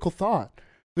with critical thought.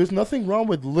 There's nothing wrong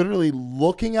with literally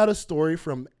looking at a story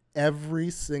from every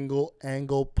single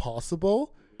angle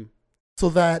possible, so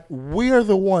that we are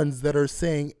the ones that are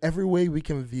saying every way we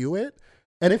can view it.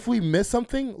 And if we miss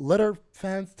something, let our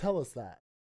fans tell us that.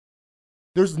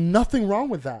 There's nothing wrong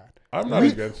with that. I'm not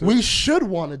against it. We should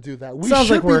want to do that. We Sounds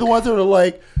should like be work. the ones that are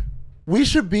like, we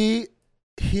should be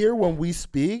here when we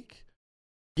speak,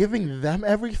 giving them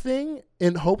everything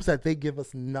in hopes that they give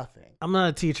us nothing. I'm not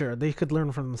a teacher. They could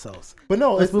learn for themselves. But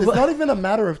no, Let's it's move on. not even a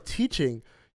matter of teaching.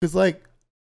 Because, like,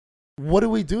 what do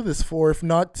we do this for if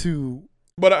not to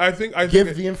But I think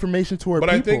give the information to our But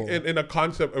people? I think in a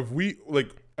concept, if we like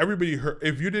everybody heard,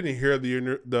 if you didn't hear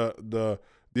the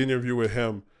interview with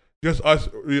him, just us,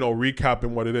 recapping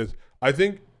what it is. I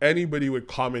think anybody with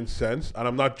common sense, and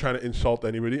I'm not trying to insult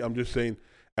anybody. I'm just saying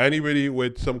anybody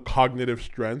with some cognitive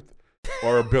strength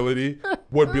or ability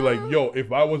would be like, yo,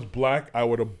 if I was black, I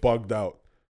would have bugged out.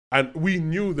 And we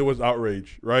knew there was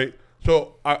outrage, right?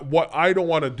 So what I don't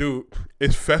want to do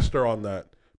is fester on that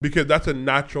because that's a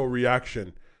natural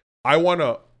reaction. I want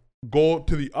to go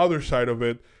to the other side of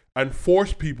it and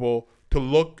force people to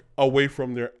look away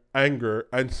from their anger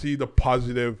and see the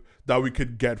positive that we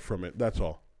could get from it. That's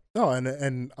all. No,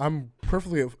 and I'm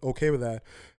perfectly okay with that.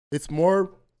 It's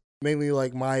more mainly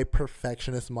like my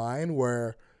perfectionist mind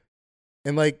where,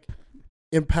 and like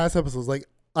in past episodes, like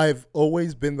I've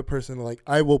always been the person like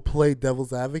I will play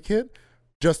devil's advocate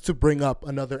just to bring up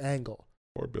another angle.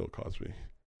 Or Bill Cosby.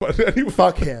 But anyway,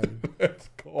 fuck him. Let's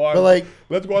go on. But like,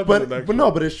 let's go on to the next one. No,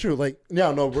 but it's true. Like,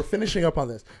 no, we're finishing up on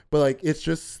this. But like, it's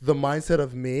just the mindset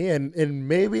of me, and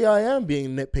maybe I am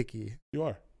being nitpicky. You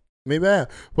are. Maybe I am.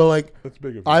 But like, that's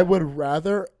big of you. I would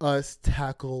rather us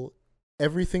tackle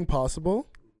everything possible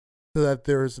so that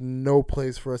there's no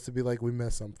place for us to be like we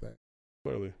missed something.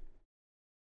 Clearly.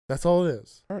 That's all it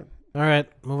is. All right. All right,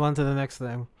 move on to the next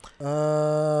thing. We're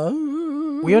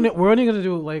only gonna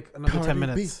do like another 10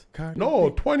 minutes. No,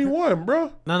 21,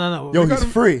 bro. No. Yo, he's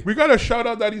free. We gotta shout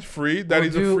out that he's free. That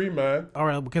he's a free man. All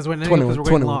right, because we're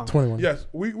 21. long. 21. Yes,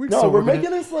 we. No, so we're making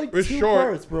this like it's 2 short.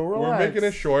 parts, bro. Relax. We're making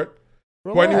it short.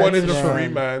 Relax. 21 is a free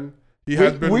man. He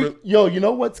has been. Yo, you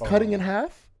know what's cutting in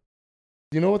half?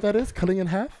 Do you know what that is? Cutting in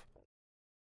half?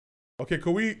 Okay,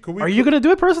 could we? Are you gonna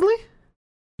do it personally?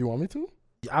 You want me to?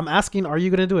 I'm asking, are you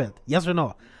gonna do it? Yes or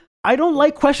no? I don't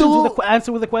like questions with the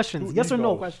answer with the questions. Yes or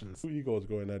no questions. 2 egos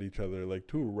going at each other like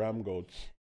 2 ram goats.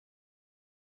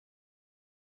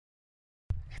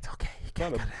 It's okay.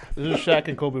 This is Shaq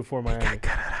and Kobe before Miami. Cut it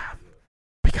out.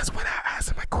 Because when I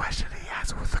ask him a question, he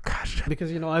answers with a question.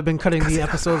 Because I've been cutting the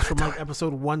episodes from like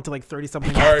episode 1 to like 30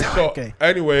 something. All right, so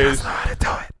anyways,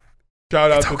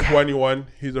 shout out to 21.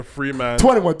 He's a free man.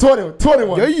 21.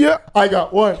 Yeah. I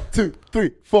got 1, 2,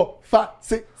 3, 4, 5,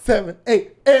 6, 7,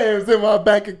 8 M's in my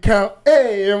bank account.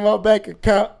 In my bank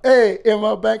account. In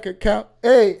my bank account.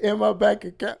 In my bank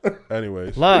account.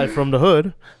 Anyways, live from the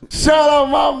hood. Shout out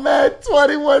my man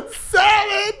 21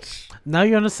 Savage. Now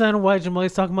you understand why Jamal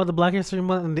is talking about the Black History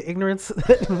Month and the ignorance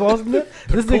that involves in it.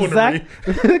 This is exactly.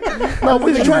 No,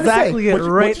 what you trying to say? Exactly it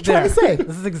right there. Trying to say?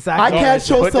 This is exactly. I can't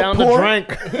show Put down support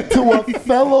the drink. to a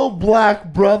fellow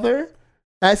black brother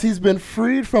as he's been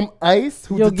freed from ICE,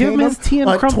 who give him his tea and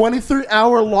on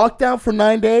 23-hour lockdown for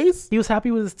 9 days. He was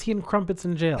happy with his tea and crumpets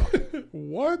in jail.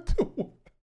 what?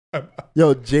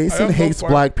 Yo, Jason hates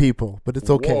black people, but it's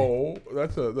okay. Whoa,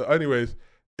 that's anyways.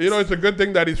 It's a good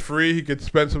thing that he's free. He could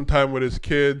spend some time with his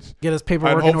kids. Get his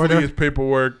paperwork and hopefully in order. his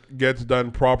paperwork gets done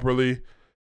properly.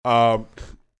 And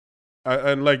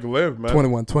like live, man.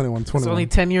 21. It's only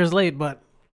 10 years late, but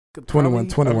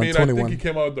 21. I mean, I think he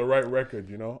came out with the right record,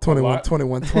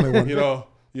 21.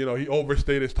 He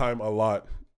overstayed his time a lot.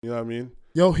 You know what I mean?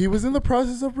 Yo, he was in the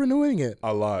process of renewing it.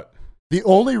 A lot. The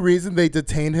only reason they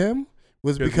detained him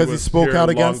was because he spoke out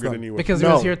against them. Because he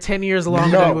was here 10 years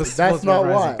longer than he was supposed to be. That's not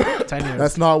why. 10 years.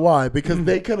 That's not why. Because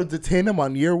they could have detained him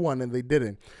on year 1 and they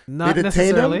didn't. Not they detained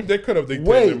necessarily. him. They could have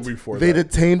detained him before They that.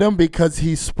 detained him because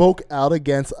he spoke out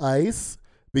against ICE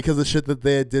because of shit that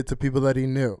they did to people that he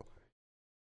knew.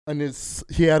 And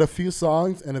he had a few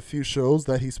songs and a few shows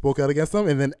that he spoke out against them.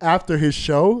 And then after his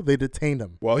show, they detained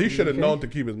him. Well, he should have known to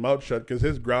keep his mouth shut because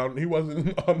he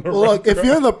wasn't on the Look, right if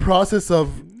you're in the process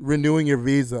of renewing your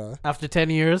visa. After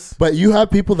 10 years. But you have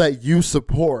people that you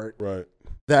support. Right.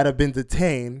 That have been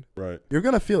detained. Right. You're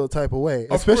going to feel a type of way.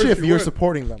 Of especially if you're would.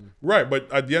 supporting them. Right. But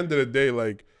at the end of the day,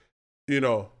 like,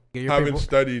 having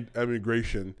studied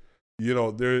immigration,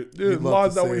 there's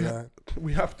laws that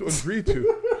we have to agree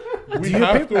to.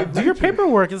 Do your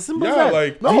paperwork. It's simple as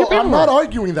that. No, I'm not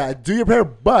arguing that. Do your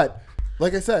paperwork. But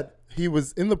like I said, he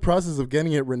was in the process of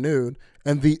getting it renewed,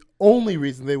 and the only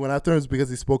reason they went after him is because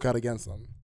he spoke out against them.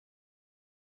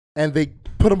 And they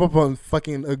put him up on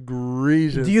fucking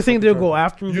egregious. Do you think they'll go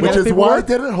after him? Which is why it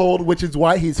didn't hold. Which is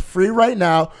why he's free right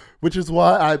now. Which is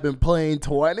why I've been playing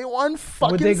 21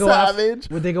 fucking Savage.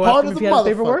 Would they go after him if he has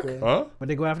paperwork? Huh? Would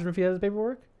they go after him if he has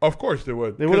paperwork? Of course they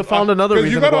would. They would have found another reason.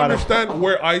 Because you got to understand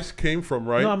where ICE came from,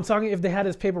 right? No, I'm talking if they had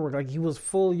his paperwork, like he was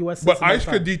full U.S. citizen. But ICE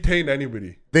could detain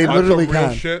anybody. They literally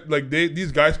can. Shit. Like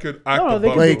these guys could act. No,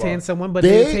 they could detain someone, but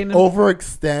they detain them.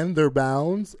 overextend their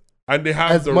bounds, and they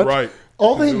have the right.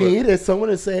 All they need is someone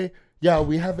to say, "Yeah,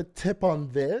 we have a tip on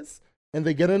this." And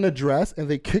they get an address and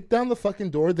they kick down the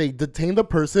fucking door. They detain the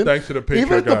person. Thanks to the Patriot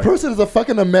Even if the person is a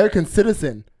fucking American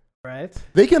citizen. Right.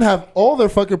 They can have all their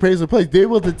fucking papers in place. They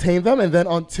will detain them, and then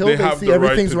until they see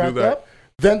everything's wrapped up,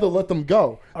 then they'll let them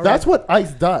go. That's what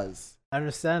ICE does. I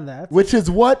understand that. Which is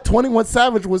what 21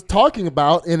 Savage was talking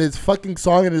about in his fucking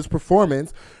song and his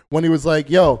performance when he was like,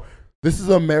 yo, this is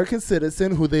an American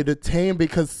citizen who they detained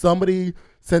because somebody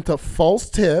sent a false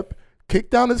tip, kicked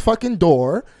down his fucking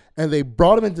door, and they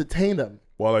brought him and detained him.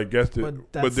 Well, I guess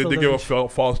But that but did still they give a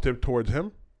doesn't false tip towards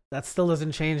him? That still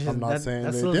doesn't change his. I'm not that saying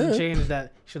that they still doesn't did. change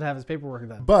that he should have his paperwork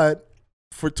done. But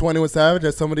for 21 Savage,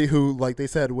 as somebody who, like they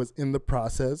said, was in the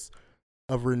process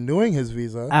of renewing his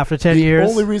visa, After 10 the years,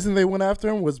 only reason they went after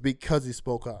him was because he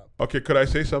spoke up. Okay, could I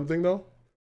say something though?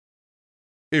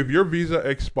 If your visa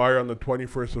expire on the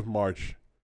 21st of March,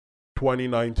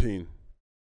 2019,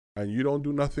 and you don't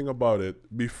do nothing about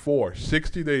it before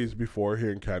 60 days before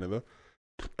here in Canada,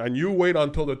 and you wait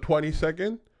until the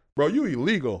 22nd, bro, you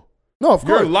illegal. No, of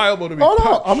You're course. liable to be Oh, no,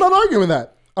 touched. I'm not arguing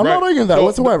that. I'm not Right. arguing that So,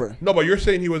 whatsoever. No, but you're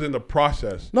saying he was in the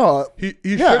process. No, He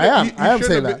yeah, I am. I am shouldn't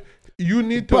saying have that. been- You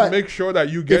need to But make sure that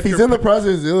you get if he's your in the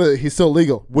process, he's still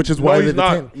legal, which is why No, they he's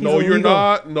detained not. him. No, He's you're illegal.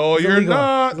 not. No, He's you're illegal.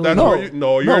 not. He's That's illegal. where you.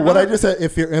 No, you're No, what not. I just said,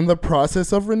 if you're in the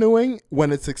process of renewing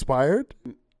when it's expired,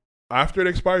 After it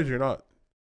expires, you're not.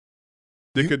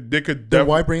 They could then definitely.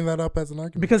 why bring that up as an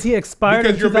argument? because he expired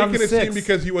Because in you're making it 2006. seem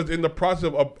because he was in the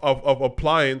process of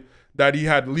applying that he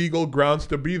had legal grounds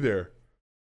to be there.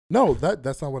 No,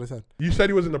 that's not what I said. You said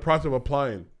he was in the process of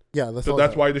applying, Yeah, that's so all I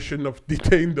that's said. why they shouldn't have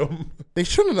detained him. They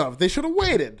shouldn't have. They should have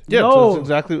waited. Yeah, No. so that's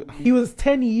exactly. He was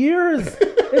 10 years.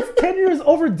 It's 10 years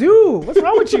overdue. What's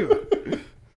wrong with you?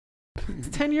 It's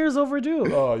 10 years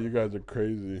overdue. Oh, you guys are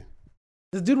crazy.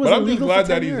 This dude was But I'm just illegal glad for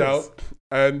that 10 he's years. out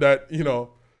and that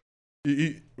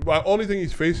the only thing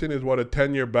he's facing is what, a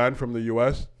 10-year ban from the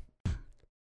U.S.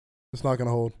 It's not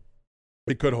gonna hold.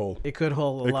 It could hold. It could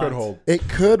hold a It lot. could hold. It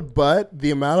could, but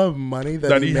the amount of money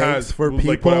that he makes has, for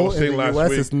like what I people was in saying the last U.S.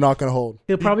 week. is not gonna hold.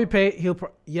 He'll probably pay. He's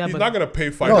but not gonna pay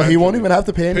No, financially. he won't even have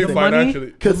to pay pay anything. financially.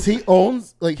 Because he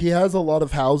owns, like, he has a lot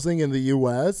of housing in the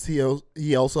U.S. He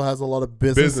also has a lot of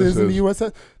businesses in the U.S.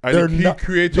 And he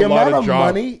creates the a lot amount of of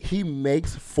jobs. money he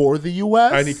makes for the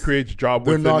U.S. And he creates job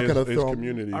They're within not his gonna throw him.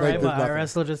 community. all Like, right, there's but nothing.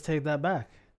 IRS will just take that back.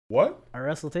 What?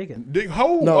 IRS will take it.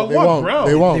 How? No, on they what won't. ground?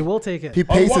 They won't. They will take it. He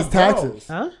pays what his taxes.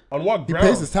 Huh? On what He ground?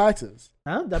 pays his taxes.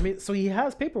 Huh? That means so he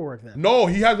has paperwork then. No,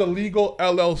 he has a legal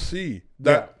LLC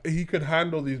that he could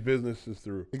handle these businesses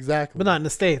through. Exactly. But not in the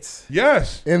States.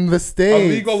 Yes. in the A States.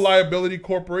 legal liability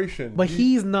corporation. But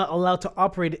he's not allowed to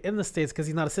operate in the States because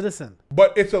he's not a citizen.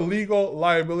 But it's a legal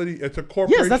liability. It's a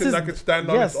corporation that's his- that could stand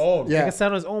on yes. its own. Yeah. He can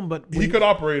stand on his own, but He could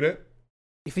operate it.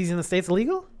 if he's in the States,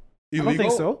 illegal? Illegal? I don't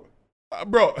think so.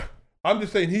 Bro, I'm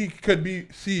just saying he could be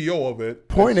CEO of it.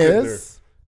 Point and sit is,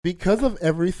 because of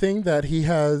everything that he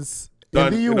has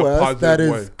Done in the in a U.S. positive that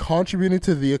is way. contributing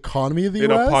to the economy of the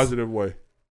there in U.S., a positive way.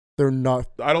 they're not.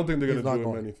 I don't think they're He's going to not do him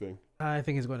going. anything. I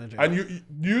think he's going to jail. And you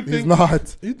He's think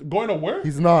not. he's going to where?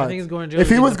 He's I not. think he's going to jail. If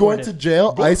he He's was going deported. to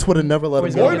jail, ICE would have never let Or him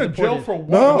he's gonna go. Going get to jail deported. for what?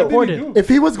 No. What did he Deported. do? If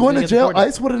he was going gonna to get jail, deported.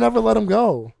 ICE would have never let him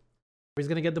go. He's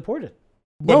going to get deported.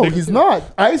 But No, they- he's not.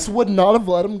 ICE would not have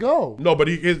let him go. No, but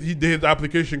his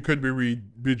application could be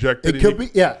rejected. It could be,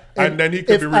 yeah. And then he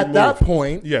could if be at that removed.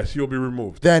 point, Yes, he'll be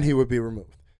removed. then he would be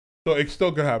removed. So it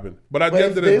still could happen. But at But the if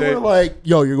end of the they day, were like,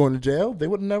 "Yo, you're going to jail," they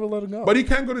would have never let him go. but he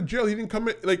can't go to jail. He didn't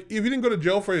commit, like, if he didn't go to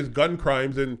jail for his gun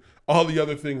crimes and all the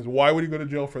other things, why would he go to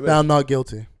jail for that? Found not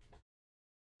guilty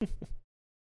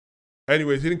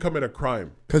Anyways, he didn't commit a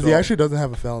crime. because So- he actually doesn't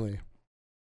have a felony.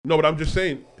 No, but I'm just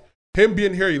saying, him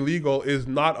being here illegal is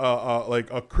not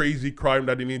like a crazy crime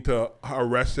that you need to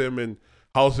arrest him and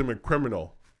house him a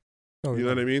criminal. No, You know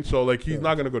what I mean? So, like, he's Yeah.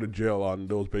 not going to go to jail on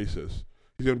those bases.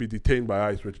 He's going to be detained by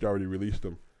ICE, which they already released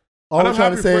him. All And I'm I'm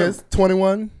trying to happy say for him. is,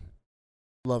 21,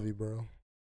 love you, bro.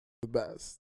 The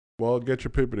best. Well, get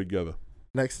your paper together.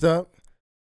 Next up,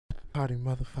 Cardi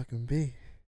motherfucking B.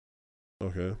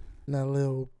 Okay. Now,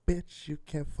 little bitch, you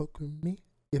can't fuck with me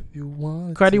if you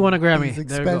want. Cardi to. won a Grammy. These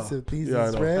There you go. expensive. These Yeah, I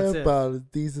is know. That's red it. bottles.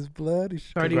 These is bloody.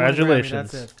 Cardi won a Grammy,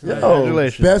 Congratulations. That's it. Yo,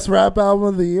 Congratulations. best rap album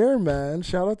of the year, man.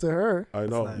 Shout out to her. I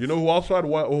know. nice. You know who also had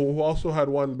one? Who also had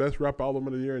one best rap album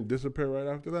of the year and disappear right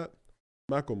after that?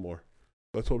 Macklemore.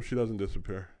 Let's hope she doesn't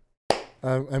disappear.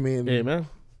 I mean, Hey, man.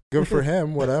 good for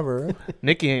him. Whatever.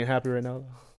 Nikki ain't happy right now.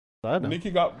 I know. Nikki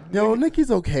got. Yo,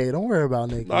 Nikki's okay. Don't worry about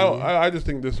Nikki. I just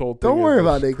think this whole thing. Don't is worry just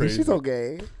about Nikki. crazy. She's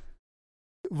okay.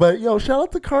 But yo, shout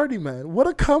out to Cardi, man. What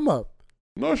a come up.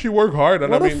 No, she worked hard,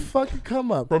 and What I a mean, fucking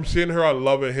come up. from seeing her on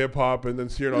Love and Hip Hop, and then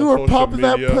seeing her You on were social popping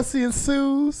media, that pussy in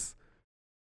Sue's.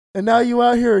 And now you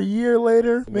out here a year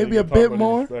later, and then maybe you a talk bit about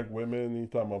more. Respect women. You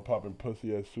talking about popping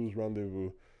pussy at Sue's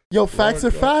Rendezvous? Yo, facts are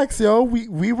Lord, facts, yo.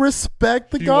 We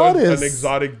respect the She goddess. was an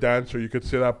exotic dancer. You could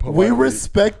say that. We politely.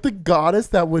 respect the goddess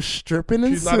that was stripping in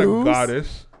She's not a Sue's.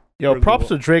 goddess. Yo, First of props all.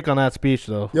 to Drake on that speech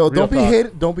though. Yo, Real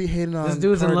talk. don't be hating on. This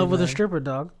dude's in Cardi, love with a man. stripper,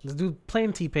 dog. This dude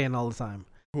playing T-Pain all the time.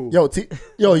 Who? Yo,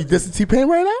 this is T-Pain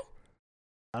right now?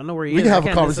 I don't know where he We is. can I have a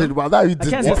can't conversation diss him. about that. You I can't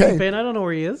just diss T-Pain. T-Pain. I don't know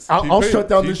where he is. I'll T-Pain- shut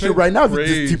down this shit T-Pain's right now if it's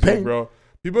crazy, just T-Pain. bro.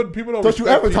 People don't. Don't you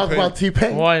respect ever talk T-Pain. about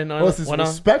T-Pain? Why not? Unless it's Why not?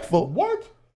 respectful. What?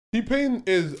 T-Pain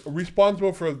is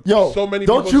responsible for Yo, so many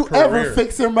don't people's you ever career.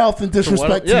 fix your mouth and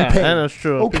disrespect Yeah, T-Pain. and that's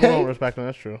true. Okay? People don't respect him.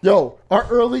 That's true. Yo, our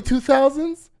early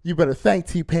 2000s, you better thank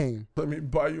T-Pain. Let me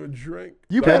buy you a drink.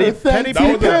 You That- better thank Teddy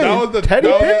T-Pain. That was the Teddy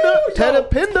that was- Pinda. Teddy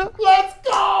Pinda. Let's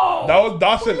go. That was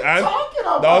Dawson What are you and talking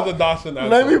about? that was a Dawson and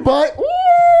Let me buy.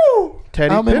 Woo!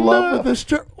 Teddy I'm in Pinda. love with this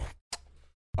strip.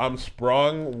 I'm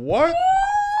sprung. What?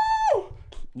 Woo!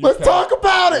 You Let's can't- talk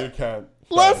about You it. can't.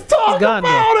 Let's Sorry. talk He's gone,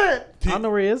 about it. I don't know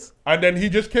where he is. And then he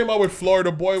just came out with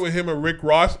Florida Boy with him and Rick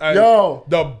Ross and Yo,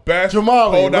 the best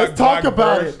Jamali, Kodak let's talk Black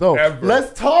about verse it though. ever.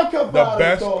 Let's talk the about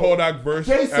best it though. Kodak verse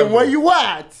Jason, ever. where you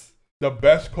at? The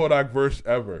best Kodak verse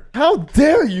ever. How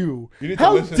dare you? You need to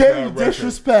How listen to dare that you record.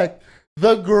 disrespect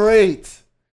the great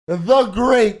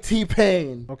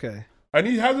T-Pain? Okay. And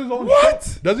he has his own What?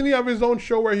 show. Doesn't he have his own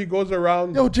show where he goes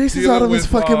around? Yo, Jason's dealing out of his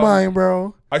with, fucking mind,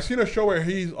 bro. I seen a show where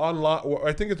he's online. Well,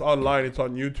 I think it's online. It's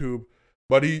on YouTube.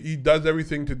 But he does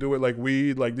everything to do with like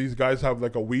weed. Like these guys have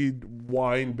like a weed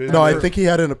wine business. No, I think he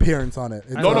had an appearance on it.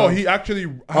 It's, No, he actually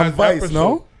has Vice, episodes.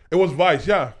 no? It was Vice,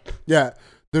 yeah. Yeah,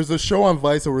 there's a show on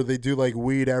Vice where they do like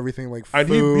weed, everything, like And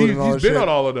food and all he's that been shit. on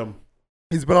all of them.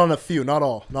 He's been on a few, not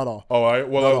all. Oh, well,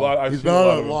 Not a all. lot. I've He's seen been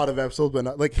on of a lot of episodes, but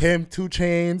not, like him, 2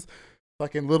 Chainz,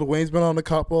 fucking Lil Wayne's been on a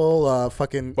couple,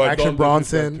 fucking But Action don't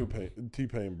Bronson. disrespect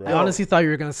T-Pain, bro. I honestly thought you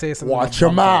were gonna say something. Watch about your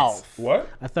bum mouth. fights. What?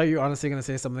 I thought you were honestly gonna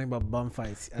say something about bum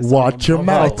fights. I saw Watch your bum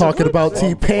mouth fights. talking about Bum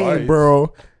T-Pain, fights.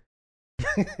 bro.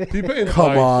 T-Pain.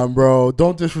 Come on, bro.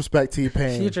 Don't disrespect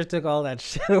T-Pain. Future took all that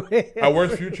shit away.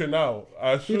 Where's Future now?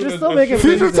 As soon Future's as- still as making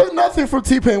soon as- Future took nothing from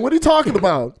T-Pain. What are you talking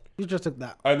about? Future took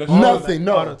that. and as All soon of as- Nothing,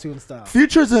 that no. Auto-tune style.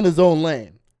 Future's in his own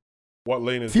lane. What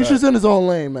lane is Future's that? in his own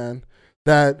lane, man.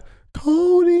 That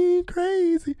Cody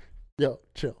crazy. Yo,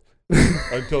 chill.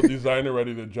 Until Designer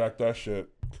ready to jack that shit.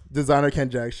 Designer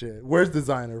can't jack shit. Where's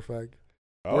Designer, fuck?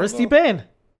 I don't Where's know. T-Pain?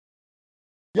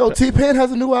 Yo, T-Pain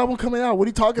has a new album coming out. What are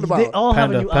you talking They about? all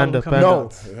have a Panda, new Panda, album coming Panda.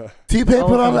 out. Yeah. T-Pain all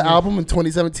put out have an a- album in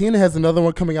 2017 and has another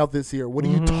one coming out this year. What are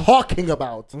you talking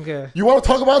about? Okay. You want to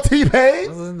talk about Let's T-Pain?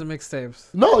 listen to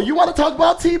mixtapes. No, you want to talk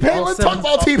about T-Pain? All Let's seven- talk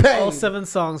about all T-Pain. 7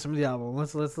 songs from the album.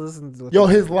 Let's listen to it. Yo,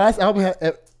 his last album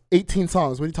had 18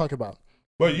 songs. What are you talking about?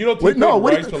 But you know, Wait, T-Pain no,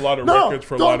 what writes do you- a lot of no, records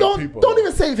for a don't, lot don't, of people. Don't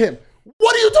even save him.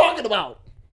 What are you talking about?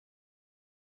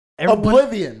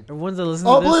 Oblivion. Everyone's that listen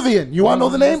to this. Oblivion. You want to know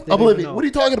the name? They don't even Oblivion. know. What are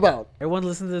you talking about? Everyone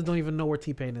listening to this don't even know where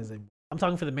T-Pain is anymore. I'm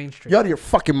talking for the mainstream. You're out of your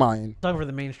fucking mind. I'm talking for the Out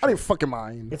of mainstream. your fucking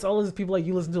mind. It's all these people like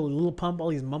you listen to Lil Pump, all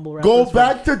these mumble rappers. Go from-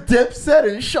 back to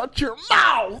Dipset and shut your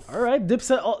mouth. All right,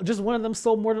 Dipset. Just one of them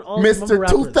sold more than all the mumble Mr.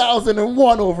 rappers.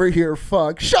 2001 over here,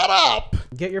 fuck. Shut up.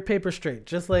 Get your paper straight.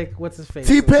 Just like what's his face.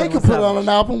 T-Pain could 21 put on Savage. an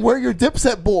album. We're your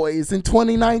Dipset boys in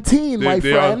 2019, my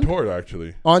They on friend. tour,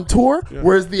 actually. On tour? Yeah.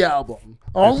 Where's the album?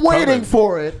 I'm It's waiting coming.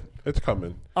 for it. It's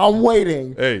coming. I'm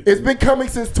waiting. Hey. It's been coming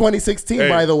since 2016, Hey,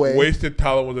 by the way. Wasted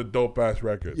Talent was a dope ass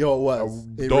record. Yo, it was.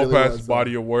 It dope really ass was,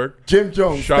 body of work. Jim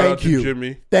Jones, Shout out thank to you.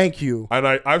 Jimmy. Thank you. And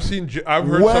I've seen, I've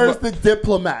heard Where's some, the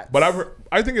Diplomats? but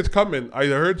I think it's coming. I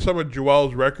heard some of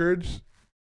Joel's records.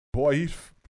 Boy, he's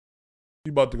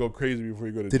about to go crazy before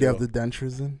he go to Did he jail. have the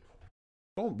dentures in?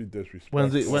 Don't be disrespectful.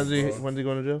 When's he bro. going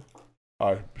to jail?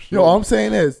 All right, Yo, all I'm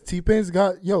saying is T-Pain's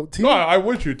got no, I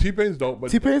with you. T-Pain's don't. But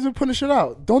T-Pain's been putting shit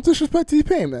out. Don't disrespect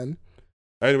T-Pain, man.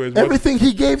 anyways, Everything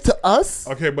he gave to us.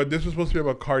 okay, but this was supposed to be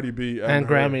about Cardi B And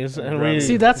her- Grammys, and we-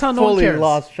 See, that's how no one Fully cares.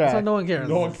 lost That's how track. no one cares.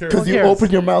 No one cares. Because you cares.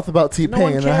 opened your mouth about T-Pain, No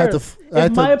one and I had to, cares. I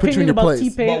had If my to put you in opinion your about place.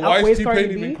 T-Pain But why is outweighs T-Pain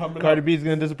Cardi even B, coming Cardi up? B's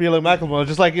gonna disappear like Macklemore,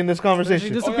 just like in this she conversation.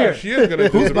 Oh, disappeared. yeah, she is gonna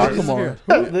Who's disappear.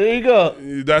 Macklemore? There you go.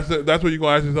 That's what you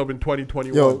gonna ask yourself in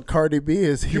 2021. Yo, Cardi B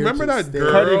is here. you remember to that stay.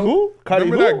 girl? Cardi who? Cardi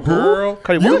remember who? that girl?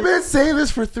 Cardi You've what? been saying this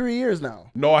for 3 years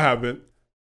now. No, I haven't.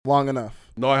 Long enough.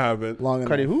 No, I haven't. Long enough.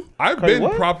 Cardi who? I've Cardi been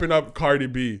what? propping up Cardi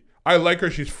B. I like her.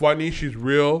 She's funny. She's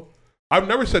real. I've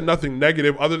never said nothing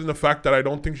negative other than the fact that I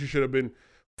don't think she should have been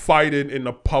fighting in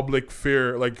a public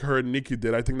fear like her and Nicki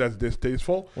did. I think that's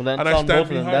distasteful. Well, that's and I on stand both of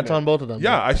them. behind That's that. on both of them.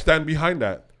 Yeah, I stand behind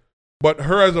that. But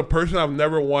her as a person, I've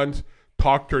never once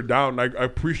talked her down. I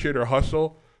appreciate her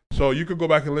hustle. So you could go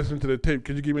back and listen to the tape.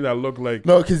 Could you give me that look like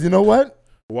No, because you know what?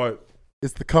 what?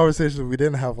 It's the conversation we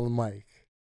didn't have on the mic.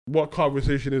 What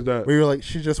conversation is that? We were like,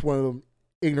 she's just one of them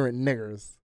ignorant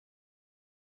niggers.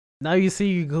 Now you see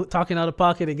you go talking out of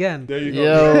pocket again. There you go.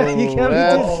 Yo, You can't be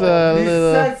that's a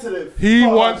little. sensitive. He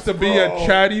wants to be a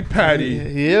chatty patty.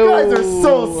 Yo. You guys are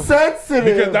so sensitive.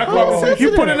 Because that conversation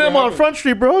You putting him on Front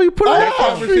Street, bro. You put him That on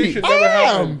Front Street. conversation never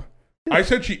happened. I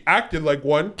said she acted like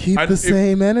one. Keep and the if-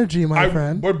 same energy, my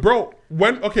friend. But bro,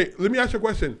 okay, let me ask you a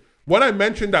question. When I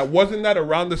mentioned that, wasn't that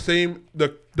around the same?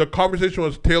 The conversation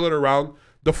was tailored around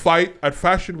the fight at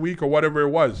Fashion Week or whatever it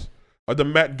was, or the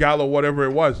Met Gala, whatever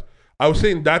it was. I was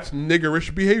saying that's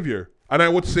niggerish behavior, and I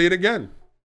would say it again.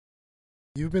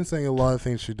 You've been saying a lot of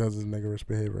things she does is niggerish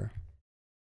behavior.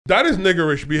 That is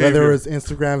niggerish behavior. Whether it's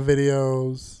Instagram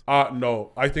videos.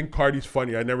 No, I think Cardi's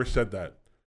funny. I never said that.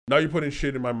 Now you're putting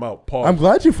shit in my mouth. Pause. I'm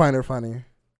glad you find her funny.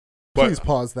 But Please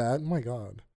pause that. Oh my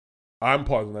God. I'm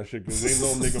pausing that shit because ain't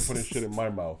no nigga putting shit in my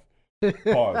mouth.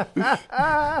 Pause.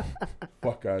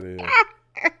 Fuck out of here.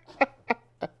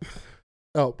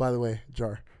 Oh, by the way,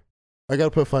 jar. I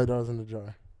gotta put $5 in the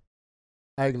jar.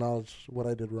 I acknowledge what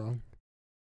I did wrong.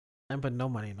 I put no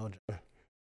money, no job.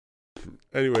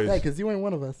 Anyways. Yeah, because you ain't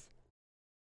one of us.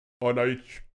 Oh, now you're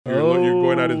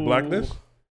going at his blackness?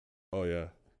 Oh, yeah.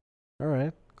 All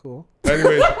right, cool.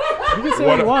 Anyways, You can say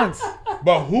what you want.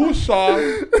 but who saw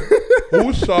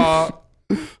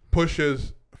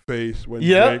Push's face when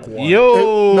Yep. Drake won?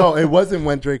 Yo. No, it wasn't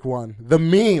when Drake won. The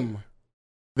meme.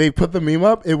 They put the meme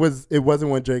up. It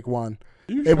wasn't when Drake won.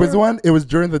 You It was sure? when it was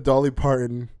during the Dolly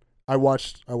Parton. I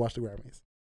watched the Grammys.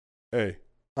 Hey,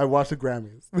 I watched the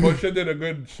Grammys. Pusha did a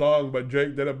good song, but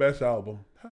Drake did a best album.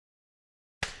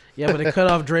 Yeah, but they cut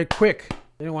off Drake quick.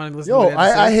 They didn't want to listen Yo, to what he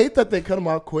had to I say. hate that they cut him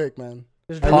out quick, man.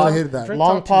 Just I Drake- really hated that. Drake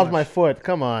Long talked too pause much. my foot.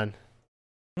 Come on.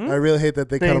 I really hate that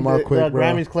they cut him out The quick, bro.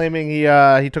 Grammys claiming he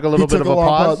took a little bit of a long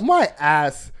pause. My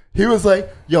ass. He was like,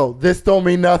 "Yo, this don't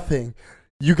mean nothing.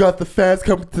 You got the fans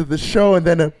coming to the show, and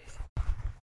then,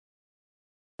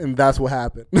 and that's what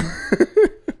happened."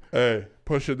 Hey,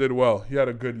 Pusha did well. He had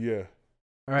a good year.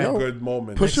 All right. Good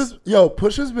moment.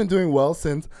 Pusha's been doing well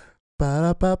since.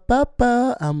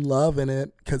 Ba-da-ba-ba-ba. I'm loving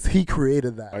it because he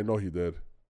created that. I know he did.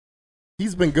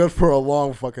 He's been good for a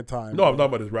long fucking time. No, I'm not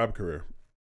about his rap career.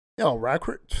 Yo,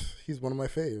 he's one of my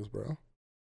faves, bro.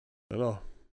 I know.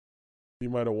 He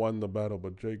might have won the battle,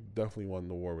 but Drake definitely won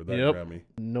the war with that Yep. Grammy.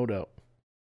 No doubt.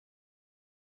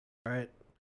 All right.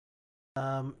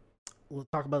 We'll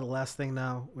talk about the last thing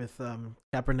now with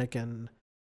Kaepernick and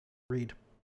Reed.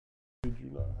 Did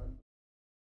you not have?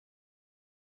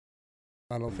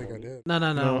 I don't think I did. No.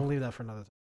 No. We'll leave that for another time.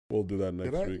 We'll do that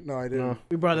Did next I? week. No, I didn't. No.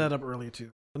 We brought that up earlier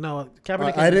too. No,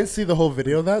 Kaepernick. I didn't see the whole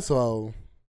video of that, so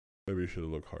Maybe you should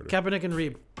have looked harder. Kaepernick and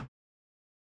Reed.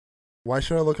 why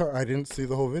should I look hard? I didn't see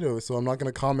the whole video, so I'm not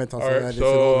going to comment on All something I right, didn't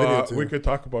see the whole video so to. we could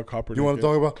talk about Kaepernick. You want to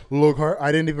talk about look hard?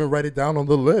 I didn't even write it down on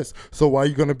the list. So why are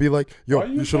you going to be like, yo, Why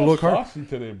you should so look hard? saucy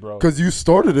today, bro? Because you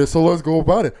started it, so let's go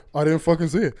about it. I didn't fucking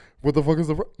see it. What the fuck is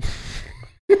the...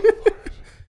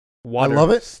 Water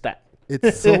love it. Stat.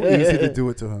 It's so easy to do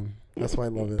it to him. That's why I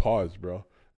love it. Pause, bro.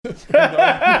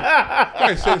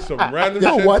 I say some random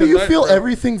Yo, shit why do you tonight, feel bro.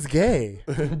 everything's gay?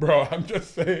 Bro, I'm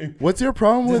just saying. What's your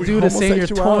problem with This dude is saying your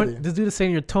homosexuality? tone. This dude is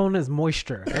saying your tone is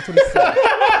moisture. That's what he said.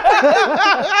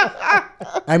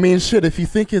 I mean, shit, if you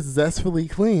think it's zestfully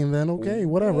clean, then okay,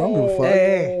 whatever. I don't give a fuck.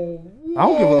 Hey. I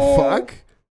don't give a fuck.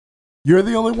 You're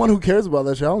the only one who cares about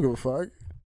that shit. I don't give a fuck.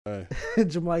 Hey,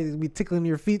 Jamal is be tickling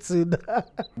your feet soon.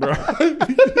 bro.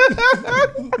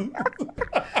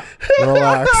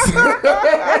 Relax.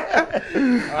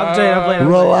 I'm playing.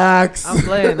 Relax. I'm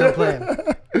playing.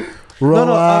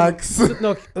 Relax.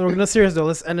 No, no, serious though.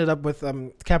 Let's end it up with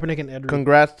Kaepernick and Ed Reed.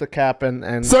 Congrats to Cap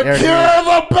and Secure Ed Reed.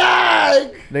 the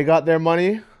bag. They got their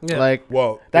money. Yeah. Like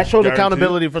Well, that it's shows guaranteed.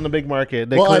 accountability from the big market.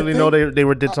 They Well, I clearly know think- they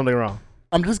did something wrong.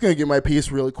 I'm just gonna get my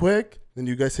piece really quick. Then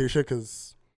you guys say your shit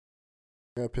because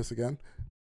I gotta piss again.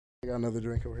 I got another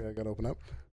drink over here. I gotta open up.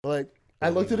 Like I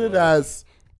looked at it as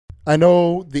I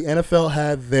know the NFL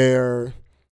had their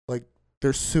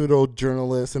pseudo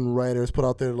journalists and writers put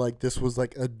out there like this was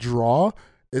like a draw.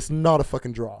 It's not a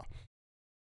fucking draw.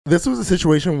 This was a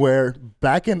situation where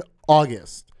back in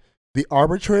August, the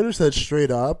arbitrator said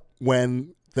straight up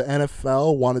when the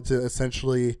NFL wanted to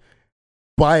essentially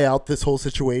buy out this whole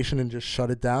situation and just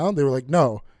shut it down. They were like,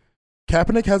 no,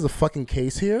 Kaepernick has a fucking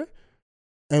case here,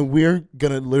 and we're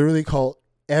going to literally call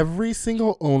every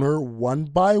single owner one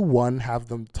by one, have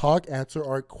them talk, answer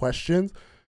our questions,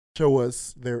 show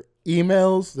us their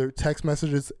emails, their text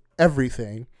messages,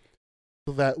 everything,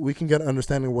 so that we can get an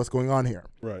understanding of what's going on here.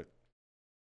 Right.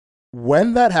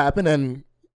 When that happened, and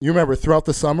you remember throughout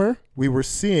the summer, we were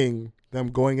seeing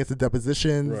them going into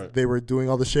depositions. Right. They were doing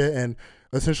all the shit, and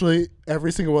essentially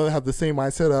every single one had the same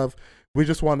mindset of, We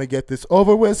just want to get this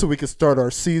over with so we can start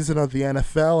our season of the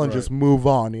NFL and Right. just move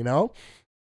on, you know?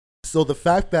 So the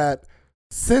fact that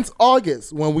since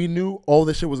August, when we knew all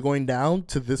this shit was going down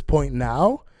to this point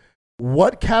now,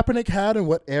 what Kaepernick had and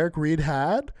what Eric Reid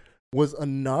had was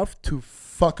enough to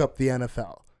fuck up the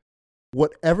NFL.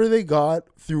 Whatever they got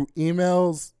through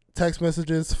emails, text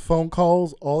messages, phone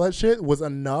calls, all that shit was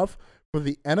enough for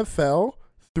the NFL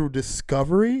through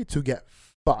discovery to get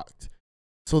fucked.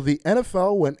 So the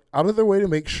NFL went out of their way to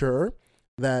make sure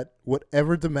that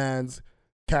whatever demands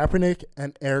Kaepernick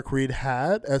and Eric Reid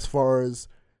had, as far as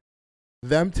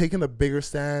them taking a bigger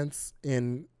stance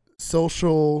in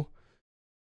social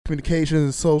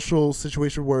communications, social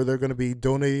situation where they're going to be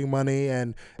donating money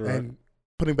and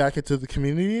putting back into the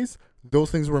communities,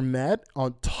 those things were met.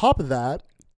 On top of that,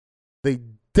 they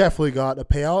definitely got a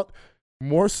payout.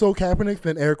 More so Kaepernick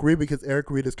than Eric Reid, because Eric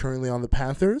Reid is currently on the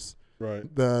Panthers, Right.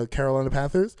 the Carolina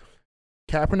Panthers.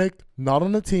 Kaepernick, not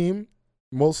on the team,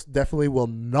 most definitely will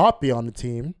not be on the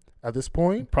team at this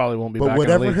point. Probably won't be But back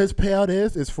whatever in the league. his payout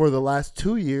is for the last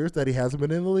 2 years that he hasn't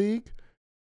been in the league,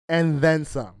 and then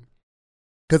some.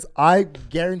 Because I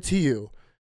guarantee you,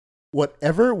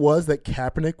 whatever it was that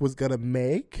Kaepernick was going to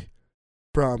make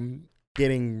from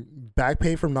getting back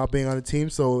pay from not being on the team,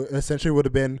 so essentially would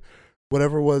have been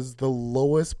whatever was the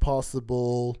lowest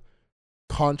possible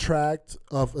contract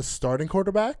of a starting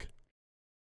quarterback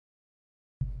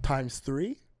times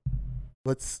 3.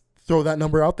 Let's throw that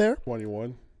number out there.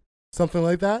 21. Something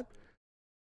like that.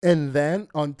 And then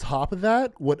on top of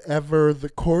that, whatever the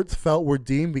courts felt were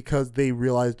deemed, because they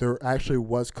realized there actually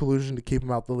was collusion to keep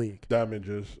him out the league.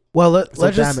 Damages. Well, let's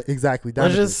So just exactly. let's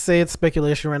Damages. just say it's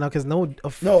speculation right now because no No,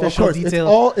 of official course,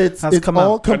 detail. it's has come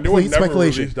all out. And they would complete never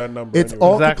speculation. release that number It's anyway.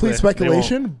 all Exactly. complete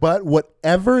speculation. But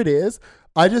whatever it is,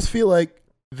 I just feel like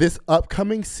this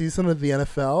upcoming season of the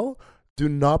NFL, do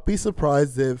not be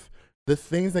surprised if the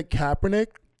things that Kaepernick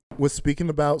was speaking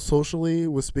about socially,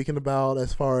 was speaking about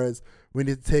as far as we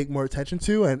need to take more attention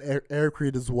to, and Eric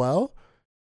Reid as well,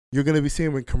 you're going to be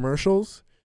seeing in commercials.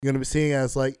 You're going to be seeing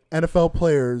as like NFL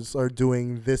players are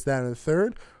doing this, that, and the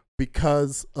third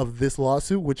because of this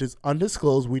lawsuit, which is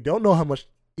undisclosed. We don't know how much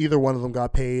either one of them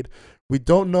got paid. We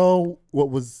don't know what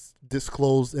was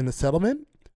disclosed in the settlement.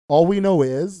 All we know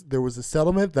is there was a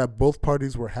settlement that both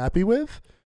parties were happy with,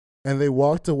 and they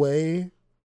walked away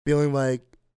feeling like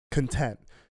content.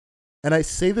 And I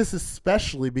say this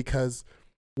especially because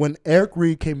when Eric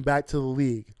Reid came back to the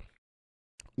league,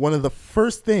 one of the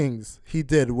first things he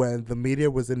did when the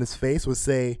media was in his face was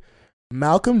say,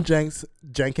 Malcolm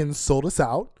Jenkins sold us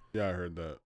out. Yeah, I heard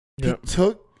that. He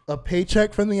took a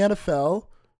paycheck from the NFL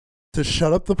to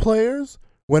shut up the players,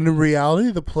 when in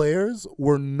reality, the players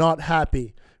were not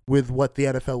happy with what the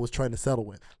NFL was trying to settle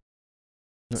with.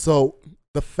 Yeah. So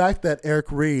the fact that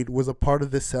Eric Reid was a part of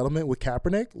this settlement with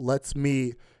Kaepernick lets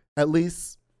me, at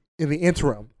least in the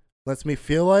interim, lets me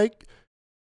feel like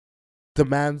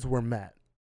demands were met.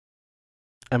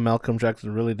 And Malcolm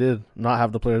Jackson really did not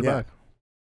have the players Yeah. back.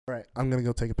 All right, I'm going to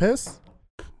go take a piss.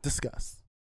 Discuss.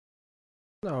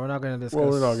 No, we're not going to discuss. Well,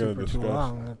 we're not going super to too discuss.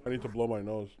 long. I need to blow my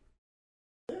nose.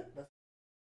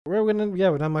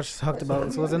 We're not much talked about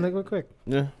it, so let's end it real quick.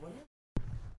 Yeah.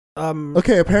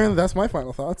 Okay, apparently that's my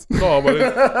final thoughts. No,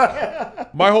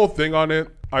 but my whole thing on it,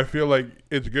 I feel like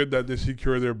it's good that they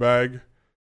secure their bag.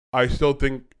 I still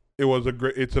think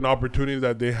it's an opportunity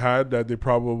that they had that they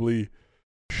probably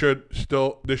should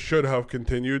have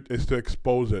continued, is to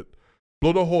expose it.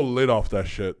 Blow the whole lid off that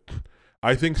shit.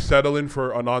 I think settling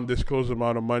for a non-disclosed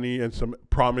amount of money and some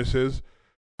promises,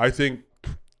 I think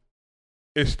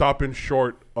is stopping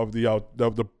short of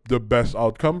the best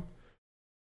outcome.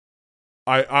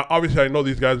 I obviously I know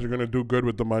these guys are gonna do good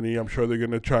with the money. I'm sure they're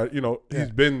gonna try. Yeah. He's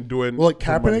been doing. Well,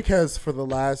 the money. Kaepernick has for the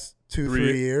last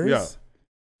 3 years, yeah.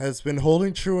 has been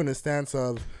holding true in a stance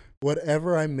of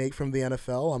whatever I make from the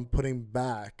NFL, I'm putting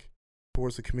back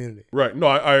towards the community. Right. No,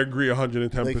 I agree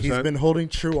 110%. Like he's been holding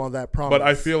true on that promise. But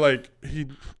I feel like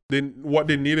what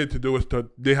they needed to do is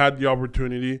they had the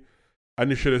opportunity,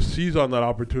 and they should have seized on that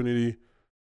opportunity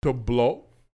to blow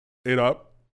it up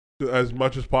as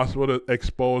much as possible, to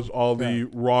expose all the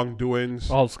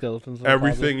wrongdoings, All skeletons. in the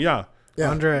everything. Yeah.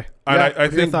 Yeah. Andre, And Yeah. I what are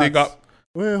your think they thoughts? got.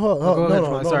 Wait, hold, Go ahead, no,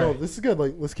 Jamal, no, sorry. no. This is good.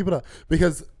 Like, let's keep it up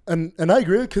because, and I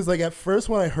agree because, like, at first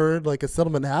when I heard like a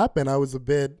settlement happen, I was a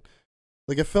bit,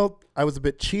 like, it felt I was a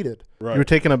bit cheated. Right. You were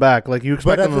taken aback. Like you But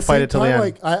expected at them the to fight same it till the time,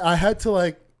 end. like, I had to,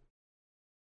 like,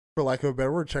 for lack of a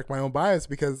better word, check my own bias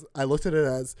because I looked at it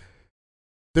as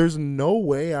there's no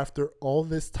way after all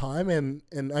this time, and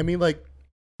I mean, like,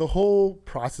 the whole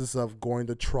process of going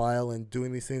to trial and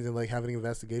doing these things and like having an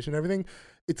investigation and everything,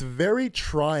 it's very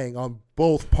trying on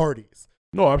both parties.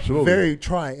 No, absolutely. Very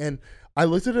trying. And I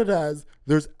looked at it as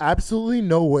there's absolutely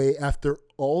no way after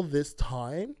all this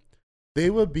time they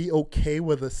would be okay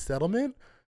with a settlement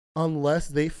unless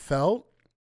they felt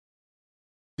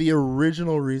the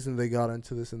original reason they got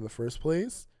into this in the first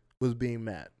place was being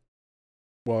met.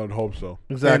 Well, I'd hope so.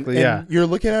 Exactly, And you're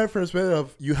looking at it from the perspective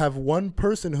of you have one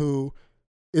person who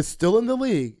is still in the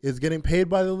league, is getting paid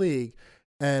by the league,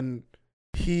 and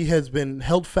he has been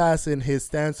held fast in his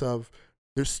stance of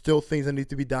there's still things that need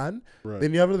to be done. Right.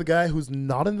 Then you have the guy who's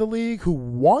not in the league, who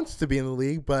wants to be in the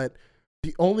league, but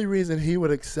the only reason he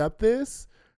would accept this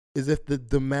is if the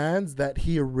demands that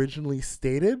he originally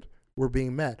stated were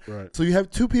being met. Right. So you have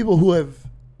two people who have,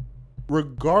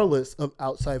 regardless of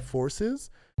outside forces,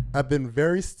 have been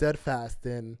very steadfast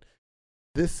in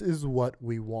this is what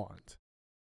we want.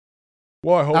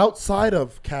 Well, I hope. Outside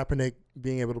of Kaepernick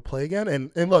being able to play again.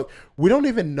 And look, we don't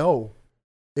even know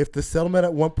if the settlement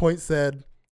at one point said,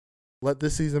 let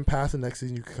this season pass and next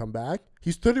season you can come back.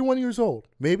 He's 31 years old.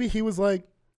 Maybe he was like,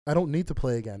 I don't need to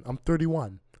play again. I'm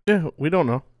 31. Yeah, we don't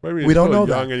know. Maybe he's We don't still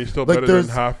know young that. and he's still Like, better than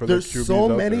half of the there's QBs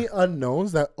so out many there.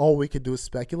 unknowns that all we could do is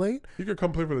speculate. He could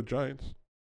come play for the Giants.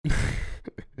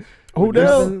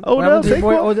 Odell,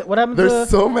 What happened to There's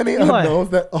so many Eli? unknowns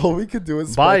that all we could do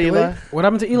is Bye, speculate. Eli. what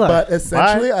happened to Eli? But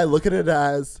essentially, I look at it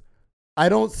as I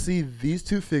don't see these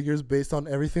two figures based on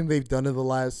everything they've done in the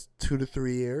last 2 to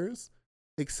 3 years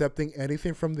accepting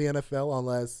anything from the NFL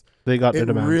unless They got their it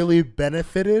demands. really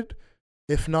benefited,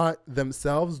 if not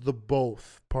themselves, the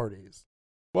both parties.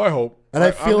 Well, I hope. And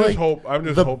I feel like I'm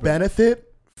just the hoping. benefit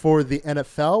for the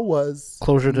NFL was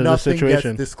Closure to the nothing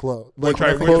situation. gets disclosed, Which like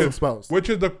I- nothing which gets is- exposed. Which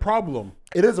is the problem.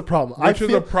 It is a problem. Which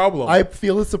is a problem. I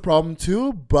feel it's a problem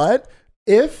too, but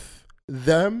if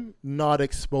them not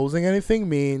exposing anything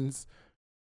means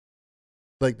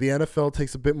like the NFL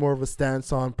takes a bit more of a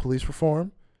stance on police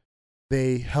reform,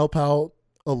 they help out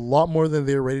a lot more than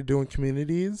they already do in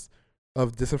communities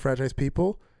of disenfranchised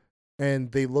people,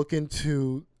 and they look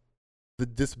into the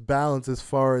disbalance as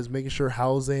far as making sure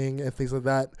housing and things like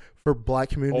that for black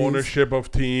communities. Ownership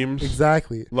of teams.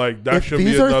 Exactly. Like, that If should be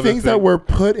these another are things thing. that were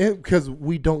put in, because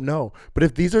we don't know, but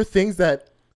if these are things that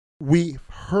we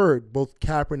heard both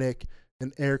Kaepernick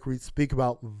and Eric Reid speak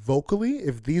about vocally,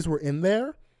 if these were in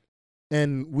there,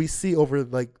 and we see over,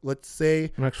 like, let's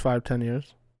say Next 5-10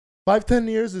 years. 5-10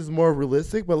 years is more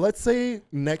realistic, but let's say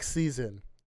next season,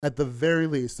 at the very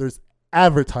least, there's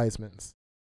advertisements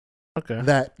Okay.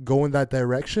 that go in that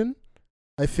direction.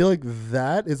 I feel like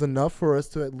that is enough for us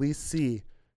to at least see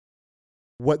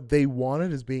what they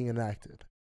wanted is being enacted.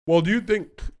 Well, do you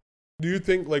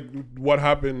think like what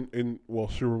happened in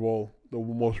Super Bowl, the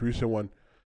most recent one?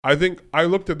 I think I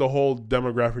looked at the whole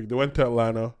demographic. They went to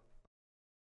Atlanta.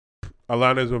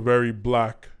 Atlanta is a very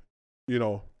black,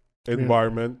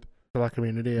 environment. Black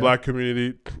community. Yeah. Black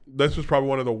community. This was probably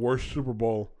one of the worst Super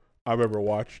Bowl I've ever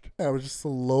watched. Yeah, it was just a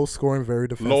low scoring, very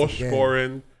defensive Low game.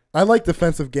 scoring. I like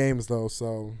defensive games though,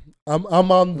 so I'm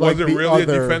on like Was it the really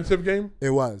other. a defensive game?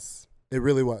 It was. It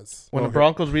really was. When Okay. the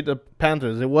Broncos beat the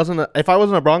Panthers, it wasn't. If I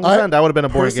wasn't a Broncos fan, that would have been a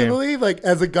boring game. Personally, like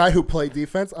as a guy who played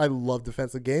defense, I love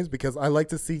defensive games because I like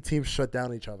to see teams shut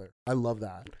down each other. I love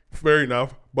that. Fair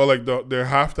enough. But like their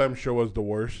halftime show was the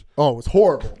worst. Oh, it was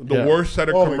horrible. The Yeah. worst set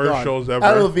of Oh my God. commercials Adam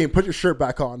ever. Levine, put your shirt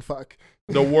back on. Fuck.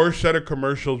 The worst set of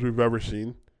commercials we've ever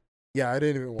seen. Yeah, I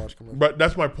didn't even watch commercials. But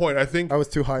that's my point. I think I was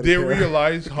too high. they to care.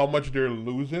 realize how much they're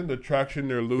losing, the traction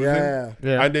they're losing, Yeah.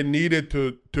 Yeah. and they needed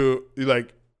to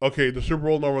like, okay, the Super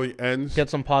Bowl normally ends Get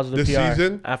some positive this PR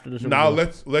season. after the Super Now Bowl.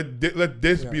 let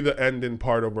this be the ending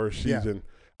part of our season,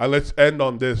 and let's end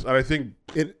on this. And I think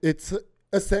It's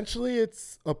essentially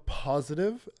it's a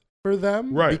positive for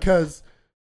them, Right. Because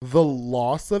the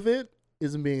loss of it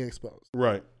isn't being exposed.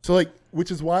 right, So like, which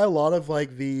is why a lot of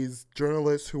like these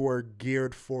journalists who are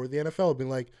geared for the NFL have been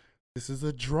like, this is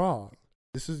a draw.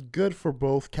 This is good for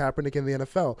both Kaepernick and the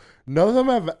NFL. None of them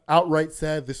have outright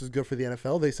said this is good for the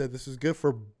NFL. They said this is good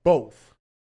for both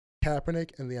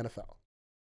Kaepernick and the NFL.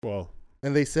 well,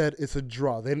 And they said it's a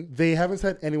draw. They haven't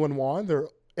said anyone won.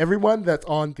 Everyone that's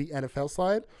on the NFL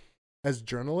side as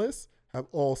journalists have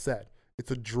all said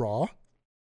it's a draw.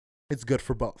 It's good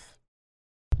for both.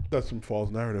 that's some false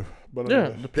narrative. But yeah,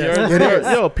 anyways. the PR. It is.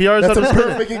 Yo, PR's That's have a to spin.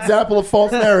 perfect example of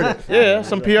false narrative. Yeah,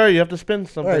 some PR. You have to spin All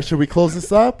something. right, should we close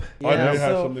this up? Andre has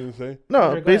so- something to say. No,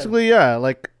 go ahead. basically, yeah.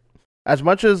 Like, as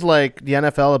much as like the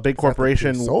NFL, a big It's not that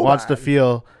corporation, they're so wants to bad.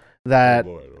 feel that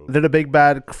Oh, boy. they're the big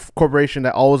bad corporation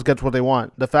that always gets what they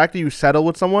want. The fact that you settle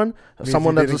with someone Means that's you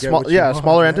a didn't get small, what you a want,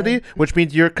 smaller man. entity, which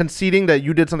means you're conceding that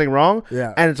you did something wrong,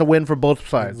 Yeah. and it's a win for both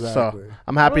sides. Exactly. So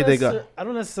I'm happy they got. I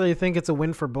don't necessarily think it's a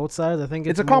win for both sides. I think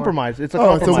It's a more- compromise. It's a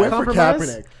Oh, it's a compromise. win for Compromise?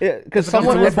 Kaepernick. Because It's a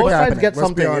someone, win if for both sides Kaepernick. get Let's be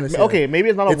something, honest here. okay, maybe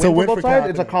it's not a It's a win win for both for sides.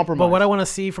 It's a Kaepernick. compromise. But what I want to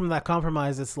see from that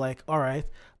compromise, it's like, all right,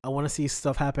 I want to see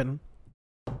stuff happen.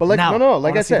 But like Now. no, I like wanna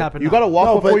I see it said, happen you now. gotta walk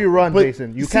No, before but- you run, but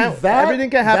Jason. You see, can't. that-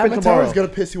 Everything can happen that mentality tomorrow. is gonna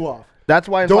piss you off. That's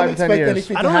why in Don't 5 to 10 expect years.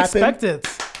 anything I to don't happen. expect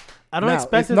it. I don't Now,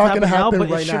 expect it's it to not happen gonna now, happen but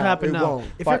right it should now. happen It now. won't.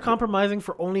 If you're But- compromising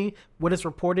for only what is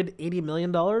reported $80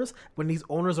 million when these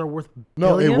owners are worth No,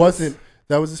 billions, it wasn't.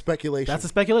 That was a speculation. That's a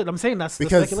speculation. I'm saying that's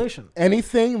because the speculation.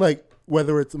 anything like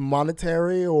whether it's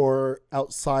monetary or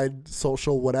outside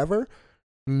social, whatever,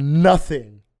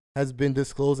 nothing has been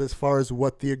disclosed as far as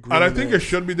what the agreement. And I think it is.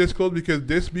 should be disclosed because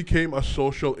this became a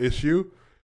social issue.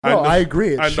 No, And I agree.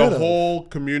 It and the should've. whole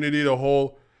community,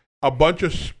 a bunch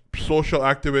of social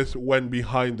activists went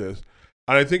behind this.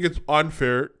 And I think it's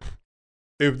unfair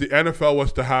if the NFL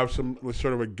was to have some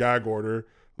sort of a gag order,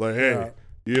 like, hey,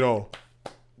 do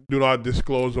not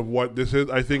disclose of what this is.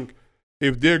 I think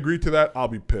if they agree to that, I'll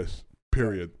be pissed.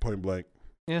 Period. Point blank.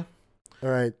 Yeah. All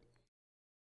right.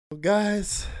 Well,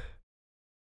 guys,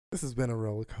 this has been a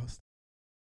roller coaster.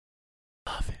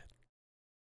 Love it.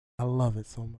 I love it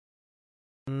so much.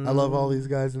 I love all these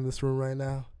guys in this room right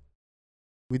now.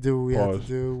 We do what we have Pause. to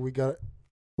do. We got.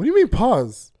 What do you mean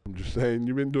pause? I'm just saying,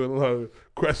 you've been doing a lot of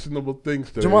questionable things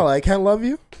today. Jamal, I can't love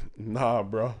you? Nah,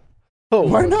 bro. Oh,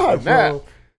 Why not, Matt. bro?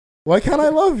 Why can't I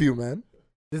love you, man?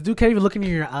 This dude can't even look into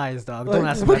your eyes, dog. Don't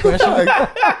Like, ask me what that the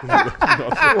question.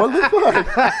 fuck? What the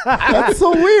fuck? That's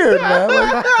so weird, man.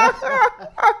 Like,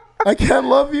 I can't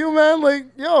love you, man. Like,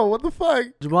 yo, what the fuck?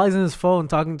 Jamal's in his phone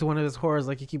talking to one of his whores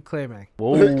like you keep claiming.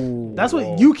 Whoa. That's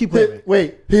what you keep claiming.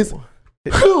 Wait, his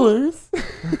pillars.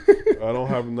 I don't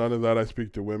have none of that. I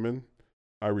speak to women.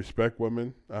 I respect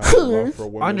women. I have love for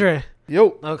women. Andre,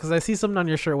 Yo. oh, because I see something on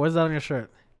your shirt. What is that on your shirt?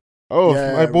 Oh,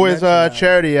 Yeah, my we boy's mentioned that.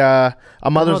 charity, A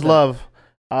Mother's that. Love.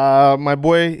 My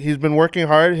boy, he's been working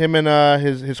hard. Him and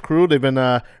his crew, they've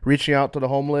been reaching out to the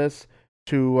homeless,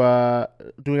 to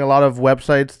doing a lot of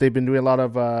websites. They've been doing a lot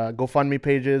of GoFundMe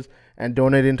pages and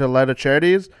donating to a lot of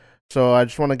charities. So I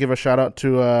just want to give a shout out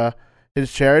to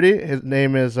his charity. His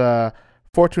name is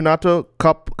Fortunato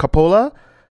Capola,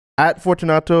 at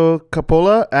Fortunato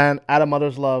Capola, and at A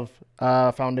Mother's Love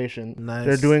Foundation. Nice.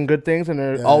 They're doing good things, and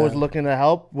they're Yeah. always looking to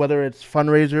help, whether it's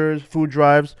fundraisers, food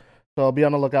drives. So I'll be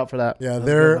on the lookout for that. Yeah, That's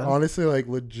they're good, man. honestly like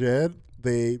legit.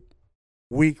 They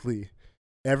weekly,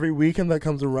 every weekend that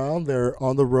comes around, they're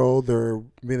on the road. They're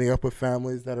meeting up with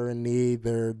families that are in need.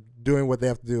 They're doing what they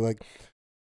have to do. Like,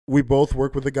 we both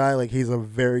work with the guy. Like, he's a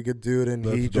very good dude, and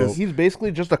he That's dope. just He's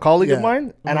basically just a colleague of Yeah.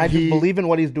 mine, and I just He- believe in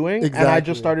what he's doing, and I Exactly.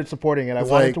 just started supporting it. I It's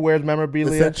wanted like, to wear his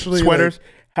memorabilia, essentially, sweaters,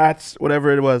 hats, whatever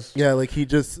it was. yeah, like he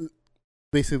just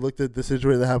basically looked at the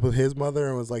situation that happened with his mother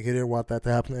and was like, he didn't want that to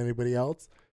happen to anybody else.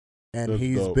 And That's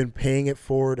he's dope. been paying it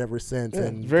forward ever since, Yeah,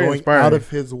 and it's very going inspiring. out of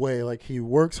his way. Like, he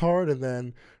works hard, and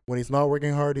then when he's not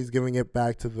working hard, he's giving it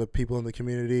back to the people in the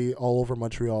community all over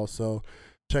Montreal. So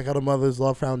check out A Mother's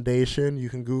Love Foundation. You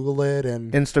can Google it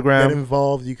and get Instagram.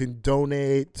 involved. You can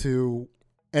donate to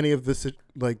any of the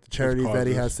the charities that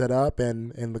he causes. has set up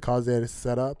and the cause that is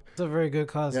set up. It's a very good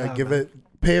cause. to Yeah, have, give man. it,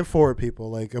 pay it forward, people.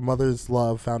 Like A Mother's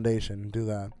Love Foundation. Do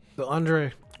that. So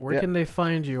Andre, where Yeah. can they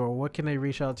find you, or what can they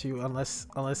reach out to you? Unless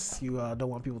you don't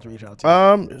want people to reach out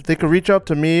to you. They could reach out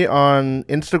to me on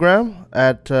Instagram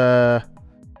at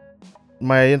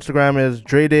my Instagram is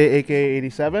DreDay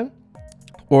aka87,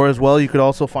 or as well you could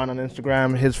also find on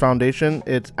Instagram his foundation.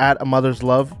 It's at A Mother's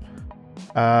Love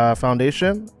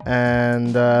Foundation,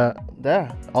 and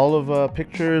yeah, all of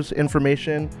pictures,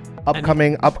 information,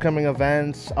 upcoming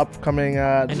events, upcoming.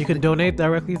 And you can donate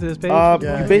directly to this page. Yeah, You he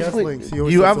has basically links. He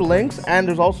always you sets have up links, links. and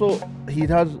there's also he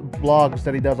does blogs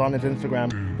that he does on his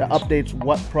Instagram that updates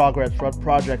what progress, what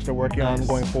projects they're working on Nice.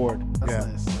 going forward. That's yeah.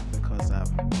 nice. That's a good cause to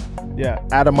have. Yeah,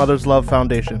 at A Mother's Love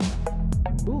Foundation.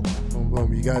 Cool. Boom,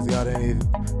 boom. You guys got any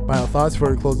final thoughts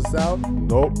before we close this out?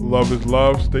 Nope. Love is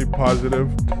love. Stay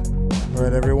positive. All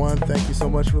right, everyone. Thank you so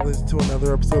much for listening to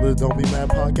another episode of the Don't Be Mad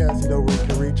Podcast. You know where you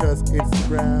can reach us: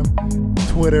 Instagram,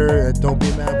 Twitter at Don't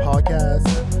Be Mad Podcast,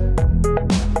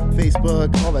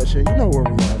 Facebook, all that shit. You know where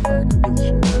we are. Fuck, who gives a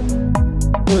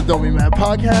shit? The Don't Be Mad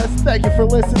Podcast. Thank you for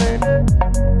listening.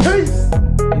 Peace.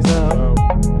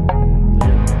 He's